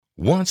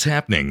What's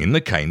happening in the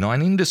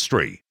canine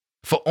industry?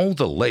 For all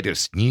the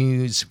latest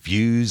news,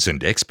 views,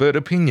 and expert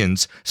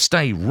opinions,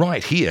 stay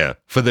right here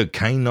for the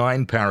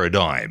Canine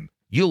Paradigm.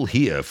 You'll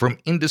hear from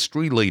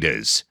industry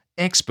leaders,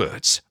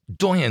 experts,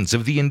 doyens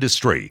of the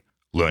industry,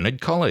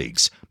 learned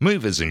colleagues,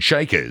 movers and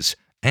shakers,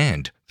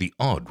 and the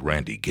odd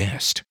randy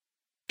guest.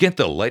 Get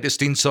the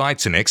latest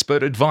insights and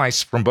expert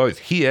advice from both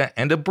here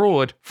and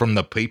abroad from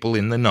the people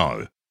in the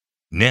know.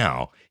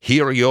 Now,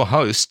 here are your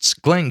hosts,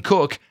 Glenn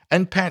Cook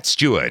and Pat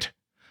Stewart.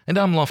 And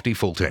I'm Lofty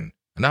Fulton,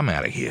 and I'm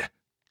out of here.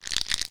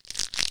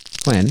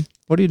 Glenn,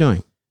 what are you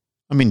doing?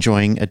 I'm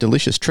enjoying a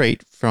delicious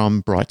treat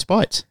from Bright's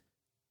Bites.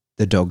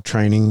 The dog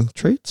training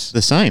treats?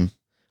 The same.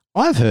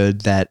 I've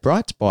heard that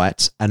Bright's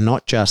Bites are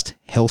not just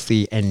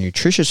healthy and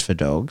nutritious for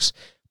dogs,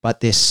 but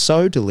they're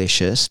so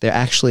delicious, they're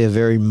actually a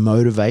very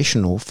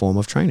motivational form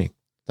of training.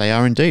 They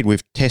are indeed.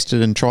 We've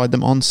tested and tried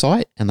them on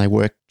site, and they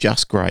work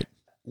just great.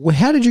 Well,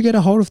 how did you get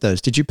a hold of those?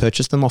 Did you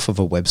purchase them off of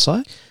a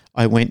website?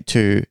 I went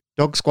to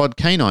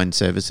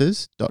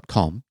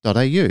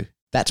dogsquadcanineservices.com.au.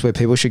 That's where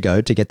people should go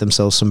to get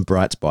themselves some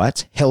Bright's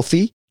Bites,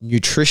 healthy,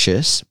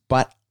 nutritious,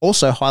 but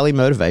also highly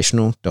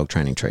motivational dog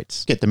training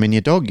treats. Get them in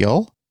your dog,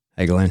 y'all.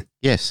 Hey, Glenn.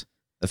 Yes.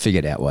 I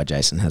figured out why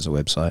Jason has a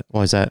website.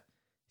 Why is that?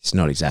 He's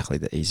not exactly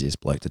the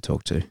easiest bloke to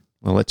talk to.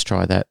 Well, let's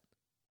try that.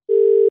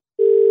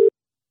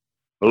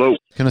 Hello.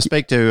 Can I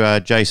speak to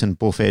Jason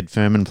Buffed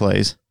Furman,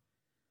 please?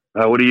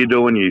 What are you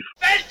doing, you?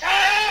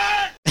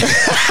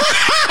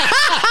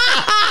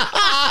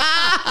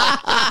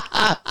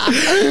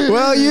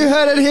 Well, you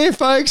heard it here,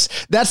 folks.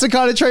 That's the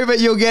kind of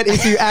treatment you'll get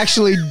if you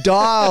actually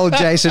dial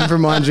Jason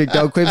from Mindrick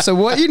Dog Quip. So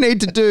what you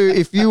need to do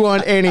if you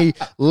want any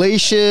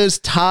leashes,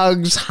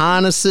 tugs,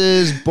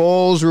 harnesses,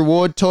 balls,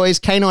 reward toys,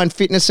 canine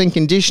fitness and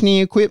conditioning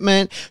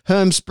equipment,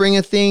 Herm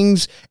Springer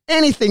things,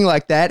 anything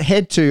like that,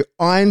 head to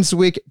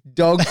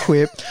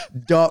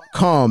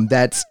InswickDogQuip.com.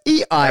 That's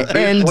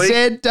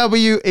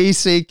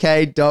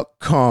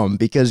EINZWECK.com,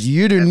 because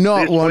you do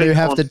not want to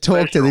have to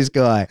talk to this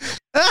guy.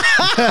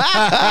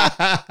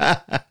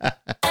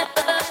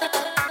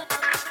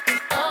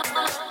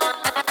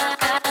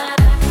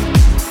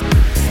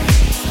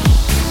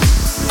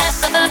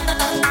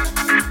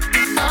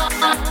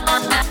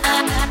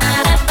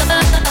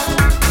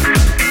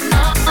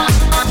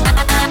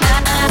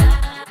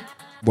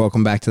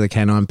 Welcome back to the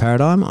Canine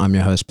Paradigm. I'm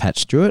your host, Pat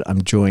Stewart.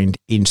 I'm joined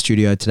in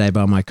studio today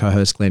by my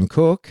co-host, Glenn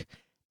Cook.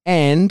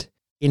 And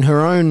in her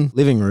own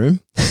living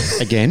room,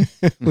 again,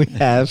 we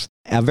have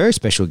our very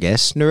special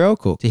guest, Narelle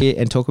Cook, to hear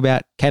and talk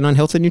about canine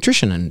health and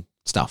nutrition and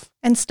stuff.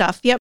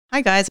 Yep.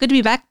 Hi, guys. Good to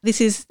be back.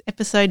 This is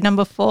episode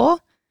number 4.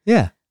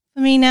 Yeah. For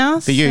me now.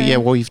 For you, yeah.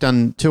 Well, you've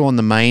done 2 on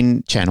the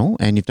main channel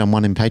and you've done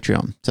 1 in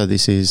Patreon. So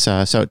this is,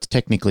 so it's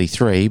technically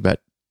 3,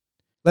 but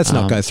let's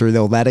not go through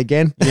all that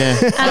again. Yeah.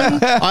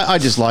 I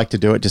just like to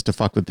do it just to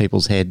fuck with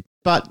people's head.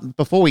 But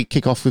before we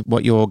kick off with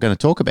what you're going to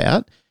talk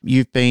about,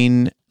 you've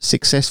been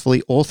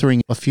successfully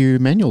authoring a few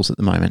manuals at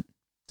the moment.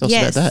 Tell us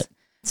about that.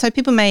 So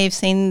people may have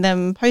seen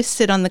them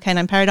posted on the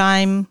Canine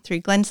Paradigm through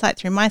Glenn's site,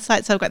 through my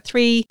site. So I've got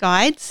 3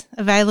 guides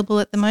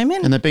available at the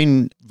moment. And they've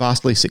been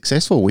vastly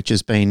successful, which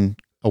has been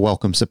a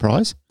welcome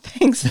surprise.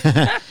 Thanks.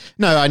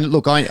 No,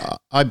 look,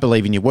 I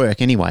believe in your work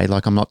anyway.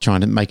 Like, I'm not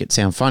trying to make it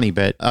sound funny,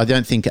 but I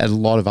don't think a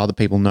lot of other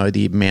people know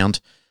the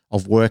amount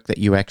of work that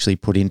you actually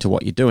put into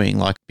what you're doing.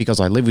 Like, because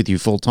I live with you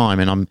full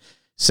time and I'm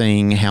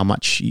seeing how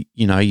much,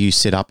 you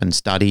sit up and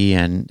study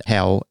and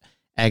how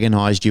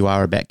agonized you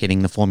are about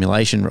getting the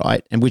formulation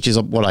right. And which is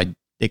what I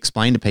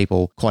explain to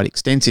people quite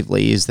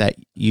extensively, is that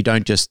you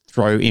don't just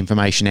throw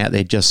information out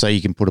there just so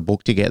you can put a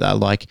book together.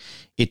 Like,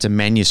 it's a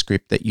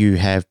manuscript that you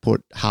have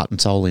put heart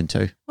and soul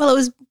into. Well, it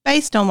was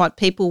based on what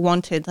people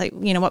wanted, like,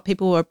 what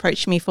people were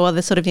approaching me for,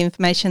 the sort of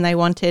information they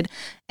wanted.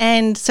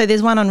 And so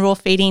there's one on raw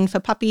feeding for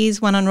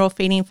puppies, one on raw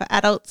feeding for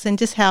adults, and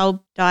just how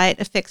diet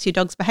affects your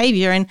dog's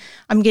behavior. And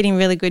I'm getting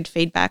really good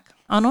feedback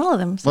on all of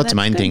them. So well, that's the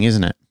main thing,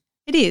 isn't it?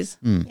 It is,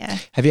 yeah.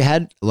 Have you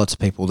had lots of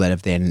people that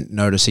have then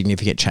noticed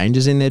significant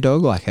changes in their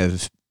dog, like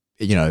have,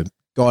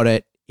 got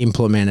it,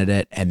 implemented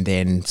it, and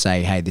then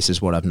say, hey, this is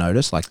what I've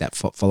noticed, like that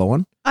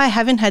follow-on? I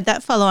haven't had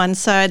that follow-on,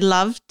 so I'd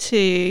love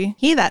to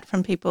hear that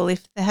from people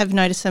if they have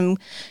noticed some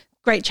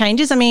great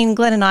changes. I mean,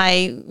 Glenn and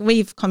I,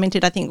 we've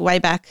commented, I think, way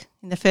back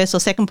in the first or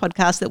second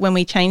podcast that when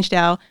we changed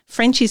our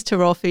Frenchies to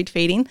raw food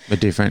feeding. The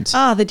difference.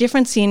 Oh, the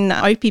difference in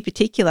Opie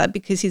particular,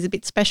 because he's a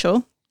bit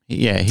special.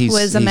 Yeah,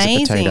 he's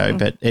amazing. A potato,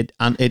 but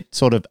it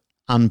sort of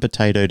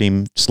unpotatoed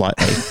him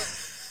slightly.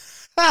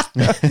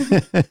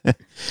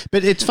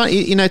 But it's funny,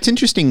 it's an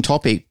interesting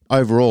topic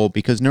overall,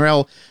 because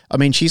Narelle, I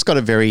mean, she's got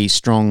a very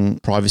strong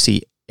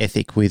privacy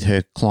ethic with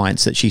her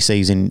clients that she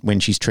sees when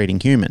she's treating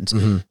humans.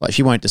 Mm-hmm. Like,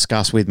 she won't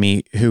discuss with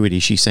me who it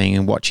is she's seeing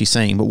and what she's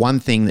seeing. But one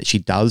thing that she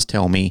does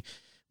tell me,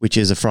 which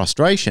is a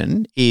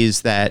frustration,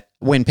 is that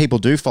when people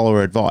do follow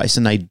her advice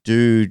and they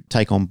do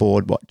take on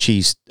board what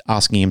she's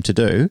asking them to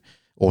do,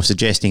 or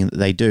suggesting that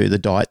they do, the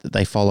diet that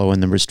they follow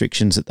and the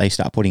restrictions that they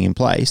start putting in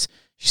place,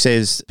 she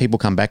says people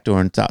come back to her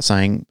and start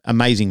saying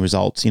amazing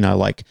results,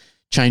 like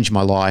changed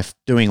my life,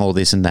 doing all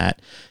this and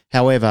that.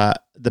 However,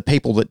 the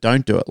people that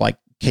don't do it, like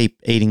keep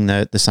eating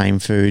the same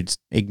foods,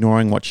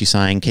 ignoring what she's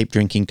saying, keep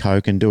drinking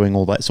Coke and doing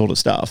all that sort of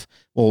stuff,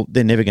 well,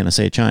 they're never going to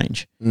see a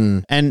change.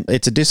 And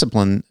it's a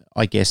discipline,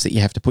 I guess, that you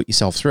have to put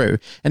yourself through.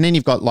 And then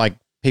you've got like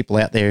people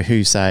out there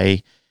who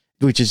say,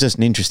 which is just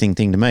an interesting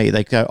thing to me,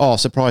 they go, oh,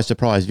 surprise,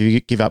 surprise, if you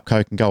give up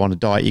Coke and go on a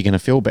diet, you're going to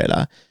feel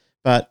better.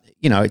 But,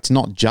 you know, it's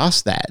not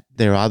just that.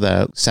 There are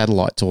other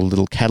satellites or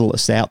little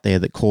catalysts out there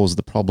that cause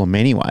the problem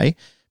anyway.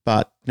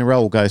 But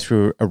Narelle will go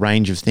through a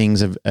range of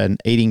things of an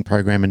eating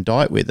program and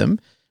diet with them.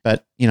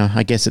 But, you know,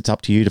 I guess it's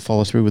up to you to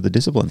follow through with the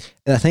discipline.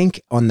 I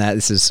think on that,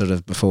 this is sort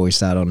of before we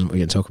start on what we're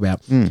going to talk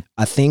about,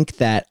 I think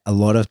that a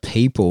lot of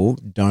people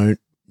don't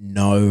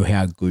know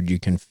how good you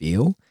can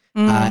feel.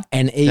 And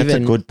even that's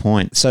a good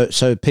point.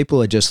 So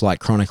people are just like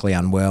chronically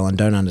unwell and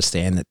don't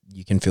understand that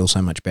you can feel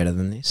so much better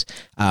than this.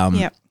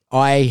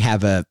 I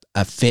have a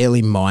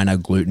fairly minor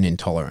gluten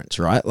intolerance,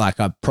 right? Like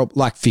like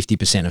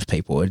 50% of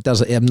people.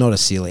 I'm not a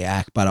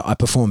celiac, but I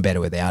perform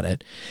better without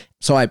it.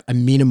 So I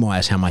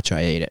minimize how much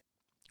I eat it.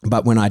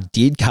 But when I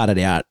did cut it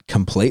out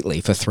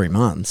completely for 3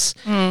 months,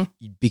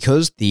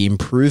 because the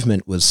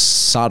improvement was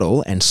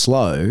subtle and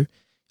slow,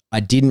 I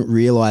didn't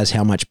realize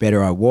how much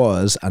better I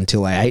was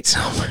until I ate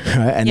some,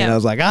 right? And then I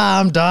was like,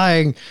 I'm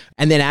dying.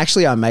 And then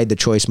actually I made the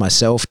choice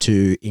myself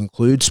to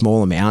include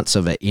small amounts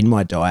of it in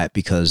my diet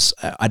because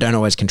I don't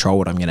always control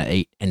what I'm going to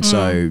eat. And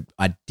so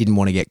I didn't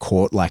want to get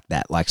caught like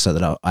that, like so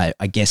that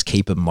I guess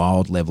keep a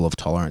mild level of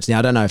tolerance. Now,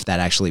 I don't know if that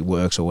actually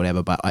works or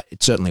whatever, but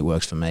it certainly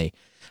works for me.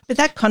 But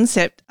that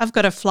concept, I've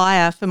got a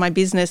flyer for my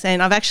business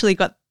and I've actually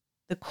got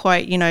the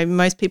quote, you know,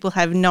 most people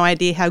have no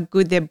idea how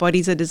good their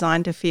bodies are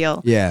designed to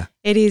feel. Yeah.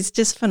 It is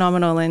just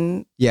phenomenal.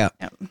 And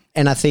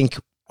And I think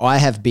I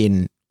have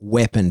been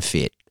weapon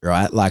fit,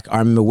 right? Like I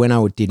remember when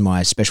I did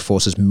my Special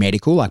Forces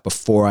medical, like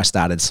before I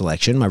started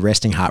selection, my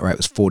resting heart rate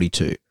was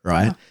 42,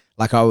 right?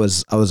 Like I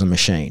was a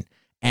machine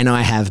and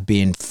I have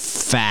been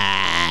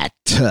fat,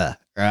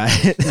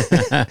 right?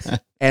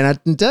 And I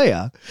can tell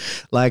you,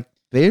 like,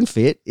 being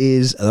fit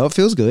is, although it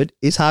feels good,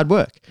 is hard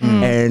work.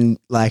 And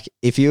like,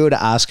 if you were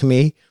to ask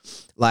me,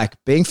 like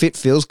being fit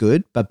feels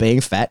good, but being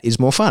fat is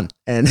more fun.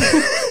 And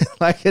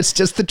like, it's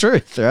just the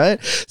truth,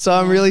 right? So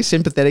I'm really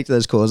sympathetic to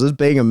those causes.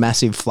 Being a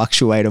massive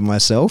fluctuator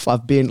myself,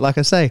 I've been, like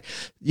I say,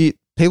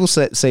 people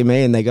see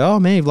me and they go, oh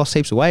man, you've lost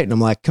heaps of weight. And I'm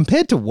like,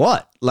 compared to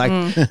what? Like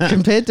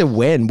compared to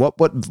when?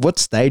 What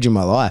stage in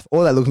my life?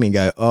 Or they look at me and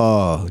go,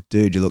 oh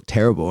dude, you look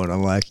terrible. And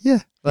I'm like, yeah.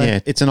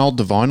 Like, it's an old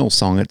Divinal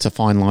song. It's a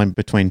fine line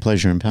between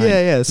pleasure and pain.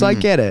 Yeah. So I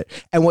get it.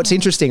 And what's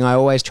interesting, I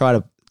always try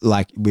to,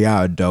 like, we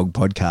are a dog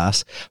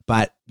podcast,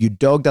 but your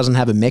dog doesn't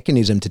have a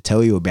mechanism to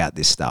tell you about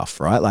this stuff,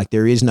 right? Like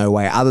there is no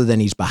way other than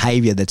his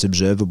behavior that's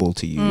observable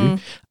to you.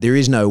 There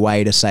is no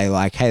way to say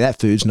like, hey, that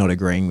food's not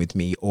agreeing with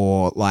me,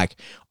 or like,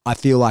 I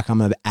feel like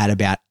I'm at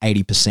about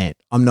 80%.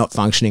 I'm not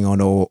functioning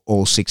on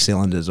all 6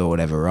 cylinders or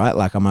whatever, right?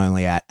 Like I'm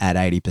only at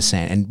 80%.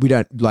 And we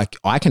don't, like,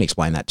 I can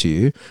explain that to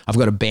you. I've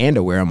got a band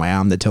I wear on my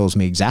arm that tells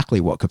me exactly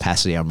what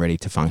capacity I'm ready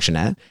to function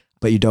at,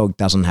 but your dog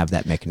doesn't have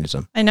that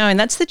mechanism. I know, and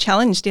that's the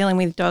challenge dealing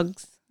with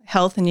dogs'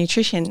 health and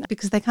nutrition,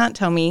 because they can't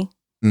tell me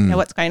you know,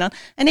 what's going on.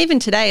 And even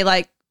today,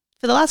 like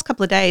for the last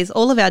couple of days,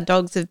 all of our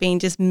dogs have been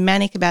just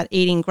manic about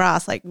eating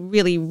grass, like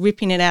really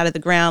ripping it out of the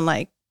ground,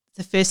 like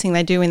the first thing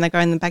they do when they go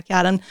in the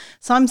backyard. And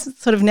so I'm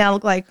sort of now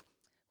like,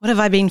 what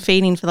have I been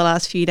feeding for the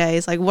last few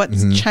days? Like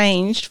what's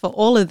changed for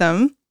all of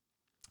them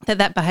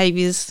that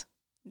behavior is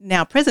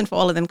now present for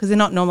all of them, because they're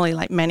not normally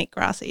like manic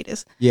grass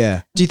eaters.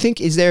 Yeah. Do you think,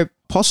 is there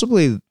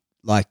possibly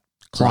like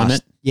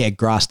Climate?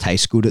 Grass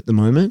tastes good at the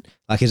moment?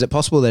 Like, is it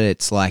possible that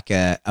it's like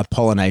a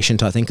pollination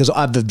type thing? Because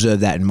I've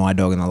observed that in my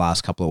dog in the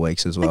last couple of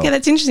weeks as well. Okay,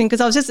 that's interesting,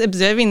 because I was just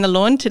observing the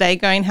lawn today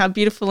going how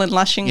beautiful and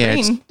lush and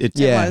green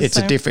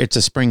It's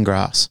a spring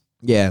grass.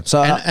 Yeah.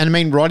 So, and I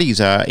mean,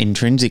 Rotties are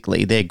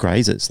intrinsically, they're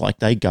grazers. Like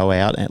they go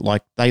out and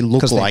like they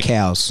look like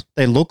cows.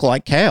 They look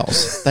like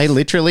cows. They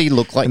literally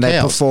look like and cows.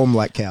 They perform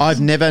like cows.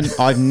 I've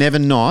never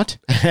not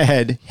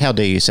had, how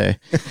dare you, sir?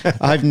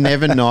 I've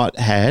never not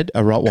had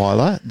a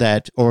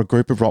Rottweiler or a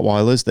group of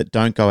Rottweilers that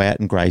don't go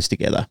out and graze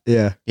together.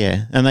 Yeah.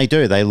 Yeah. And they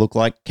do. They look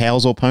like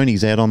cows or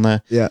ponies out on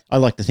the, I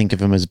like to think of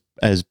them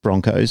as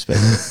Broncos. But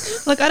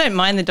look, I don't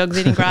mind the dogs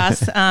eating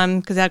grass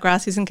because our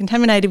grass isn't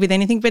contaminated with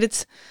anything, but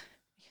it's,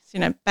 you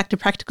know, back to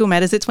practical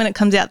matters, it's when it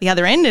comes out the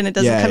other end and it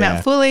doesn't come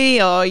out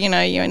fully, or, you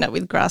know, you end up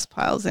with grass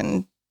piles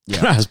and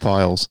grass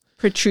piles,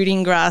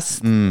 protruding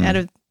grass out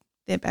of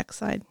their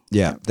backside.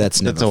 Yeah, that's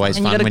always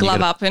fun. And you got to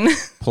glove up and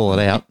pull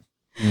it out.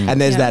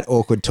 And there's that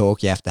awkward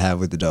talk you have to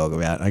have with the dog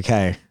about,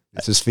 okay,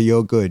 this is for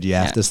your good. You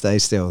have to stay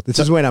still. This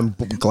is when I'm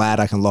glad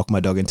I can lock my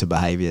dog into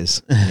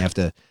behaviors. You have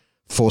to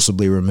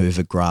forcibly remove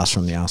a grass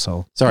from the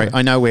arsehole. Sorry,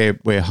 I know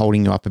we're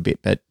holding you up a bit,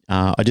 but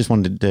I just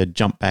wanted to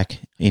jump back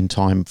in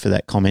time for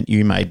that comment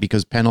you made,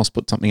 because Panos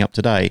put something up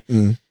today.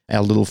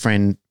 Our little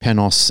friend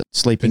Panos,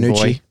 sleeping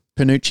boy,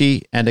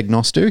 Panucci and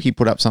Agnostu, he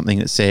put up something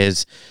that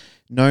says,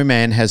 no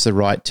man has the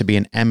right to be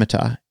an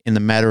amateur in the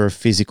matter of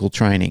physical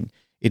training.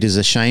 It is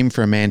a shame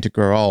for a man to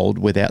grow old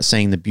without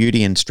seeing the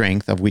beauty and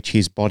strength of which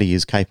his body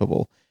is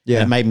capable. Yeah.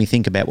 And it made me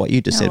think about what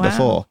you just said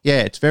before.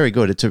 Yeah, it's very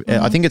good.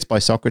 I think it's by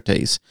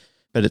Socrates.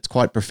 but it's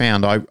quite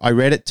profound. I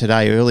read it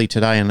early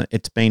today, and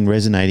it's been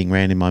resonating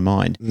around in my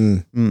mind.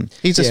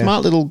 He's a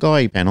smart little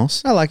guy,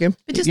 Panos. I like him.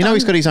 You know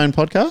he's got his own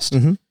podcast?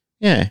 Mm-hmm.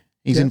 Yeah.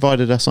 He's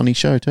invited us on his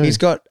show too. He's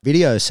got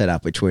video set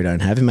up, which we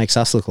don't have. It makes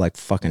us look like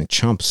fucking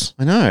chumps.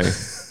 I know.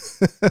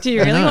 Do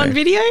you really want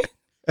video?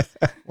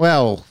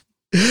 Well,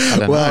 I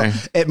don't know.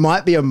 It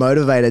might be a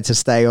motivator to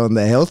stay on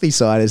the healthy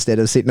side instead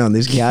of sitting on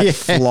this couch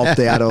flopped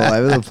out all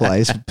over the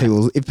place.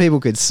 If people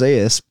could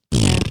see us.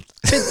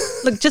 But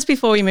look, just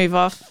before we move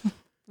off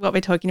what we're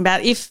talking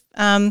about, if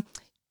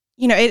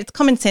it's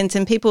common sense,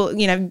 and people,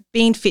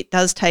 being fit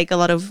does take a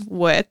lot of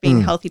work. Being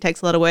healthy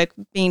takes a lot of work.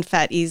 Being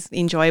fat is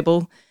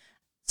enjoyable.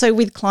 So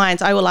with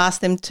clients, I will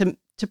ask them to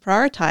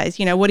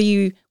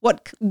prioritize.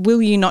 What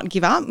will you not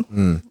give up?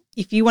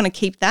 If you want to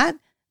keep that,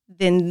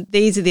 then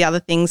these are the other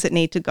things that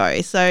need to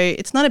go. So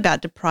it's not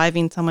about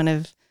depriving someone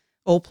of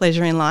all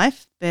pleasure in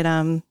life, but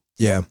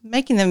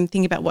making them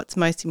think about what's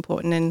most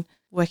important and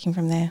working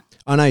from there.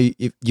 I know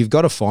you've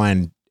got to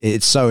find,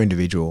 it's so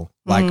individual.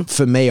 Like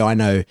for me, I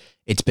know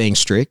it's being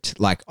strict.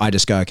 Like I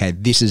just go, okay,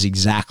 this is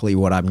exactly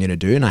what I'm going to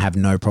do, and I have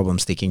no problem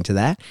sticking to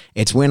that.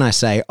 It's when I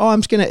say, oh, I'm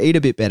just going to eat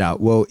a bit better.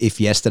 Well, if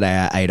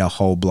yesterday I ate a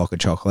whole block of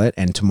chocolate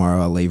and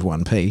tomorrow I leave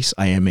one piece,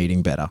 I am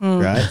eating better,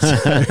 right?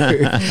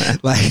 So,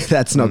 like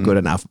that's not good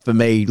enough for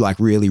me. Like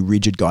really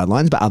rigid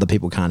guidelines, but other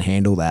people can't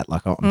handle that.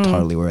 Like I'm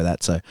totally aware of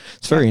that. So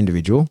it's very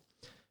individual.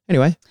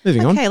 Anyway,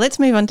 moving on. Okay, let's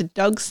move on to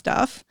dog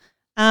stuff.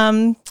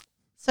 So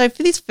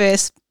for this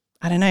first,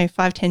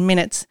 5-10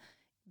 minutes,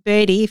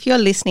 Birdie, if you're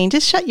listening,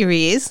 just shut your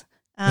ears.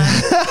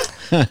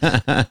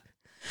 How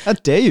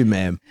dare you,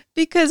 ma'am?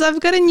 Because I've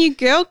got a new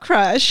girl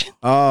crush.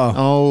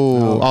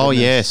 Oh,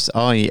 yes.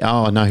 Oh,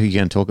 I know who you're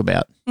going to talk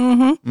about.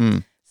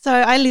 So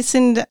I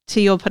listened to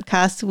your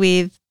podcast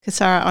with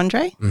Kasara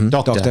Andre.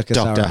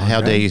 Doctor,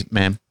 how dare you,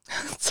 ma'am?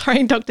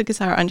 Sorry, Dr.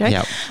 Kasara Andre.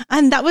 Yep.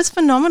 And that was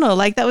phenomenal.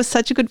 Like that was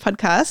such a good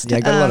podcast. Yeah,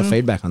 I got a lot of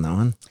feedback on that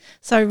one.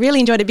 So I really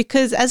enjoyed it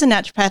because as a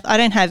naturopath, I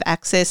don't have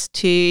access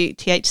to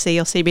THC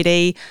or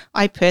CBD.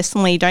 I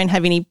personally don't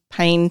have any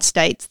pain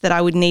states that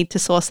I would need to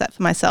source that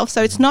for myself.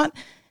 So it's not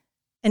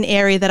an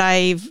area that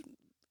I've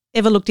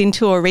ever looked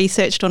into or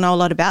researched or know a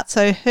lot about.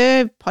 So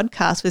her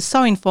podcast was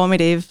so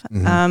informative.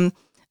 And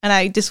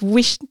I just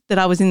wish that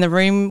I was in the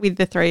room with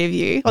the three of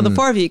you or the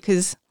four of you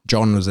because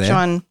John was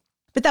there.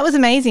 But that was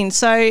amazing.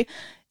 So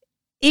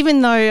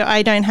even though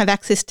I don't have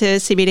access to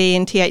CBD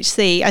and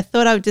THC, I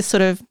thought I would just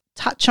sort of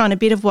touch on a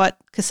bit of what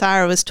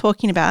Kasara was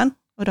talking about.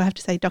 Or do I have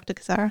to say Dr.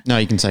 Kasara? No,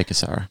 you can say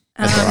Kasara.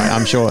 That's all right.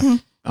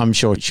 I'm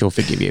sure she'll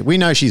forgive you. We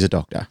know she's a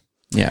doctor.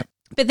 Yeah.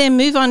 But then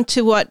move on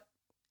to a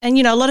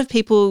lot of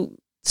people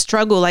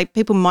struggle. Like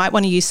people might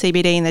want to use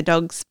CBD in their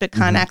dogs but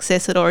can't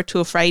access it or are too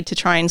afraid to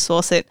try and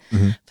source it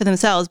for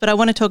themselves. But I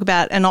want to talk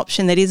about an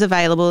option that is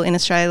available in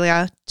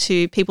Australia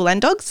to people and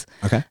dogs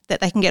that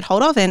they can get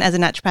hold of. And as a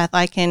naturopath,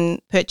 I can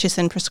purchase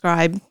and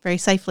prescribe very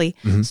safely.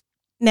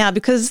 Now,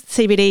 because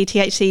CBD,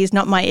 THC is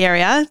not my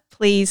area,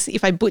 please,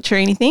 if I butcher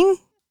anything,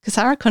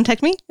 Kasara,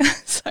 contact me.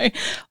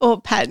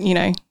 Or Pat,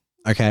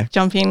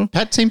 jump in.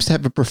 Pat seems to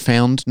have a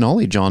profound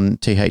knowledge on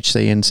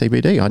THC and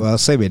CBD. Well,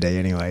 CBD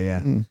anyway, yeah.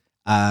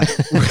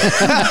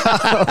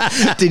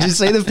 Did you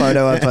see the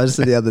photo I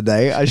posted the other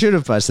day? I should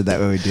have posted that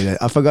when we did it.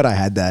 I forgot I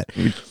had that.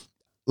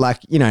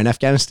 Like, in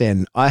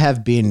Afghanistan, I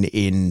have been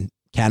in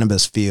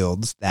cannabis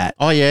fields that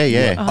over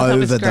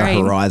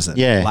the horizon.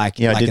 Yeah.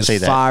 Like I did as see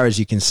that. far as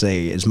you can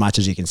see, as much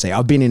as you can see.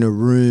 I've been in a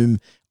room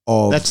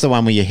of... That's the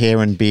one where your hair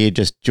and beard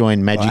just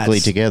join magically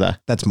together.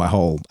 That's my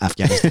whole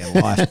Afghanistan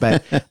life.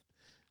 But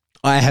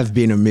I have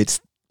been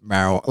amidst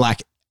marijuana,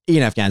 like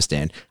in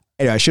Afghanistan.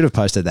 Anyway, I should have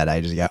posted that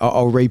ages ago.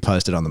 I'll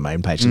repost it on the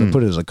main page. So I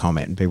put it as a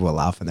comment and people were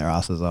laughing their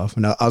asses off.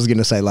 And I was going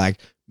to say I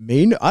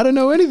don't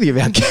know anything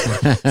about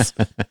cannabis.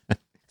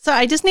 So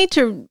I just need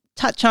to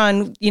touch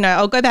on,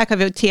 I'll go back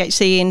over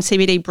THC and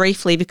CBD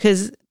briefly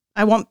because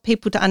I want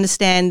people to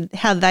understand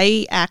how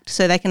they act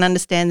so they can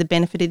understand the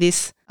benefit of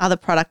this other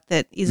product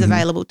that is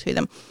available to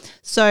them.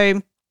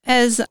 So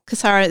as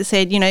Kasara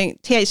said,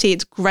 THC,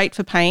 it's great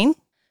for pain,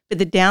 but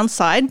the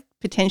downside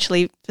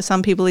potentially for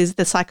some people is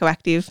the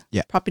psychoactive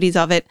properties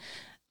of it.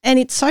 And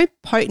it's so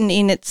potent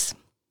in its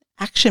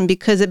action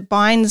because it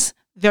binds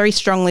very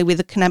strongly with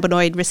the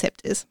cannabinoid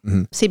receptors,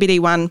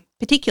 CBD1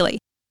 particularly,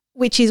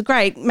 which is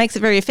great, makes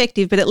it very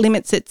effective, but it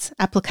limits its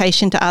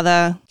application to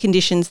other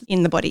conditions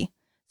in the body.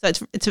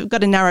 So it's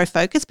got a narrow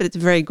focus, but it's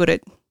very good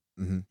at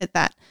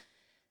that.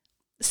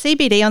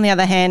 CBD, on the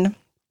other hand,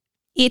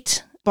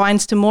 it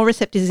binds to more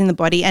receptors in the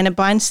body and it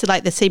binds to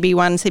like the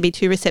CB1,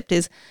 CB2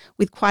 receptors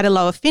with quite a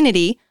low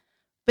affinity.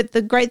 But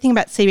the great thing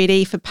about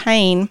CBD for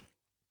pain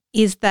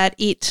is that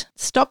it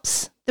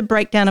stops the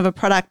breakdown of a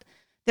product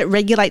that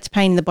regulates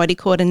pain in the body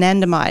called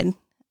anandamide.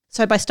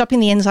 So by stopping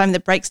the enzyme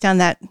that breaks down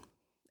that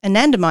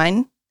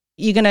anandamide,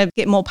 you're going to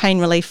get more pain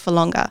relief for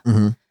longer.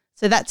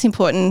 So that's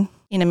important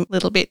in a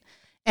little bit.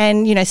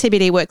 And,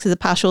 CBD works as a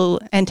partial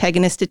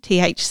antagonist to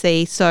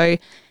THC. So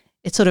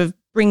it sort of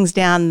brings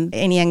down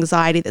any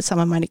anxiety that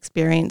someone might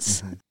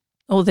experience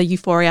or the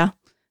euphoria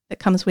that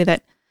comes with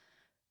it.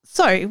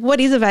 So what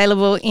is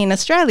available in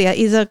Australia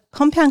is a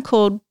compound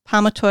called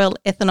palmitoyl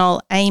ethanol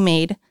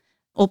amide,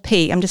 or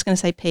P. I'm just going to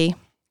say P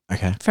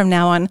from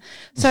now on.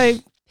 So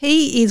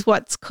P is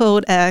what's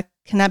called a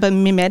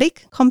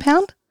cannabimimetic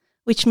compound,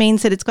 which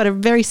means that it's got a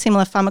very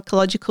similar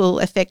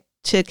pharmacological effect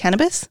to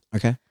cannabis.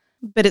 Okay.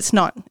 But it's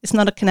not. It's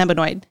not a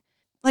cannabinoid.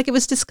 Like, it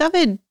was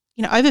discovered,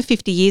 over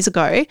 50 years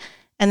ago,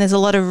 and there's a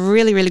lot of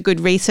really, really good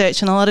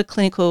research and a lot of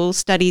clinical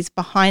studies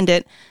behind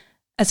it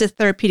as a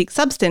therapeutic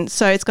substance.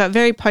 So it's got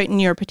very potent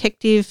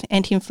neuroprotective,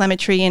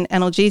 anti-inflammatory and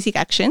analgesic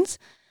actions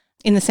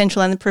in the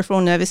central and the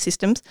peripheral nervous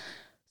systems.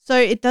 So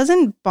it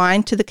doesn't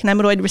bind to the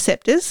cannabinoid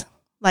receptors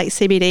like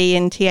CBD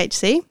and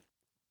THC.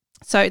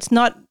 So it's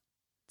not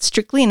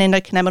strictly an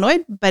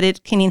endocannabinoid, but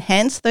it can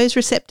enhance those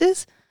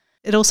receptors.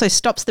 It also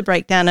stops the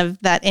breakdown of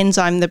that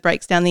enzyme that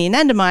breaks down the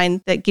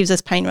anandamide that gives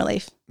us pain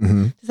relief.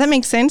 Mm-hmm. Does that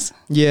make sense?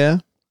 Yeah,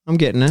 I'm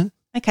getting it.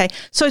 Okay.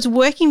 So it's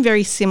working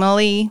very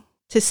similarly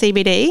to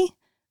CBD,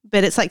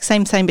 but it's like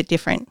same, but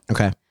different.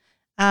 Okay.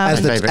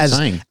 As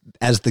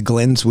the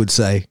Glens would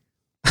say.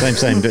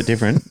 Same, but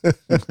different.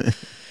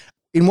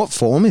 In what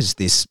form is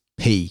this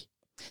P?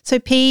 So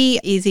P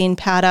is in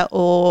powder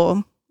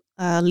or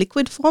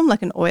liquid form,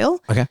 like an oil.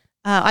 Okay.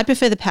 I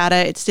prefer the powder.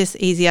 It's just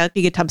easier,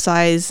 bigger tub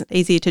size,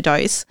 easier to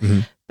dose.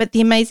 Mm-hmm. But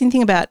the amazing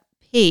thing about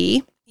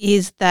P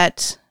is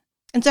that,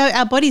 and so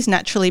our bodies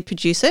naturally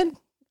produce it.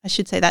 I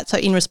should say that. So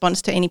in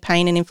response to any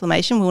pain and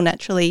inflammation, we'll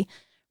naturally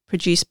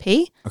produce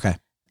P. Okay.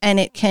 And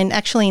it can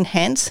actually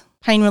enhance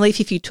pain relief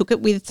if you took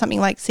it with something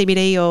like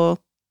CBD or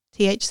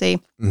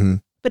THC. Mm-hmm.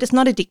 But it's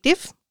not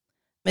addictive.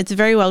 It's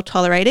very well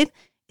tolerated.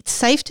 It's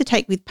safe to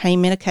take with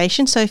pain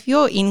medication. So if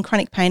you're in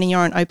chronic pain and you're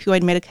on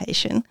opioid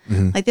medication,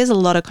 like, there's a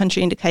lot of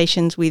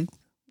contraindications with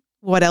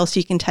what else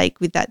you can take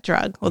with that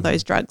drug or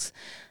those drugs.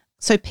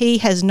 So P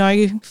has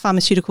no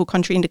pharmaceutical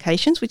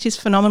contraindications, which is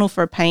phenomenal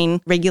for a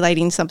pain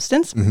regulating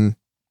substance. Mm-hmm.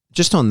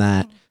 Just on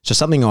that, so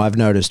something I've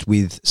noticed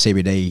with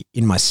CBD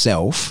in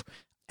myself,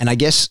 and I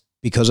guess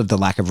because of the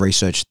lack of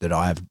research that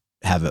I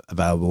have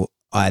available,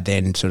 I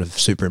then sort of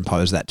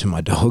superimpose that to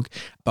my dog.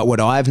 But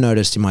what I've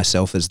noticed in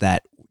myself is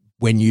that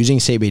when using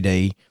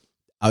CBD,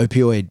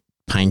 opioid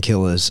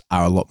painkillers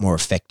are a lot more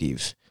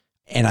effective.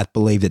 And I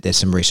believe that there's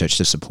some research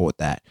to support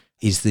that.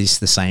 Is this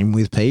the same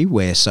with P?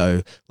 Where,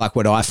 so like,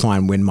 what I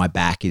find when my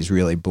back is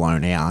really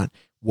blown out,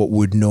 what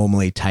would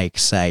normally take,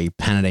 say,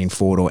 Panadeine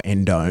Forte or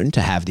Endone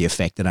to have the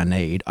effect that I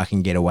need, I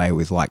can get away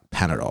with like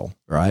Panadol,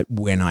 right?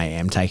 When I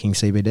am taking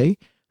CBD.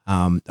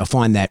 I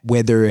find that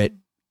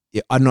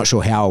I'm not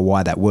sure how or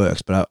why that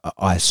works, but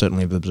I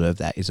certainly have observed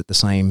that. Is it the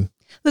same?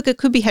 Look, it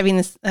could be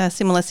having a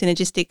similar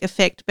synergistic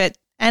effect, but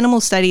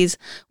animal studies,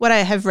 what I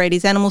have read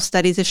is animal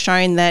studies have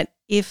shown that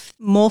if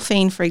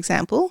morphine, for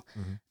example,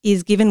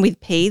 is given with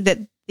P, that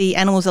the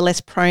animals are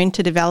less prone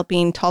to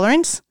developing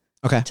tolerance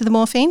to the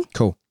morphine.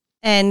 Cool.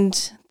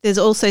 And there's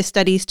also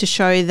studies to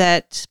show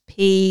that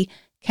P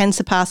can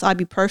surpass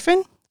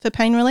ibuprofen for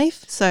pain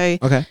relief, so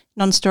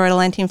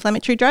non-steroidal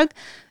anti-inflammatory drug.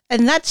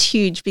 And that's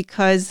huge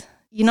because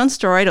your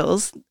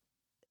non-steroidals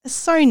are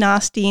so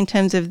nasty in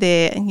terms of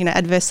their,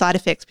 adverse side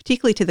effects,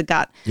 particularly to the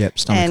gut. Yep,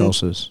 stomach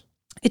ulcers.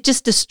 It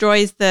just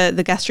destroys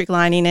the gastric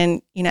lining,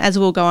 and as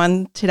we'll go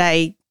on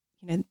today,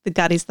 the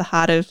gut is the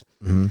heart of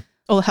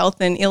all health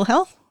and ill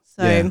health.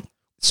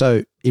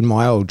 So in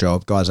my old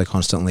job, guys are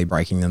constantly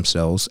breaking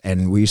themselves,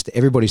 and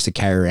everybody used to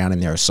carry around in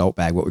their assault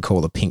bag what we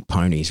call the pink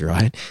ponies,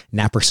 right?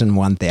 Naproxen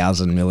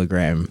 1,000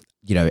 milligram,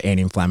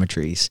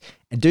 anti-inflammatories.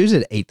 And dudes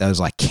that eat those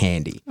like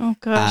candy. Oh,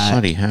 gosh.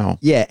 Bloody hell.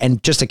 Yeah,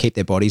 and just to keep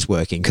their bodies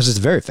working, because it's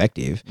very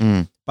effective.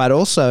 But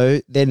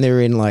also then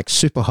they're in like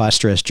super high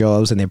stress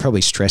jobs and they're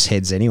probably stress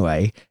heads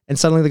anyway, and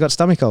suddenly they've got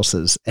stomach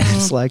ulcers. And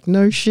it's like,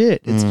 no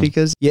shit. It's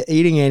because you're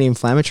eating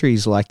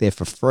anti-inflammatories like they're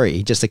for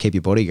free just to keep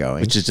your body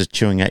going. Which is just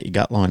chewing out your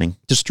gut lining.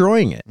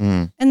 Destroying it.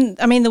 And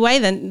I mean, the way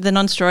that the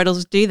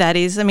non-steroidals do that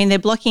is, they're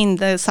blocking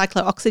the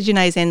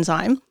cyclooxygenase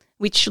enzyme,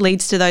 which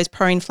leads to those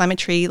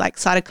pro-inflammatory like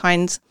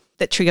cytokines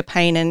that trigger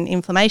pain and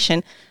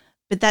inflammation.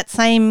 But that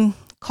same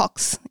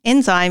COX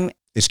enzyme.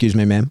 Excuse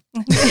me, ma'am.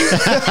 I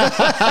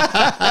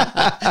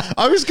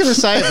was going to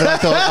say it, but I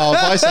thought,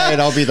 if I say it,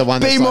 I'll be the one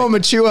that's Be more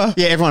mature.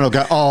 Yeah, everyone will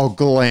go, oh,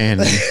 Glenn.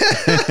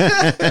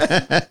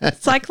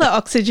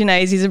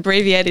 Cyclooxygenase is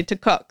abbreviated to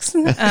COX.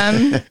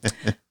 But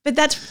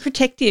that's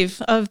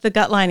protective of the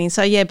gut lining.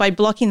 So, by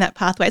blocking that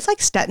pathway, it's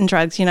like statin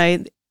drugs.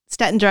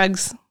 Statin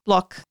drugs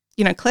block,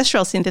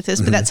 cholesterol synthesis,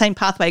 but that same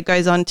pathway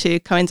goes on to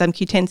coenzyme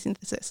Q10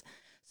 synthesis.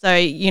 So,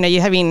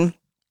 you're having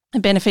a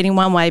benefit in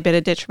one way, but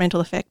a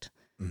detrimental effect.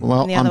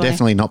 Well, I'm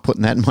definitely not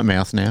putting that in my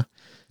mouth now.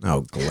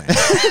 Oh, Glenn.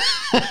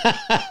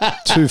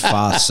 Too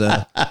fast,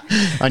 sir.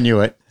 I knew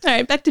it. All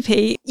right, back to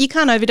P. You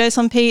can't overdose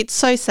on P. It's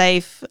so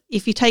safe.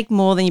 If you take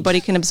more than your body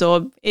can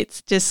absorb,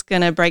 it's just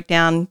going to break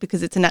down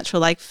because it's a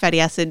natural like fatty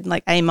acid,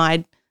 like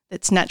amide,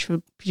 that's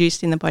naturally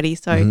produced in the body.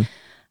 So,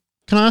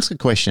 Can I ask a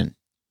question?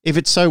 If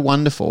it's so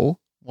wonderful,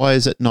 why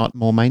is it not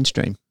more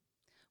mainstream?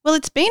 Well,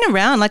 it's been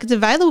around. Like, it's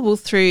available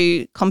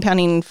through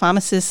compounding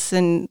pharmacists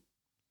and...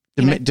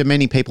 Do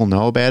many people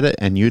know about it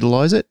and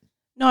utilise it?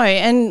 No,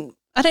 and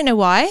I don't know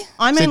why.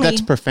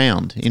 That's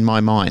profound in my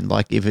mind.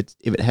 Like if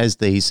it has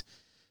these,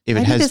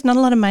 maybe there's not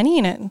a lot of money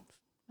in it.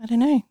 I don't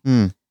know.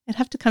 It'd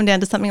have to come down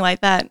to something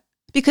like that.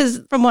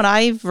 Because from what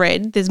I've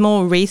read, there's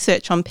more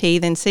research on pea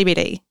than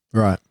CBD.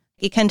 Right.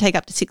 It can take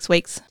up to 6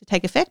 weeks to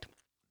take effect.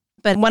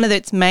 But one of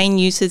its main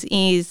uses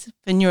is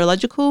for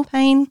neurological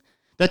pain.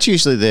 That's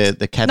usually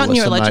the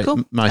catalyst neurological.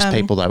 for most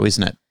people, though,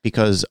 isn't it?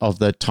 Because of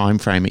the time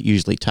frame it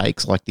usually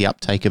takes, like the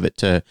uptake of it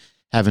to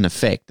have an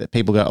effect that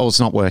people go, oh, it's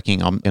not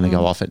working, I'm going to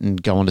go off it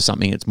and go on to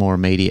something that's more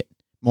immediate,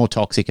 more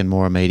toxic and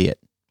more immediate.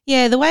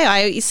 Yeah, the way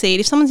I see it,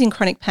 if someone's in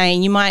chronic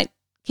pain, you might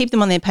keep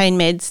them on their pain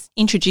meds,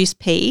 introduce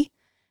pea,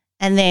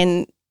 and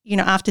then,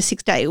 after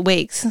 6 to 8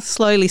 weeks,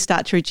 slowly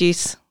start to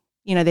reduce,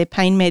 their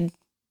pain med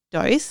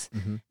dose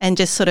and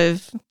just sort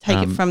of take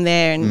it from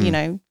there.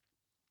 And,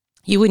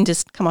 you wouldn't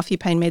just come off your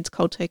pain meds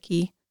cold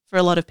turkey for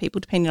a lot of people,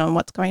 depending on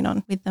what's going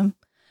on with them.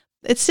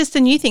 It's just a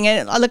new thing.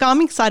 And look,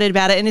 I'm excited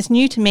about it, and it's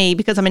new to me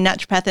because I'm a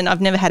naturopath and I've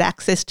never had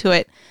access to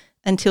it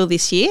until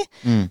this year.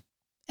 And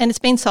it's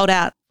been sold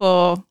out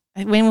for,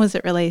 when was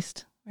it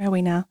released? Where are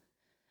we now?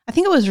 I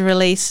think it was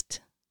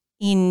released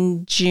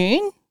in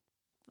June,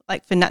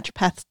 like for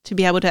naturopaths to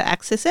be able to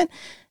access it.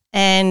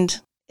 And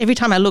every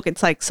time I look,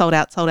 it's like sold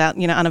out,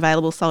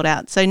 unavailable, sold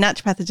out. So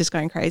naturopaths are just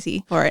going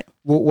crazy for it.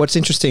 Well, what's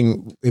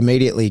interesting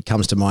immediately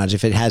comes to mind is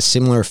if it has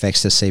similar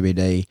effects to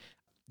CBD.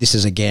 This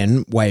is,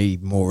 again, way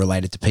more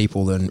related to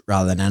people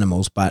rather than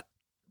animals. But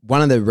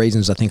one of the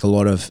reasons I think a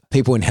lot of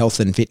people in health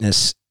and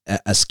fitness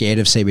are scared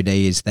of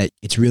CBD is that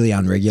it's really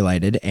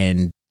unregulated.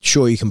 And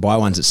sure, you can buy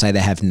ones that say they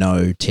have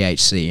no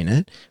THC in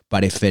it,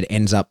 but if it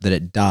ends up that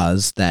it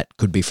does, that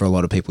could be for a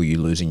lot of people you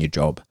losing your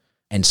job.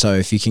 And so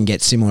if you can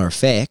get similar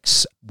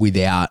effects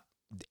without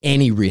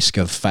any risk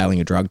of failing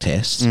a drug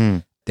test,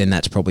 then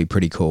that's probably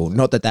pretty cool.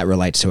 Not that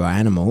relates to our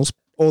animals.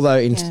 Although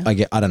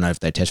I don't know if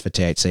they test for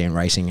THC in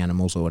racing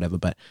animals or whatever,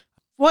 but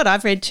what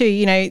I've read too,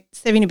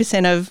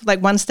 70% of,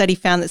 like one study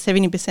found that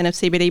 70% of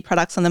CBD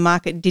products on the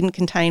market didn't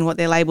contain what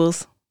their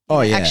labels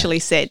actually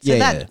said. So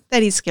that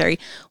is scary.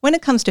 When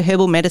it comes to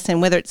herbal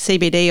medicine, whether it's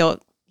CBD or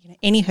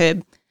any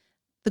herb,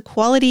 the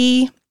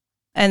quality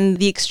and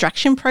the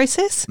extraction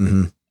process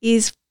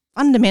is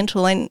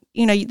fundamental. And,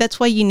 that's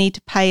why you need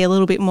to pay a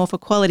little bit more for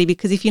quality,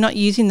 because if you're not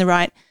using the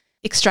right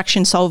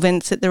extraction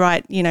solvents at the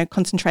right,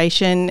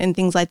 concentration and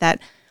things like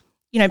that.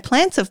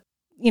 Plants have,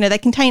 they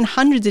contain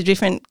hundreds of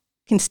different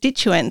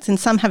constituents, and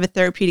some have a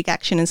therapeutic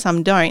action and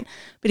some don't.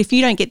 But if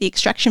you don't get the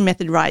extraction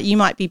method right, you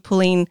might be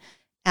pulling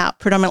out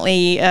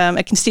predominantly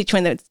a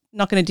constituent that's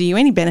not going to do you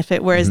any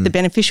benefit, whereas the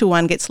beneficial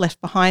one gets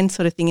left behind,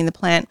 sort of thing, in the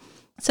plant.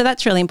 So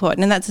that's really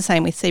important. And that's the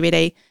same with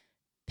CBD.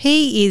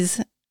 Pea is,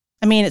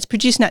 it's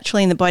produced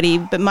naturally in the body,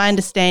 but my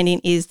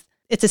understanding is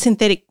it's a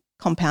synthetic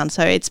compound.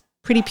 So it's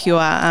pretty pure,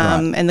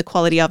 and the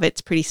quality of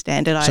it's pretty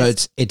standardized.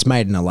 So it's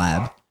made in a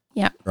lab.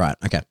 Yeah. Right.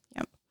 Okay.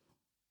 Yeah.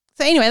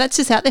 So anyway, that's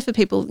just out there for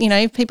people.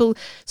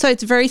 So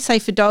it's very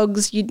safe for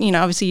dogs.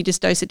 Obviously you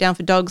just dose it down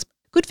for dogs.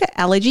 Good for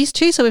allergies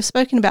too. So we've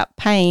spoken about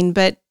pain,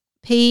 but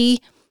pea,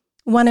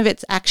 one of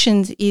its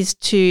actions is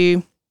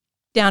to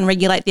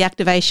downregulate the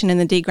activation and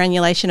the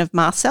degranulation of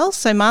mast cells.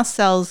 So mast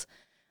cells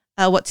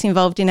are what's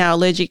involved in our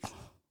allergic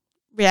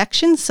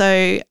reactions.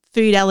 So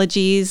food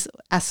allergies,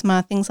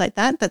 asthma, things like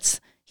that. That's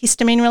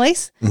histamine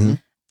release.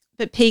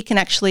 But pea can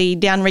actually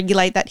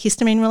downregulate that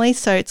histamine release,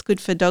 so it's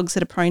good for dogs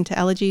that are prone to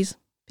allergies,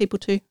 people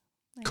too.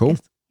 Cool.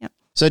 Yep.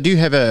 So do you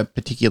have a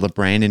particular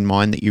brand in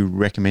mind that you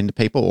recommend to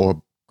people, or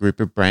a group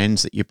of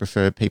brands that you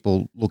prefer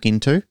people look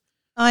into?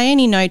 I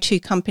only know 2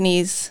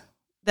 companies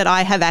that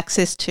I have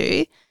access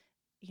to.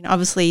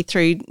 Obviously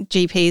through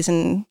GPs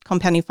and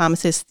compounding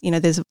pharmacists,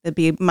 there'd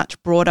be a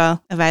much broader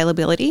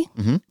availability.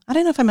 I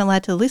don't know if I'm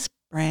allowed to list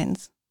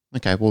brands.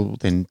 Okay, well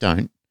then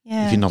don't.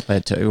 Yeah. If you're not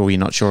allowed to, or you're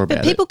not sure about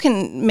it. But people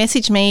can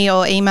message me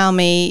or email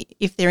me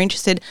if they're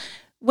interested.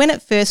 When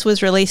it first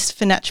was released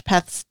for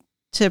naturopaths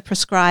to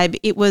prescribe,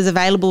 it was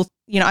available,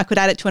 I could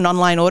add it to an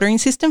online ordering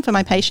system for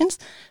my patients,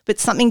 but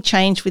something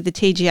changed with the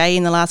TGA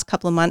in the last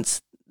couple of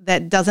months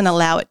that doesn't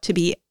allow it to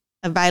be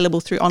available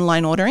through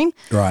online ordering.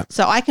 Right.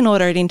 So I can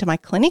order it into my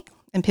clinic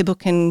and people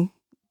can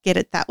get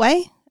it that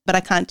way, but I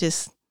can't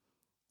just...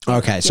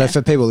 Okay, so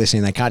for people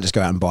listening, they can't just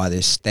go out and buy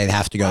this. They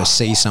have to go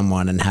see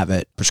someone and have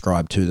it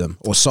prescribed to them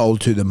or sold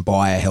to them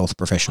by a health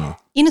professional.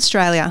 In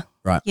Australia.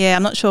 Right. Yeah,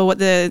 I'm not sure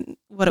what it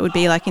would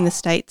be like in the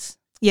States.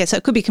 Yeah, so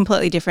it could be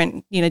completely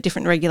different,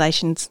 different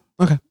regulations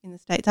in the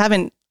States. I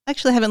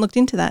haven't looked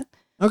into that.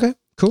 Okay,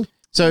 cool.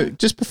 So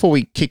just before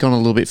we kick on a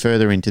little bit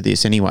further into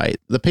this anyway,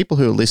 the people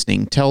who are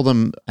listening, tell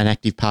them an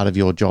active part of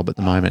your job at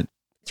the moment.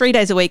 3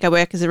 days a week I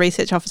work as a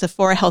research officer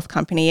for a health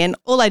company, and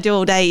all I do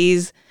all day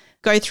is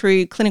go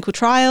through clinical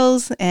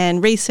trials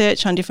and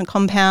research on different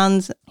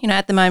compounds.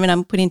 At the moment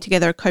I'm putting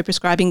together a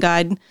co-prescribing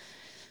guide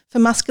for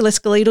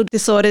musculoskeletal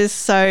disorders.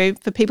 So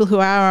for people who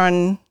are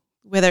on,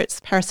 whether it's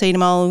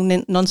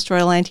paracetamol,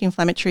 non-steroidal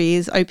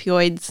anti-inflammatories,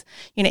 opioids,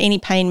 any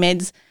pain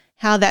meds,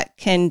 how that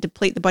can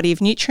deplete the body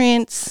of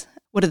nutrients,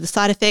 what are the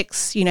side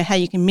effects, how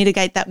you can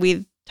mitigate that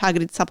with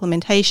targeted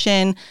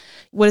supplementation.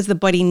 What does the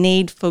body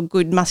need for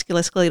good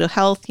musculoskeletal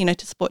health,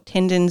 to support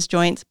tendons,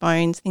 joints,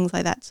 bones, things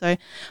like that. So,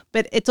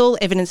 but it's all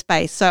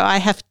evidence-based. So I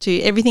have to,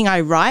 everything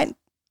I write,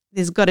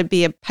 there's got to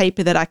be a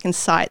paper that I can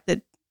cite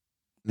that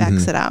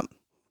backs it up.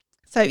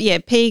 So yeah,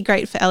 pea,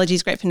 great for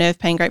allergies, great for nerve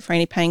pain, great for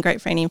any pain,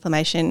 great for any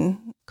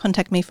inflammation.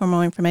 Contact me for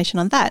more information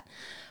on that.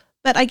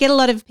 But I get a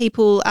lot of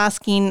people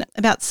asking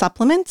about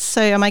supplements.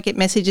 So I might get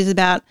messages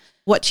about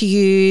what to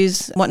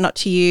use, what not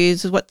to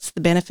use, what's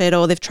the benefit,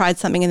 or they've tried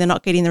something and they're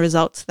not getting the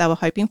results they were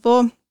hoping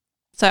for.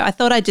 So I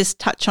thought I'd just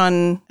touch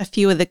on a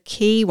few of the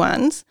key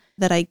ones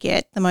that I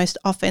get the most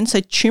often.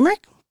 So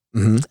turmeric,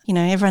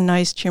 everyone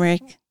knows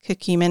turmeric,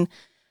 curcumin.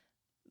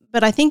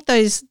 But I think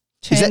those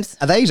terms...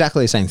 Are they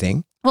exactly the same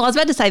thing? Well, I was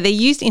about to say they're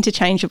used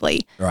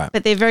interchangeably, right?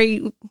 But they're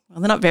they're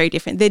not very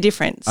different. They're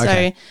different.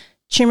 Okay.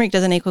 So turmeric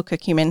doesn't equal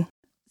curcumin.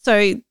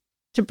 So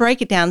to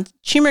break it down,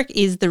 turmeric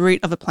is the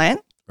root of a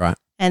plant. Right.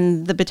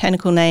 And the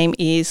botanical name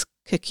is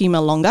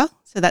Curcuma longa.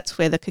 So that's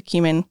where the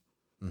curcumin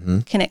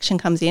connection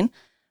comes in.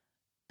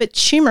 But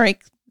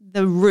turmeric,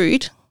 the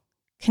root,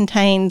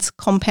 contains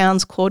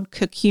compounds called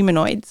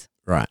curcuminoids.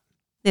 Right.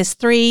 There's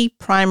 3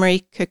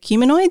 primary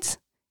curcuminoids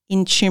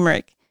in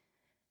turmeric: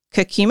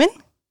 curcumin,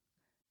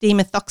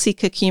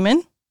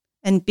 dimethoxycurcumin,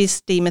 and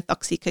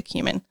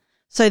bis-dimethoxycurcumin.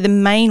 So the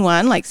main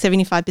one, like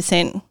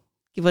 75%,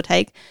 give or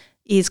take,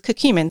 is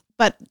curcumin.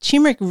 But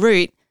turmeric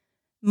root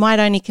might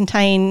only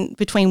contain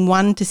between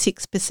 1 to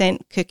 6%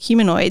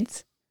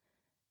 curcuminoids,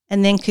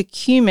 and then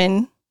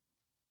curcumin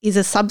is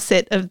a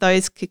subset of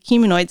those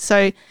curcuminoids.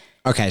 So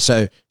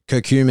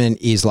curcumin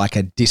is like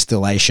a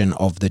distillation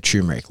of the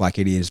turmeric, like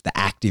it is the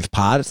active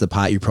part. It's the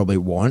part you probably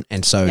want,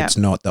 and so it's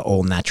not the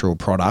all-natural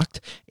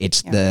product.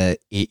 It's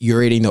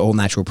you're eating the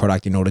all-natural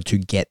product in order to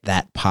get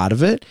that part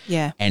of it.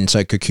 Yeah. And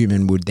so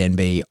curcumin would then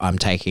be, I'm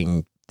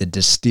taking the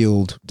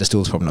distilled is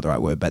probably not the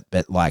right word, but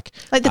like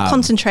the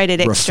concentrated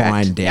extract.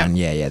 Refined down,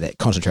 that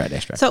concentrated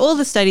extract. So all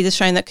the studies have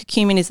shown that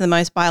curcumin is the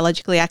most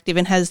biologically active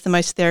and has the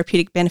most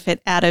therapeutic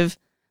benefit out of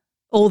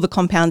all the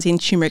compounds in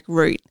turmeric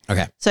root.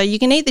 Okay. So you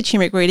can eat the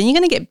turmeric root and you're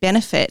going to get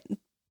benefit,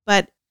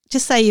 but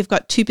just say you've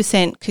got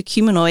 2%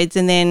 curcuminoids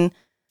and then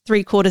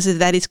 3/4 of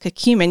that is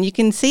curcumin, you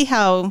can see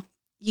how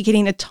you're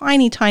getting a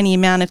tiny, tiny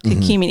amount of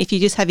curcumin if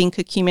you're just having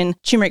curcumin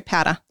turmeric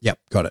powder. Yep,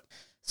 got it.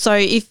 So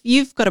if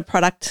you've got a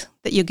product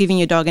that you're giving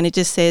your dog and it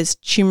just says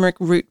turmeric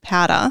root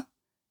powder,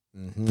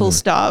 full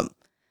stop,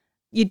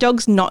 your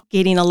dog's not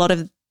getting a lot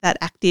of that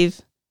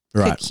active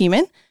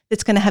curcumin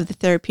that's going to have the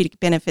therapeutic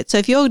benefit. So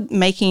if you're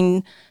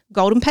making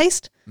golden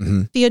paste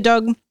for your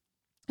dog,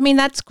 I mean,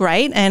 that's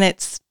great, and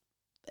it's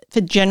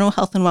for general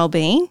health and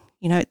well-being.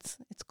 It's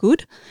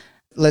good.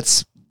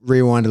 Let's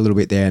rewind a little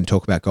bit there and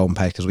talk about golden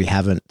paste because we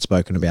haven't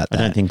spoken about that.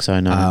 I don't think so,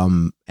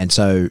 no. And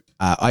so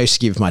I used to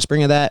give my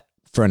Springer that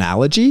for an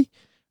allergy,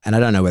 and I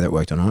don't know whether it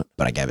worked or not,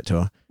 but I gave it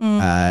to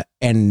her.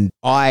 And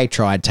I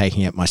tried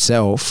taking it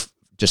myself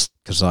just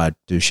because I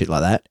do shit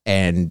like that,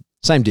 and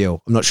same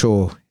deal. I'm not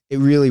sure. It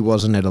really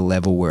wasn't at a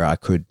level where I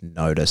could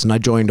notice. And I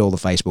joined all the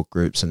Facebook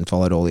groups and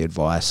followed all the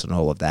advice and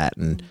all of that.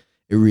 And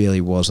it really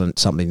wasn't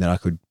something that I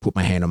could put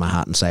my hand on my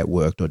heart and say it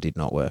worked or did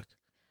not work.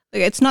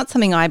 It's not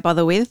something I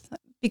bother with,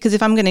 because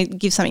if I'm going to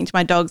give something to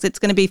my dogs, it's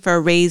going to be for a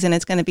reason.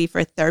 It's going to be for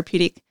a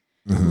therapeutic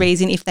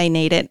reason if they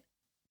need it.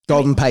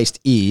 Golden paste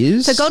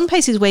is? So golden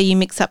paste is where you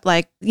mix up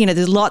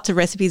there's lots of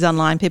recipes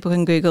online. People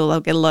can Google. They'll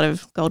get a lot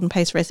of golden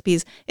paste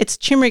recipes. It's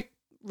turmeric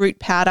root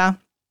powder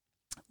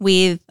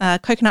with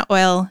coconut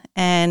oil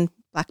and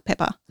black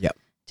pepper. Yep.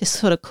 Just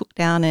sort of cook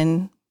down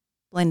and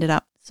blend it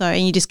up. So,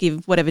 and you just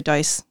give whatever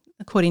dose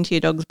according to your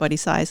dog's body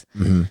size.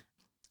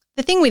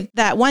 The thing with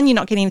that, one, you're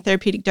not getting a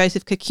therapeutic dose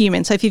of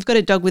curcumin. So if you've got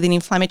a dog with an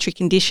inflammatory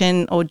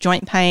condition or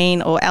joint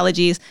pain or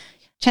allergies,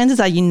 chances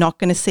are you're not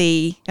going to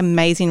see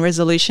amazing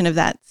resolution of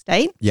that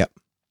state. Yep.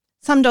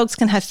 Some dogs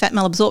can have fat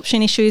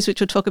malabsorption issues,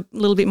 which we'll talk a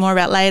little bit more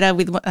about later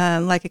with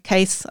like a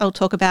case I'll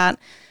talk about.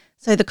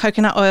 So the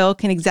coconut oil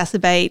can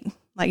exacerbate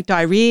like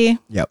diarrhea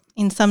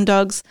in some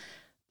dogs.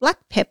 Black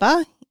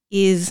pepper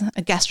is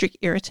a gastric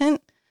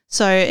irritant.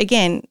 So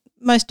again,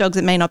 most dogs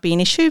it may not be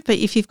an issue, but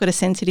if you've got a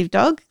sensitive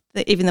dog,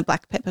 even the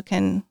black pepper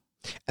can.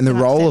 And the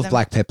role of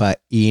black pepper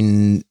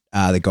in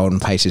the golden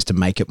paste is to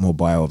make it more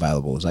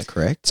bioavailable. Is that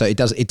correct? So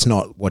it's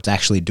not what's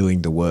actually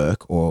doing the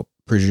work or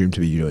presumed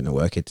to be doing the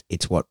work.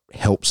 It's what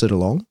helps it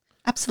along.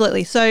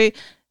 Absolutely. So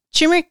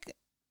turmeric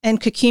and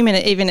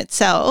curcumin even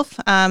itself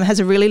has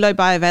a really low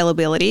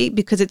bioavailability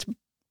because it's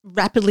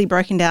rapidly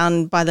broken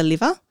down by the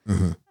liver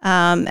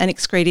and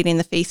excreted in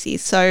the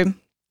feces. So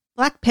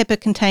black pepper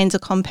contains a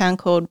compound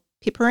called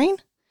piperine,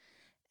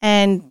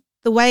 and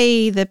the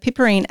way the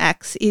piperine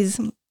acts is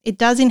it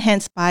does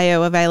enhance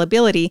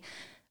bioavailability,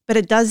 but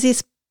it does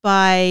this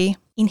by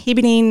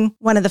inhibiting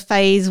one of the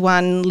phase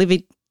 1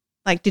 liver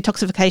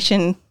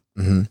detoxification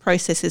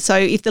processes. So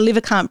if the liver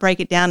can't break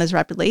it down as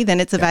rapidly, then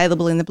it's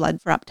available in the blood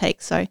for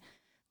uptake. So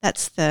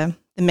that's the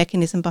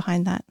mechanism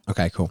behind that.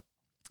 Okay, cool.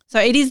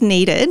 So it is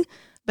needed,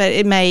 but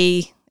it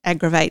may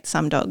aggravate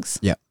some dogs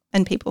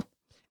and people.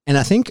 And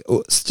I think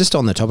just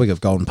on the topic of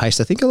golden paste,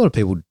 I think a lot of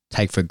people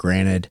take for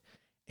granted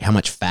how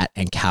much fat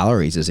and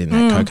calories is in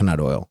that coconut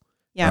oil.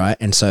 Yeah. Right.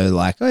 And so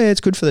like, oh yeah,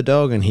 it's good for the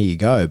dog and here you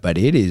go. But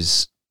it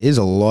is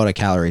a lot of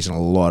calories and a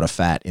lot of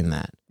fat in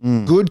that.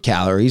 Good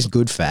calories,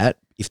 good fat.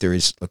 If there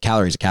is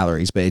calories are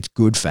calories, but it's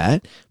good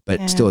fat,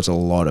 but still it's a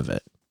lot of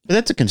it. But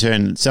that's a concern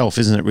in itself,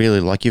 isn't it, really?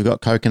 Like you've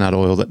got coconut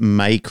oil that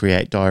may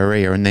create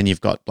diarrhea, and then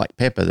you've got black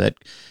pepper that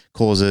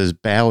causes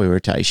bowel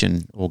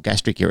irritation or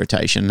gastric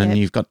irritation, and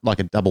you've got like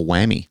a double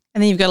whammy.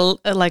 And then you've got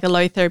a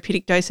low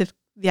therapeutic dose of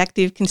the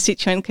active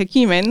constituent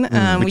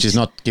curcumin. Which is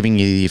not giving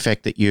you the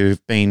effect that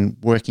you've been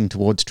working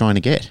towards trying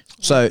to get.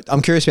 So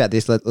I'm curious about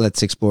this.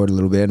 Let's explore it a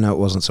little bit. I know it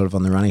wasn't sort of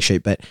on the running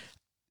sheet, but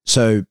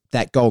so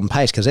that golden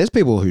paste, because there's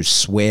people who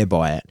swear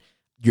by it.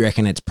 You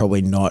reckon it's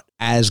probably not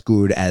as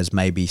good as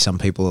maybe some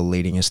people are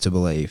leading us to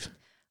believe?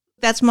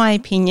 That's my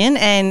opinion.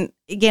 And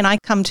again, I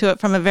come to it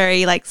from a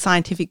very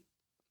scientific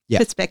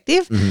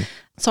perspective. Mm-hmm.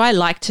 So I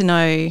like to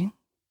know,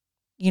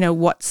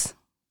 what's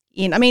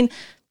in. I mean,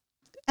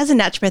 as a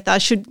naturopath, I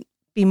should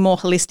be more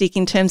holistic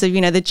in terms of,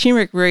 the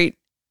turmeric root.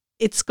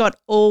 It's got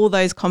all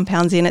those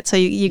compounds in it. So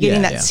you're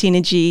getting that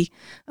synergy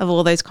of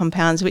all those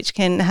compounds, which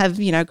can have,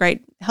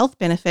 great health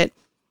benefit.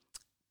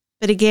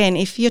 But again,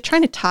 if you're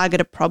trying to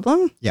target a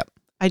problem,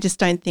 I just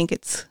don't think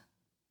it's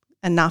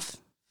enough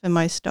for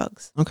most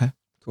dogs. Okay,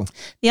 cool.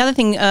 The other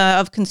thing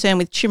of concern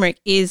with turmeric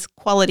is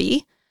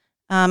quality.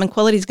 And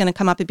quality is going to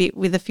come up a bit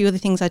with a few of the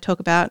things I talk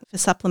about for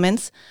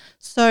supplements.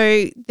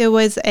 So there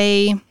was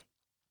a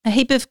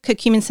heap of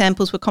curcumin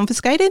samples were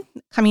confiscated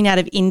coming out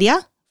of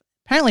India,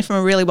 apparently from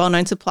a really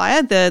well-known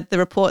supplier. The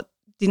report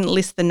didn't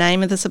list the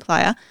name of the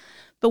supplier.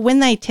 But when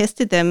they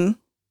tested them,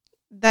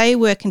 they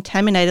were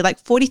contaminated. Like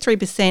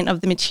 43%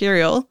 of the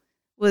material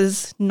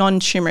was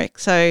non-turmeric.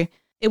 So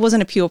it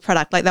wasn't a pure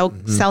product. Like they were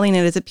selling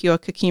it as a pure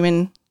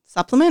curcumin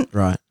supplement.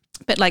 Right.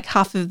 But like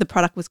half of the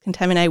product was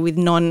contaminated with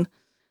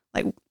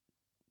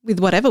with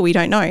whatever, we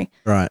don't know.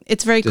 Right.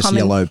 It's very just common.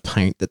 Yellow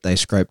paint that they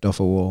scraped off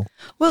a wall.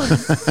 Well,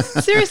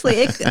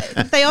 seriously,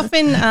 they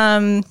often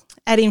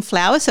add in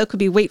flour. So it could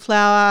be wheat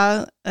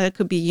flour, it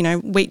could be,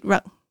 wheat,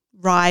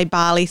 rye,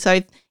 barley.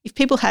 So if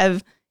people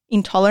have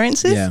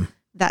intolerances,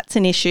 that's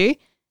an issue.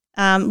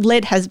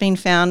 Lead has been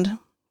found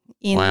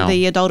in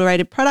the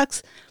adulterated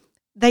products.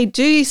 They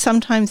do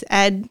sometimes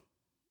add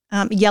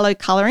yellow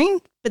colouring,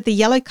 but the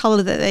yellow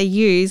colour that they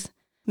use,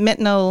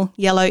 methanol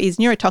yellow, is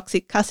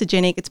neurotoxic,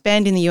 carcinogenic. It's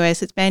banned in the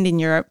US, it's banned in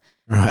Europe.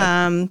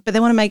 Right. But they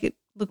want to make it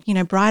look,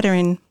 brighter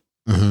and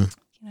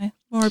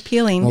more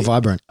appealing. More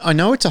vibrant. I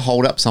know it's a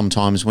hold up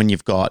sometimes when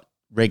you've got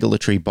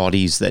regulatory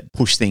bodies that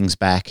push things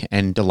back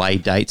and delay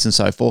dates and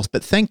so forth,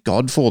 but thank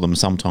God for them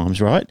sometimes,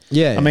 right?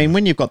 Yeah. I mean,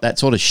 when you've got that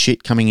sort of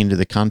shit coming into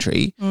the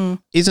country,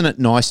 isn't it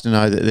nice to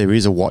know that there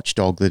is a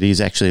watchdog that is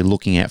actually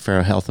looking out for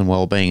our health and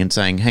well-being and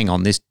saying, hang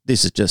on, this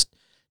is just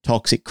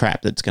toxic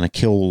crap that's going to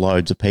kill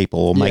loads of people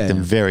or make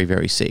them very,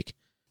 very sick.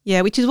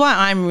 Yeah, which is why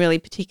I'm really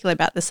particular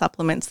about the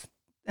supplements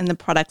and the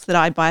products that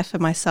I buy for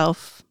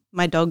myself,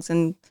 my dogs,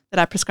 and that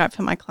I prescribe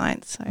for my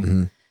clients.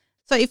 So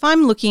So if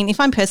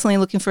I'm personally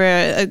looking for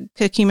a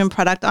curcumin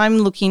product, I'm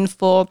looking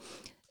for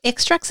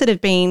extracts that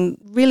have been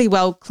really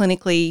well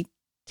clinically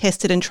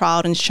tested and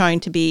trialled and shown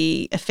to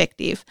be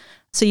effective.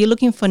 So you're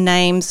looking for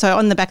names. So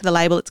on the back of the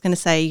label, it's going to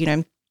say,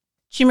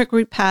 turmeric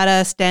root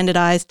powder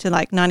standardized to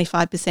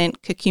 95%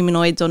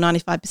 curcuminoids or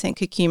 95%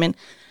 curcumin.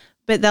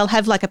 But they'll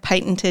have a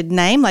patented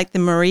name like the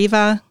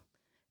Mariva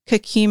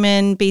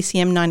curcumin,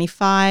 BCM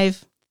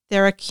 95,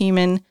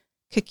 Theracumin,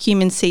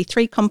 curcumin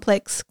C3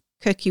 complex,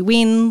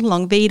 curcumin,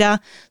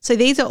 Longvita. So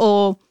these are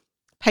all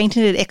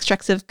patented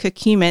extracts of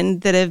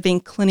curcumin that have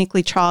been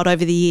clinically trialled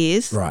over the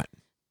years. Right.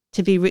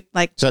 To be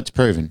so it's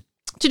proven.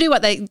 To do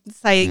what they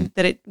say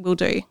that it will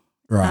do.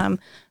 Right.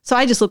 So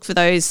I just look for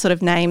those sort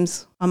of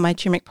names on my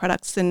turmeric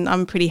products, and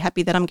I'm pretty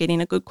happy that I'm getting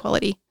a good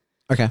quality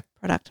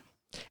product.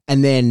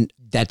 And then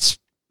that's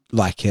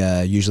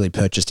usually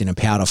purchased in a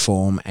powder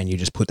form, and you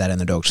just put that in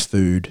the dog's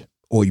food,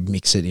 or you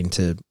mix it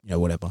into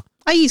whatever.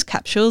 I use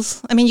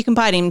capsules. I mean, you can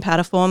buy it in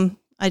powder form.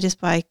 I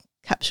just buy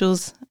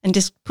capsules and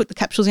just put the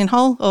capsules in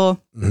whole, or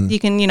you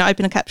can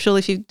open a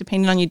capsule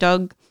depending on your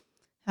dog,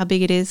 how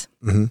big it is.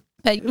 Mm-hmm.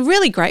 But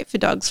really great for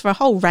dogs for a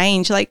whole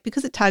range,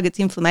 because it targets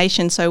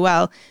inflammation so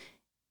well.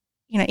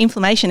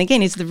 Inflammation,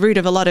 again, is the root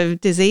of a lot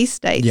of disease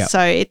states. Yep.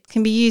 So it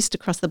can be used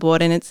across the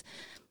board, and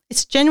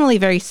it's generally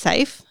very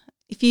safe.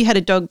 If you had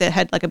a dog that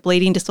had a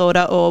bleeding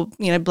disorder or,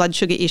 blood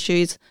sugar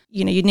issues,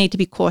 you'd need to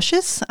be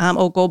cautious,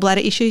 or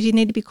gallbladder issues, you'd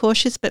need to be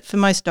cautious. But for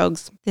most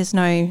dogs, there's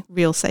no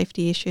real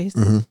safety issues.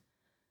 Mm-hmm.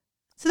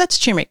 So that's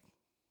turmeric.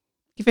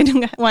 If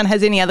anyone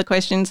has any other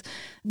questions,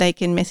 they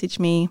can message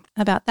me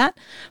about that.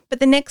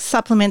 But the next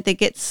supplement that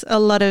gets a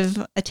lot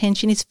of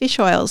attention is fish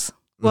oils.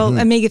 Well,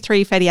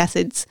 omega-3 fatty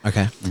acids.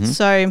 Okay. Mm-hmm.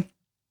 So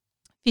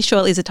fish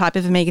oil is a type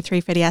of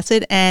omega-3 fatty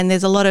acid, and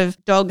there's a lot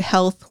of dog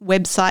health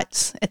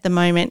websites at the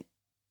moment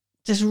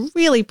just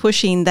really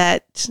pushing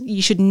that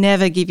you should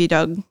never give your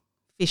dog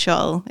fish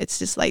oil. It's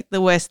just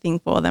the worst thing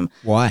for them.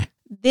 Why?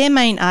 Their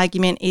main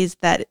argument is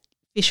that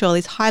fish oil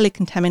is highly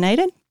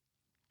contaminated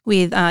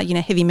with,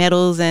 heavy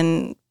metals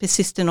and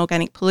persistent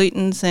organic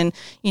pollutants and,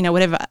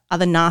 whatever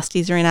other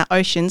nasties are in our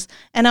oceans.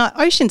 And our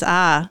oceans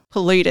are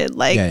polluted.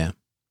 Yeah.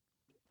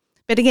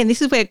 But again,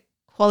 this is where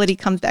quality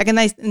comes back. And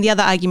the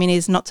other argument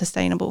is not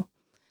sustainable.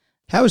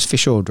 How is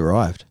fish oil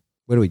derived?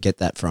 Where do we get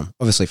that from?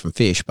 Obviously from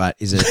fish, but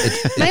is it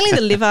Mainly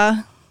the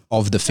liver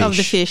of the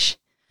fish?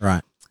 Right.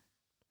 Right.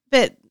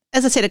 But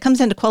as I said, it comes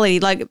down to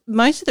quality. Like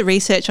most of the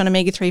research on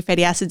omega-3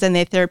 fatty acids and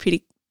their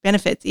therapeutic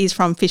benefits is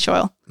from fish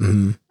oil.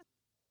 Mm-hmm.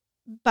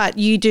 But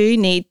you do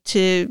need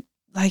to,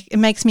 it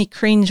makes me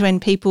cringe when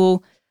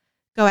people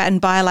go out and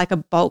buy like a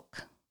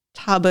bulk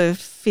tub of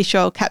fish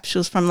oil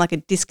capsules from like a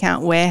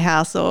discount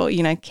warehouse or,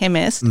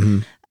 chemist. Mm-hmm.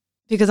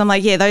 Because I'm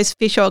like, yeah, those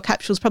fish oil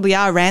capsules probably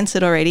are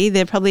rancid already.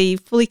 They're probably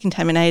fully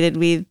contaminated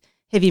with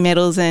heavy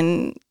metals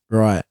and,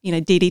 right,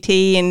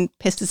 DDT and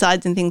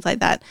pesticides and things like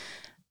that.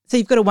 So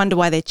you've got to wonder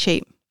why they're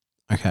cheap.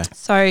 Okay.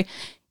 So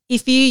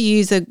if you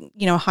use a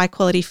high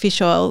quality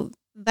fish oil,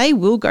 they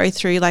will go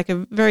through like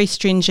a very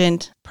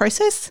stringent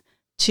process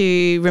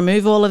to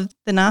remove all of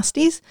the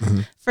nasties.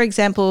 Mm-hmm. For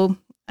example,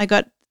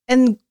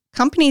 and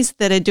companies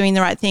that are doing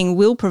the right thing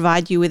will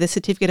provide you with a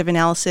certificate of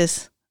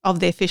analysis of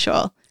their fish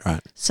oil.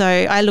 Right. So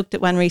I looked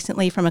at one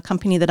recently from a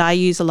company that I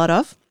use a lot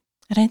of.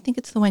 I don't think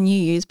it's the one you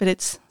use, but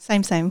it's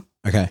same.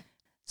 Okay.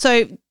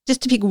 So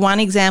just to pick one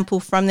example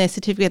from their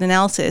certificate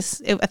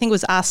analysis, I think it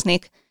was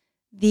arsenic.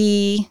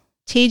 The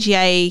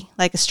TGA,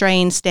 like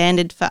Australian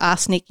standard for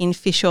arsenic in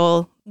fish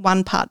oil,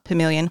 1 part per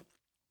million.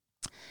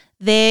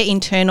 Their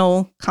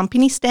internal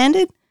company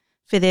standard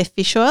for their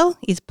fish oil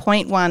is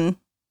 0.1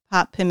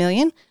 part per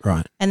million.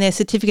 Right. And their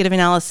certificate of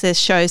analysis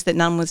shows that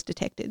none was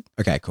detected.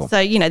 Okay, cool.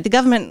 So, the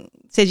government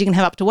says you can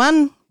have up to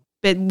 1,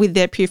 but with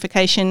their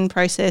purification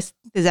process,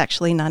 there's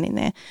actually none in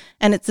there.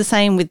 And it's the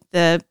same with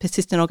the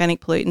persistent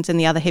organic pollutants and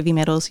the other heavy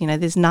metals,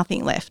 there's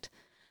nothing left.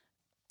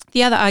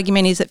 The other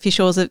argument is that fish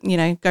oils,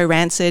 go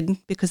rancid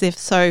because they're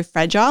so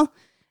fragile,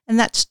 and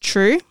that's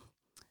true.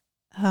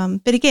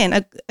 But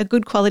again, a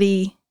good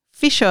quality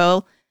fish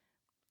oil,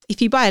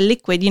 if you buy a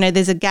liquid,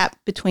 there's a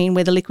gap between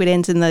where the liquid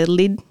ends and the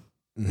lid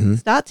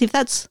starts. If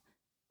that's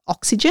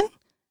oxygen,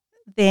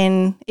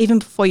 then even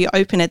before you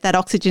open it, that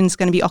oxygen is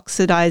going to be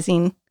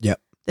oxidizing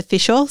the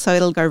fish oil, so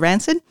it'll go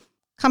rancid.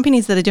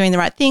 Companies that are doing the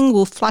right thing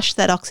will flush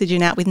that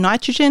oxygen out with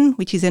nitrogen,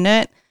 which is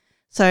inert.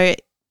 So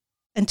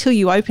until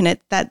you open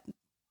it, that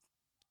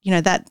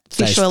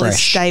fish oil is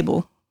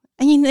stable.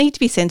 And you need to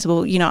be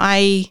sensible.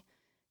 I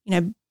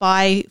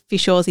buy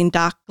fish oils in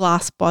dark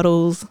glass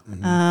bottles.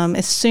 Mm-hmm.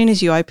 As soon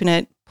as you open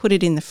it, put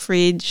it in the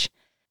fridge.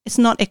 It's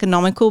not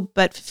economical,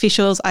 but for fish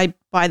oils, I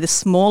buy the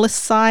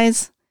smallest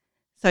size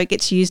so it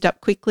gets used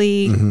up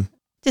quickly. Mm-hmm.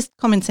 Just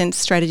common sense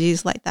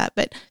strategies like that.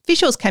 But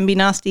fish oils can be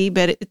nasty,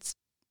 but it's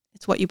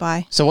what you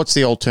buy. So what's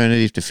the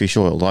alternative to fish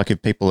oil? Like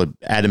if people are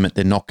adamant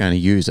they're not going to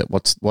use it,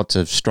 what's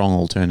a strong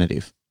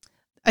alternative?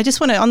 I just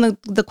want to, on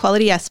the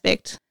quality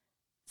aspect,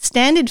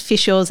 standard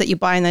fish oils that you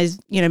buy in those,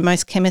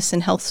 most chemists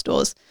and health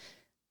stores,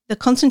 the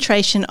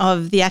concentration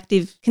of the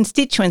active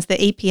constituents, the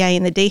EPA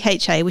and the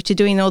DHA, which are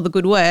doing all the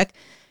good work,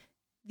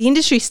 the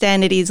industry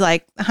standard is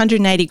like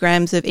 180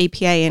 grams of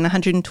EPA and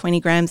 120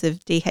 grams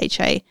of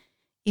DHA.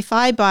 If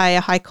I buy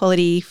a high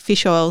quality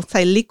fish oil,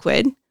 say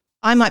liquid,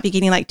 I might be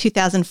getting like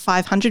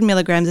 2,500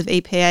 milligrams of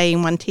EPA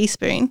in 1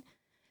 teaspoon.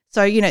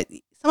 So,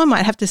 someone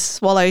might have to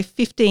swallow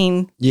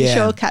 15 fish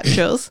oil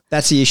capsules.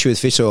 That's the issue with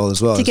fish oil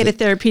as well. To get a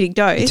therapeutic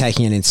dose. You're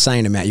taking an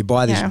insane amount. You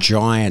buy this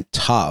giant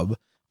tub,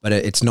 but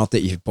it's not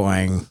that you're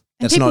buying.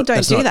 That's not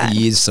the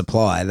year's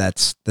supply.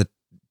 That's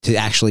to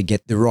actually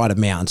get the right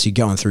amounts. You're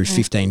going through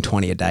 15,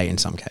 20 a day in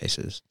some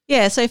cases.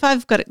 Yeah. So if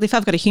I've got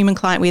a human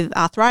client with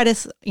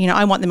arthritis,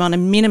 I want them on a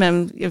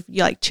minimum of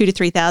like 2,000 to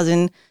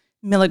 3,000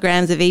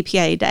 milligrams of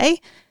EPA a day.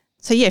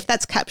 So yeah, if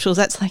that's capsules,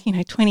 that's like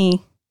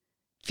 20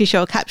 fish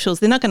oil capsules.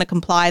 They're not going to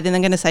comply. Then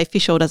they're going to say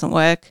fish oil doesn't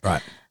work.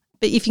 Right.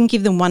 But if you can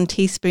give them 1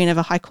 teaspoon of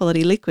a high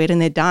quality liquid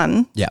and they're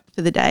done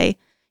for the day,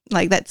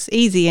 like that's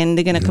easy and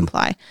they're going to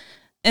comply.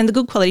 And the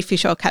good quality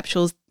fish oil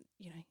capsules,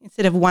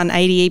 instead of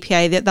 180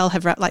 EPA, they'll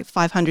have like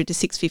 500 to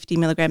 650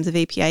 milligrams of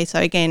EPA. So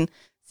again,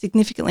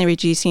 significantly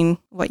reducing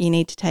what you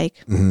need to take.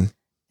 Mm-hmm.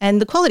 And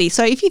the quality.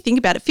 So if you think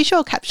about it, fish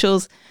oil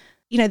capsules,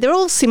 they're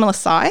all similar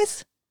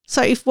size.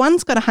 So if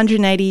one's got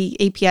 180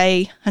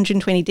 EPA,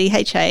 120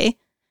 DHA,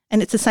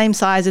 and it's the same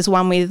size as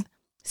one with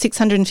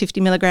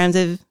 650 milligrams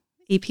of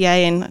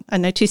EPA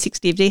and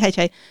 260 of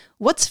DHA,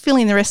 what's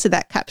filling the rest of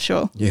that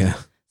capsule? Yeah.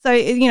 So,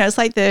 it's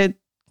like the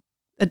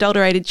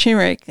adulterated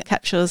turmeric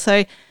capsules.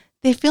 So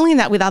they're filling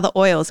that with other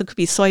oils. It could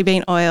be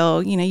soybean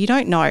oil. You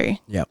don't know.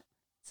 Yep.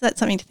 So that's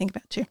something to think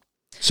about too.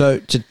 So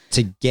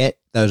to get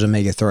those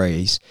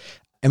omega-3s,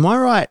 am I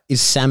right,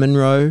 is salmon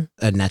roe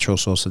a natural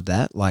source of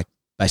that, like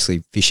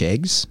basically fish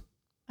eggs?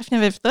 I've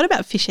never thought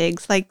about fish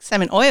eggs, like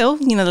salmon oil,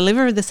 the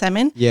liver of the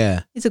salmon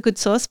is a good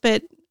source,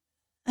 but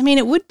I mean,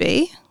 it would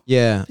be.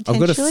 Yeah, I've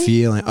got a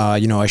feeling,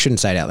 I shouldn't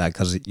say it out loud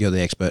because you're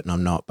the expert and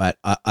I'm not, but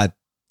I've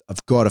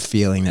got a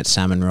feeling that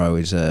salmon roe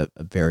is a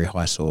very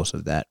high source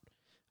of that,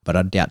 but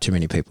I doubt too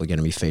many people are going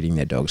to be feeding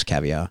their dogs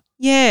caviar.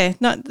 Yeah,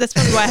 that's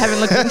probably why I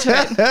haven't looked into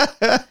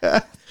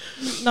it.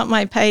 Not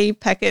my pay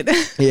packet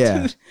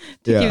Yeah.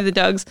 to give the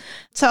dogs.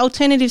 So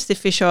alternatives to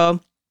fish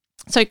oil.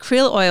 So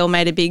krill oil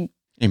made a big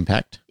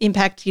Impact.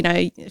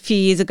 a few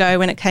years ago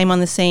when it came on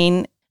the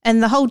scene.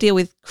 And the whole deal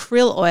with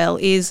krill oil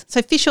is,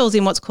 so fish oil is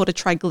in what's called a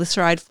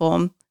triglyceride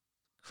form.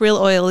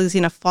 Krill oil is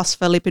in a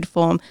phospholipid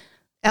form.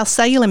 Our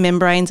cellular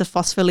membranes are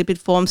phospholipid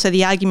form. So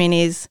the argument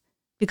is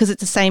because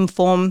it's the same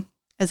form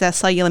as our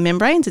cellular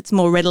membranes, it's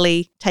more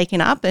readily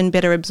taken up and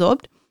better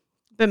absorbed.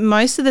 But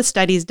most of the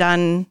studies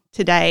done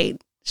today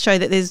show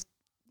that there's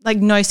like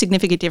no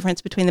significant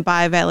difference between the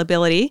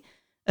bioavailability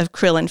of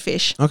krill and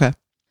fish. Okay.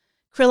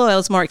 Krill oil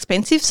is more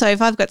expensive. So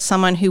if I've got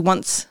someone who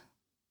wants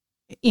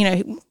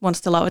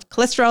to lower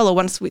cholesterol or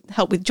wants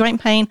help with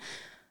joint pain,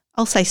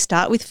 I'll say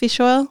start with fish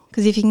oil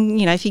because if you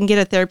can get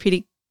a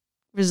therapeutic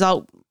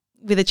result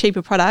with a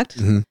cheaper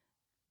product,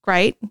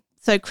 great.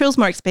 So krill's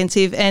more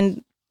expensive,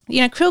 and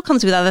krill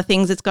comes with other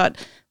things. It's got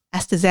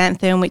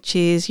astaxanthin, which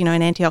is an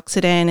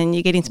antioxidant, and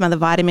you're getting some other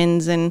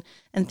vitamins and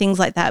things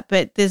like that.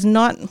 But there's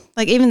not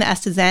like even the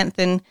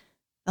astaxanthin.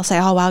 They'll say,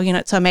 oh wow,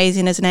 it's so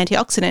amazing as an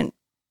antioxidant.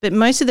 But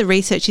most of the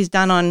research is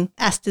done on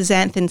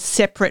astaxanthin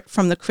separate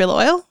from the krill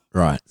oil.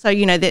 Right. So,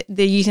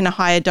 they're using a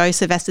higher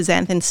dose of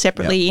astaxanthin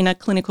separately in a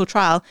clinical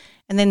trial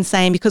and then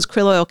saying because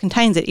krill oil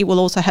contains it, it will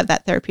also have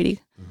that therapeutic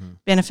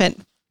benefit.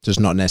 Just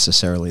not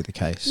necessarily the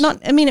case.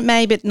 It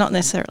may, but not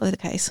necessarily the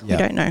case. Yeah.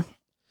 We don't know.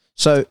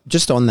 So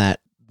just on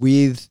that,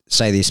 with,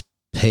 say, this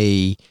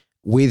pea,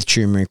 with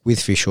turmeric,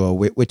 with fish oil,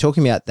 we're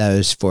talking about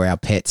those for our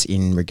pets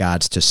in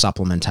regards to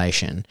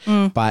supplementation.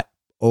 But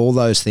all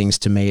those things,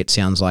 to me, it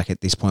sounds like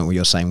at this point where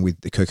you're saying with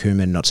the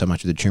curcumin, not so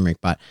much with the turmeric,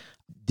 but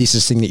this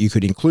is something that you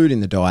could include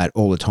in the diet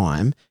all the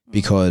time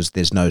because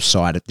there's no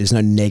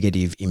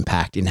negative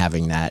impact in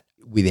having that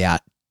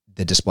without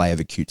the display of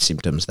acute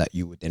symptoms that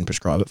you would then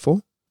prescribe it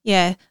for.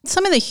 Yeah.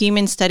 Some of the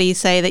human studies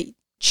say that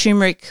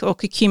turmeric or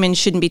curcumin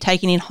shouldn't be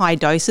taken in high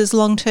doses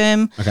long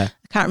term. Okay.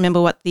 I can't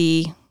remember what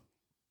the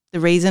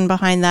reason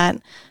behind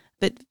that.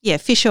 But yeah,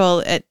 fish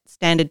oil at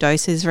standard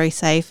dose is very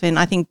safe. And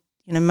I think,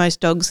 most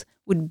dogs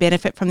would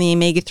benefit from the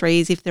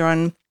omega-3s if they're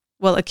on,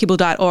 a kibble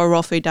diet or a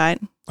raw food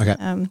diet. Okay.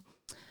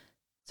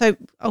 So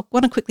I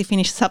want to quickly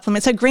finish the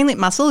supplement. So green lip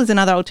mussel is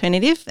another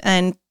alternative,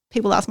 and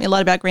people ask me a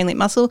lot about green lip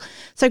mussel.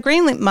 So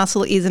green lip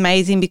mussel is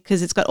amazing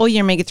because it's got all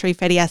your omega-3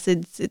 fatty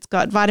acids. It's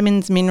got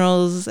vitamins,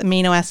 minerals,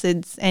 amino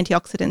acids,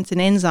 antioxidants,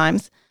 and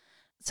enzymes.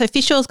 So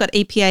fish oil's got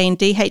EPA and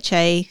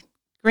DHA.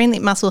 Green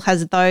lip mussel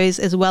has those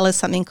as well as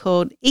something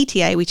called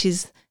ETA, which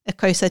is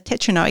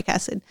eicosapentaenoic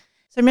acid.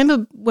 So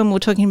remember when we were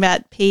talking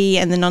about pea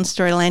and the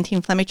non-steroidal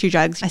anti-inflammatory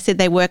drugs, I said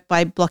they work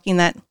by blocking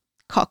that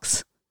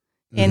COX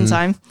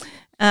enzyme.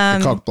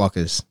 The cock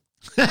blockers.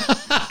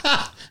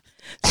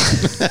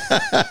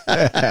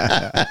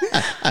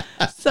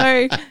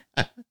 So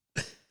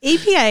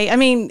EPA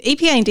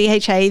and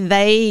DHA,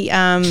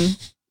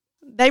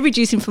 they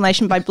reduce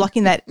inflammation by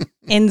blocking that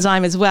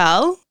enzyme as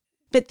well.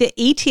 But the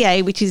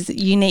ETA, which is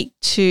unique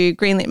to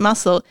green lip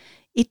mussel,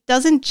 it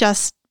doesn't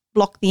just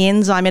block the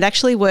enzyme. It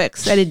actually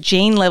works at a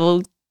gene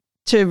level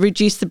to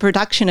reduce the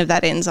production of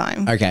that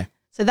enzyme. Okay.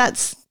 So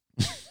that's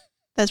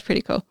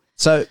pretty cool.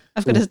 So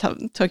I've got to stop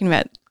talking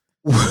about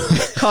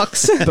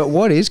COX. But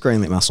what is green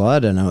lip mussel? I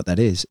don't know what that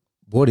is.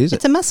 What is it?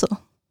 It's a mussel.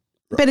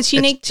 But it's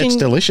unique It's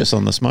delicious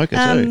on the smoker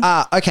too.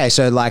 Okay.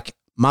 So like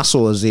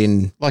mussel is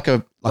in Like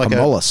a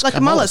mollusk. Like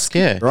a mollusk.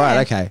 Yeah. Right.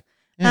 Okay.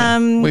 Yeah.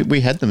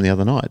 We had them the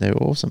other night. They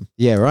were awesome.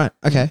 Yeah. Right.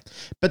 Okay.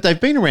 But they've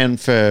been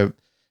around for,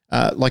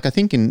 I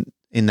think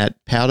in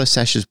that powder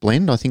sashes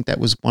blend, I think that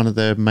was one of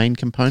the main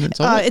components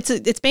of it.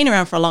 It's been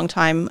around for a long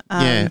time.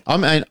 Yeah.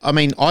 I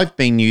mean, I've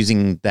been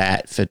using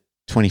that for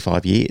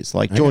 25 years.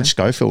 Like George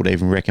Schofield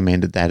even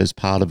recommended that as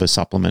part of a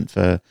supplement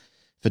for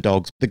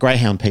dogs. The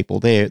greyhound people,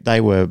 they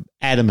were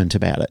adamant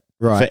about it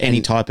for any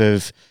type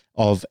of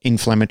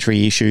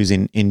inflammatory issues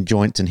in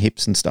joints and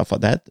hips and stuff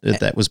like that.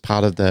 That was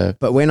part of the...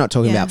 But we're not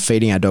talking about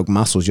feeding our dog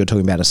mussels. You're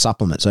talking about a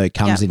supplement. So it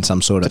comes in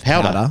some sort of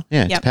powder.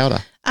 Yeah, it's powder.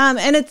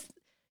 And it's,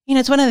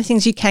 it's one of the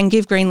things you can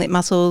give green lip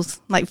mussels,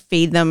 like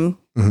feed them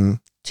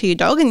to your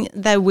dog, and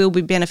they will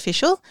be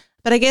beneficial.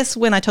 But I guess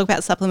when I talk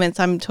about supplements,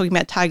 I'm talking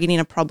about targeting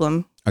a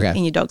problem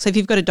in your dog. So if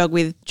you've got a dog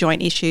with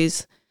joint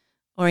issues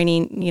or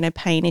any,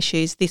 pain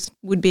issues, this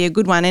would be a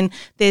good one. And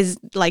there's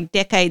like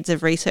decades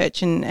of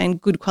research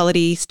and good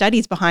quality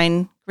studies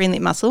behind green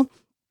lip mussel.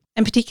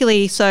 And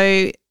particularly,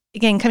 so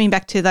again, coming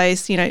back to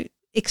those,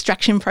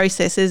 extraction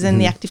processes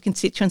and the active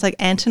constituents like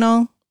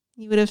antanol,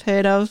 you would have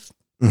heard of,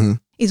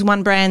 is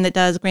one brand that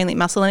does green lip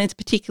mussel. And it's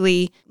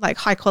particularly like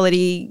high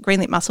quality green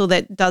lip mussel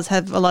that does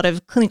have a lot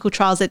of clinical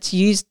trials that's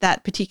used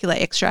that particular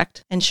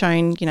extract and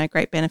shown,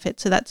 great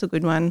benefits. So that's a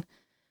good one.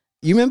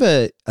 You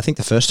remember, I think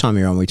the first time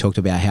you were on, we talked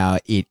about how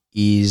it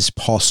is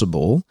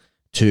possible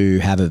to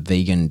have a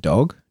vegan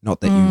dog. Not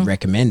that you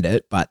recommend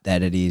it, but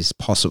that it is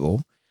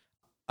possible.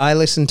 I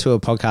listened to a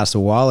podcast a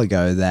while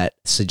ago that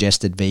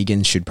suggested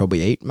vegans should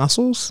probably eat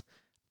mussels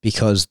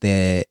because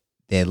they're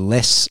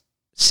less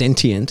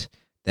sentient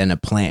than a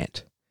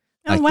plant.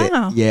 Oh,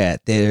 wow.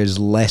 There's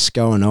less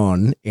going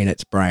on in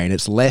its brain.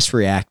 It's less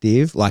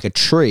reactive. Like a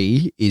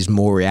tree is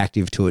more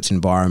reactive to its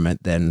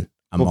environment than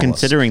a mollusk.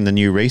 Considering the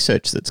new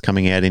research that's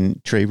coming out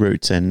in tree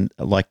roots and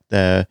like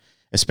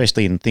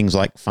especially in things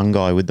like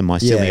fungi with the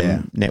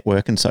mycelium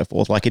network and so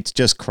forth, like it's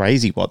just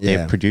crazy what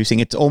they're producing.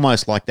 It's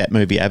almost like that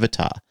movie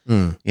Avatar,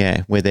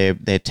 where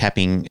they're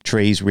tapping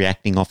trees,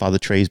 reacting off other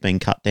trees being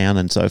cut down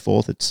and so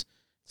forth. It's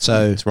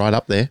right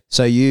up there.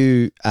 So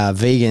you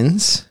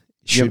vegans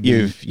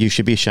you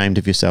should be ashamed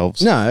of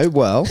yourselves. No,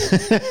 well,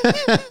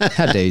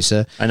 how dare you,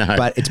 sir? I know,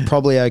 but it's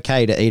probably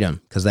okay to eat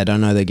them because they don't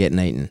know they're getting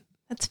eaten.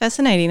 That's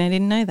fascinating. I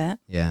didn't know that.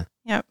 Yeah.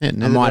 Yep. I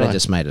might have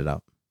just made it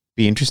up.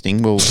 Be interesting.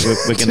 We're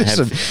going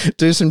to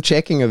do some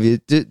checking of you.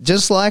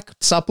 Just like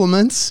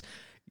supplements,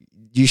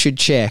 you should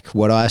check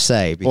what I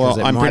say because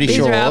I'm pretty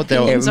sure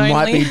it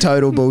might be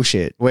total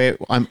bullshit.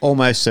 I'm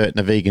almost certain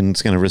a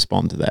vegan's going to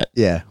respond to that.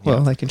 Yeah.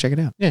 Well, they can check it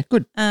out. Yeah,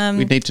 good.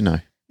 We need to know.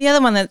 The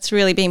other one that's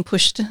really being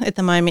pushed at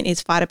the moment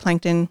is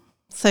phytoplankton.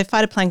 So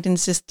phytoplankton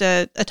is just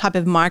a type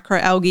of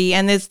microalgae,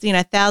 and there's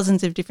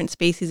thousands of different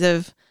species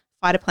of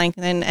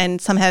phytoplankton, and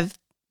some have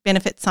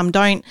benefits, some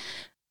don't.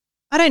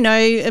 I don't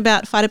know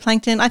about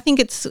phytoplankton. I think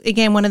it's,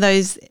 again, one of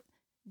those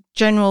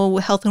general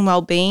health and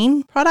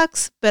well-being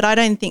products, but I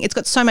don't think it's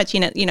got so much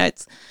in it.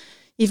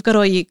 You've got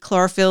all your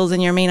chlorophylls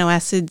and your amino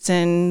acids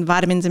and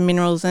vitamins and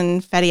minerals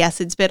and fatty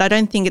acids, but I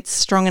don't think it's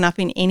strong enough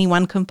in any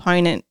one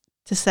component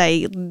to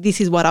say this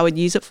is what I would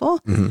use it for.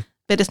 Mm-hmm.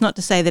 But it's not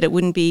to say that it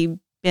wouldn't be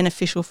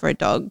beneficial for a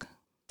dog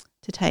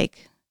to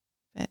take.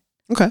 But.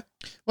 Okay.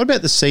 What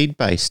about the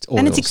seed-based oils?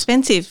 And it's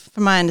expensive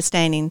from my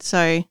understanding.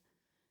 So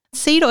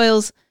seed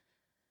oils...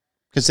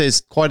 Because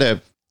there's quite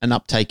an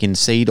uptake in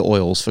seed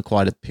oils for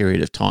quite a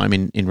period of time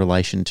in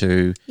relation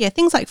to... Yeah,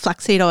 things like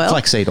flaxseed oil.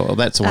 Flaxseed oil,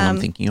 that's the one I'm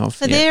thinking of.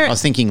 So I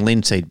was thinking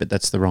linseed, but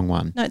that's the wrong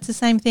one. No, it's the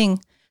same thing.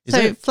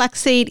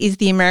 Flaxseed is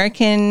the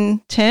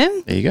American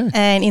term. There you go.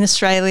 And in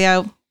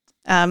Australia,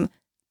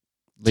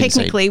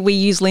 technically we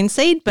use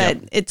linseed, but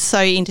it's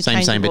so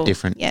interchangeable. Same but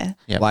different. Yeah.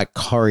 Yep. Like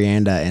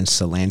coriander and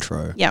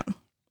cilantro. Yep.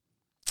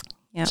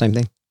 Same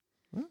thing.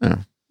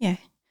 Oh. Yeah.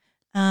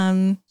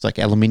 It's like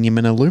aluminium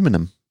and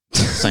aluminum.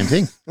 Same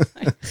thing.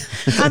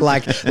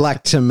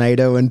 like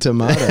tomato and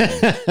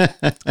tomato.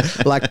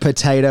 Like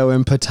potato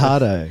and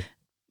potato.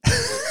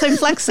 So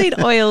flaxseed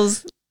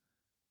oils,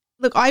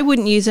 look, I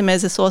wouldn't use them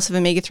as a source of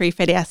omega-3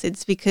 fatty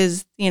acids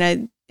because,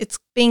 it's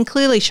been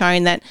clearly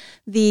shown that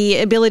the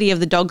ability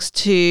of the dogs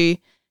to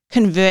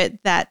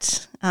convert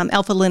that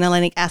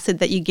alpha-linolenic acid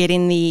that you get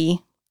in the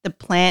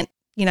plant,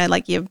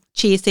 like your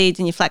chia seeds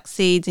and your flax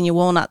seeds and your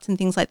walnuts and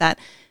things like that,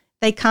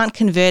 they can't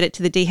convert it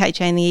to the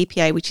DHA and the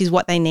EPA, which is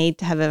what they need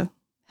to have a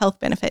health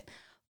benefit.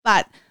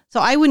 But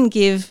so I wouldn't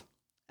give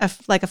a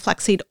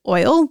flaxseed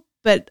oil,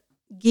 but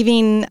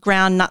giving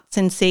ground nuts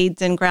and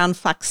seeds and ground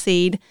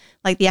flaxseed,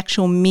 like the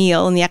actual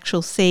meal and the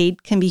actual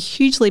seed, can be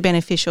hugely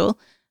beneficial.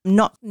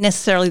 Not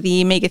necessarily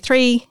the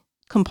omega-3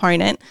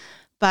 component,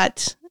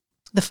 but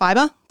the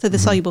fiber, so the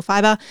soluble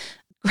fiber,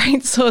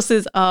 great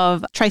sources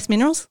of trace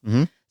minerals.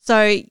 Mm-hmm. So,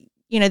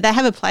 they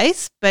have a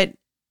place, but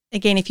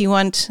again, if you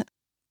want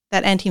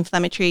that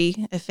anti-inflammatory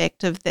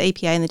effect of the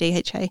EPA and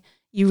the DHA,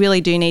 you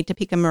really do need to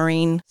pick a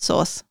marine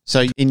source.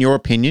 So in your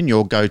opinion,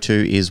 your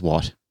go-to is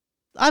what?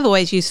 I've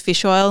always used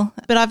fish oil,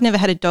 but I've never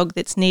had a dog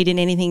that's needed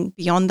anything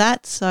beyond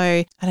that. So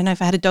I don't know,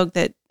 if I had a dog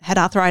that had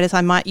arthritis,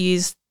 I might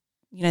use,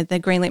 the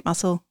green lip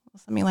mussel or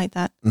something like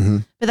that. Mm-hmm.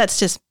 But that's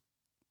just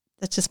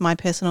my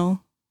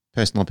personal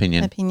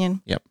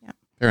opinion. Yep.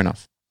 Fair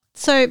enough.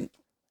 So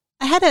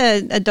I had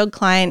a dog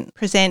client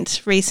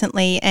present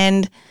recently,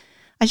 and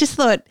I just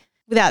thought,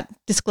 without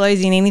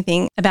disclosing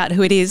anything about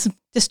who it is,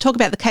 just talk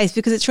about the case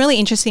because it's really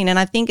interesting, and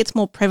I think it's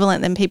more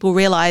prevalent than people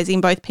realise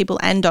in both people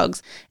and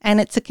dogs. And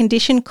it's a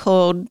condition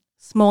called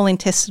small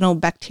intestinal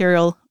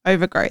bacterial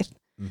overgrowth.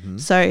 Mm-hmm.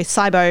 So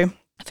SIBO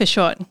for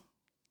short.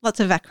 Lots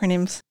of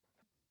acronyms.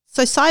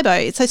 So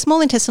SIBO, so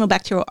small intestinal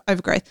bacterial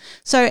overgrowth.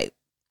 So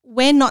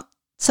we're not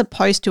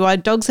supposed to, our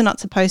dogs are not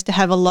supposed to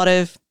have a lot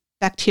of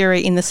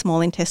bacteria in the small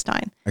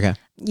intestine. Okay.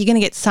 You're going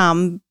to get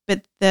some,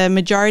 but the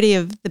majority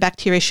of the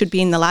bacteria should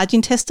be in the large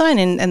intestine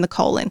and the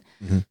colon.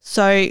 Mm-hmm.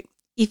 So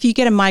if you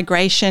get a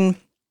migration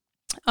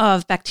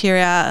of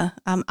bacteria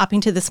up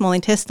into the small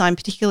intestine,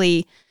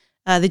 particularly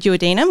the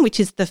duodenum, which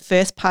is the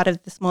first part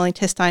of the small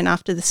intestine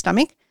after the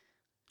stomach,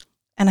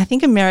 and I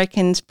think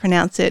Americans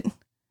pronounce it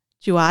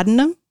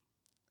duodenum.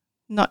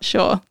 Not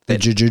sure. The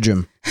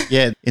jujujum.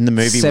 Yeah, in the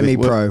movie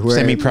Semi-Pro,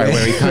 where he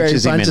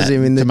punches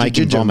him in to make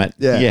him vomit.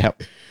 Yeah.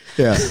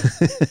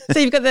 So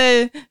you've got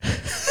the...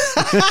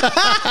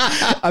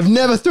 I've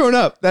never thrown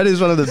up. That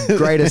is one of the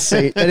greatest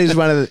scenes.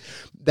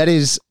 That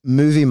is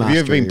movie mastery.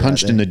 Have you ever been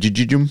punched in the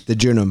jujujum? The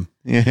junum.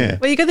 Yeah.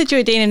 Well, you got the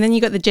duodenum, then you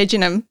got the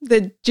jejunum.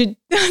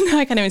 No,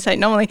 I can't even say it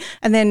normally.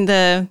 And then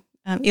the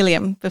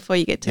ileum before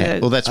you get to... Yeah.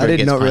 Well, that's where I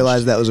did not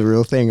realise that was a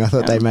real thing. I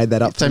thought they made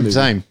that up.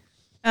 Same.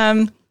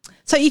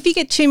 So if you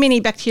get too many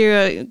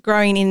bacteria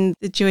growing in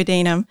the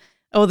duodenum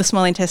or the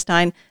small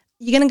intestine,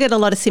 you're going to get a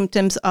lot of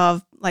symptoms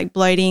of like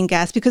bloating,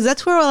 gas, because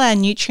that's where all our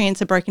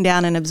nutrients are broken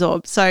down and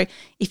absorbed. So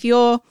if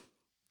you're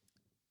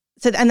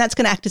And that's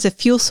going to act as a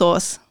fuel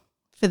source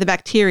for the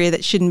bacteria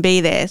that shouldn't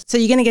be there. So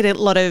you're going to get a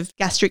lot of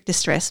gastric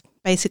distress.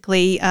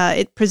 Basically,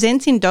 it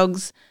presents in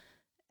dogs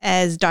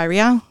as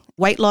diarrhea,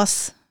 weight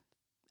loss,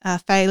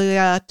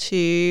 failure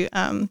to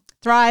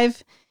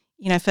thrive,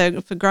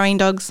 for growing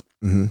dogs.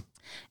 Mm-hmm.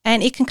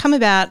 And it can come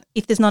about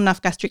if there's not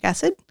enough gastric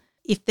acid,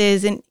 if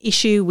there's an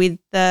issue with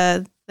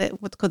the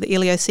what's called the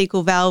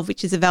ileocecal valve,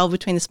 which is a valve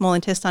between the small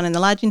intestine and the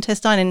large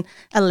intestine, and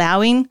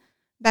allowing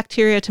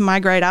bacteria to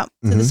migrate up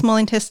to the small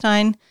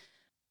intestine.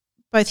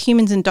 Both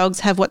humans and dogs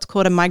have what's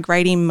called a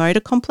migrating motor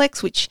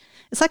complex, which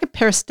it's like a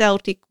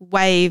peristaltic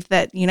wave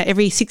that,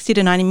 every 60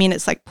 to 90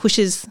 minutes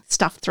pushes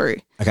stuff through.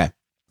 Okay.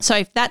 So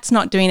if that's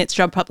not doing its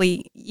job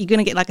properly, you're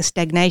going to get a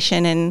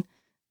stagnation and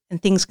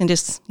things can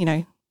just,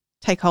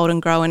 take hold and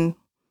grow and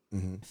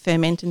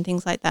ferment and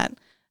things like that.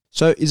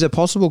 So is a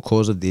possible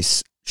cause of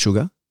this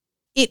sugar?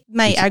 It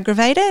may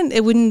aggravate it.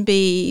 It wouldn't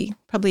be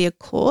probably a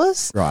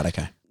cause. Right,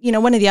 okay.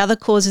 One of the other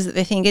causes that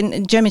they think,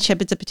 and German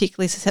Shepherds are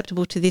particularly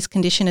susceptible to this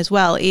condition as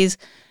well,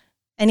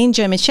 and in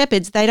German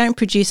Shepherds, they don't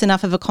produce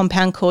enough of a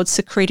compound called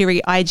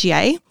secretory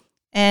IgA.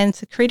 And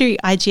secretory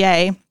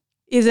IgA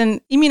is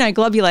an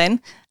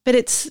immunoglobulin, but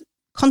it's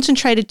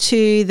concentrated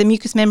to the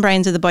mucous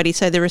membranes of the body,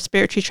 so the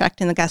respiratory tract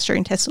and the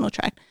gastrointestinal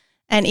tract.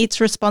 And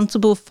it's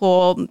responsible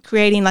for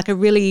creating a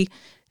really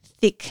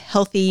thick,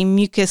 healthy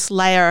mucus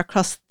layer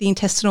across the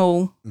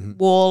intestinal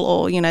wall,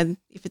 or,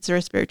 if it's a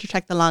respiratory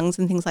tract, the lungs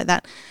and things like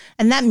that.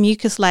 And that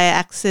mucus layer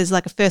acts as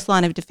a first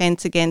line of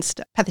defense against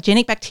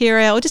pathogenic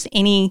bacteria or just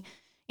anything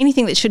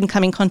that shouldn't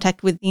come in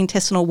contact with the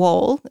intestinal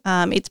wall.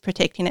 It's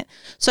protecting it.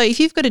 So if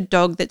you've got a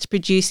dog that's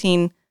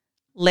producing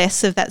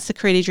less of that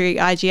secretory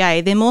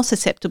IgA, they're more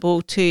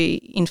susceptible to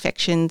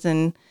infections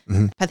and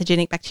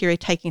pathogenic bacteria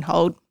taking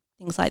hold,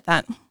 things like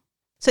that.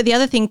 So the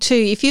other thing too,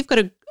 if you've got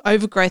an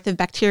overgrowth of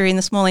bacteria in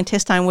the small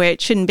intestine where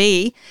it shouldn't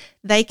be,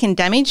 they can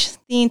damage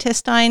the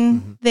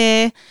intestine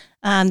there.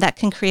 That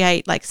can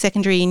create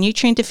secondary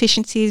nutrient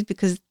deficiencies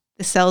because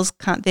the cells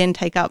can't then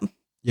take up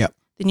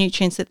the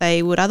nutrients that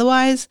they would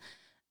otherwise.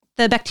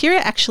 The bacteria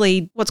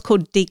actually what's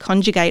called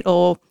deconjugate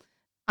or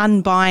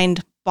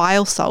unbind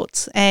bile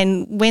salts.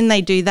 And when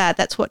they do that,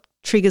 that's what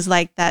triggers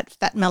that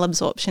fat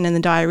malabsorption and the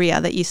diarrhea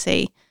that you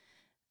see.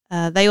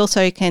 They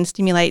also can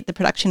stimulate the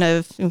production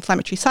of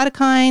inflammatory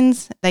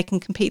cytokines. They can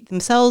compete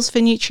themselves for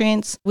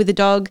nutrients with the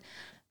dog.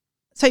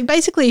 So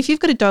basically, if you've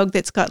got a dog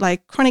that's got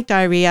chronic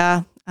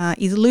diarrhea,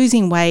 is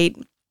losing weight,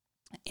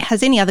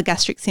 has any other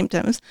gastric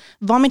symptoms,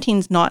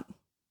 vomiting's not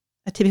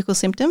a typical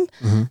symptom.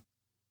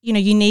 You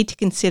need to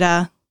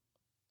consider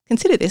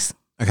this.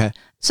 Okay.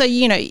 So,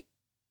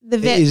 the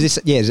vet... Is this,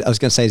 I was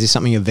going to say, is this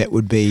something a vet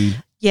would be...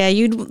 Yeah,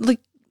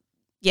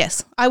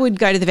 yes, I would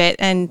go to the vet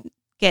and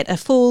get a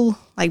full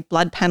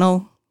blood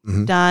panel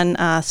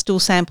done, stool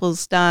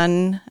samples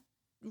done,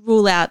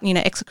 rule out,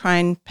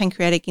 exocrine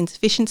pancreatic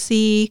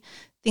insufficiency,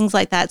 things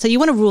like that. So you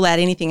want to rule out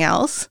anything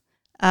else.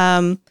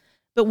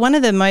 But one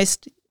of the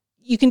most,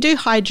 you can do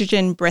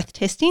hydrogen breath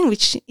testing,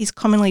 which is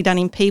commonly done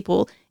in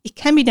people. It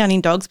can be done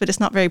in dogs, but it's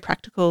not very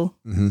practical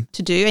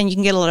to do. And you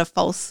can get a lot of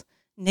false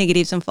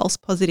negatives and false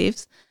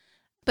positives.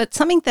 But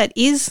something that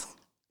is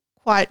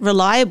quite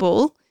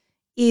reliable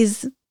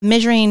is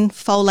measuring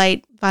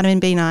folate, vitamin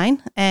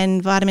B9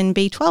 and vitamin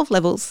B12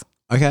 levels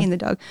in the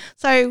dog.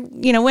 So,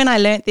 when I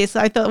learnt this,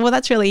 I thought, well,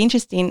 that's really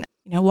interesting.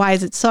 Why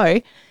is it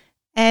so?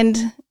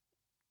 And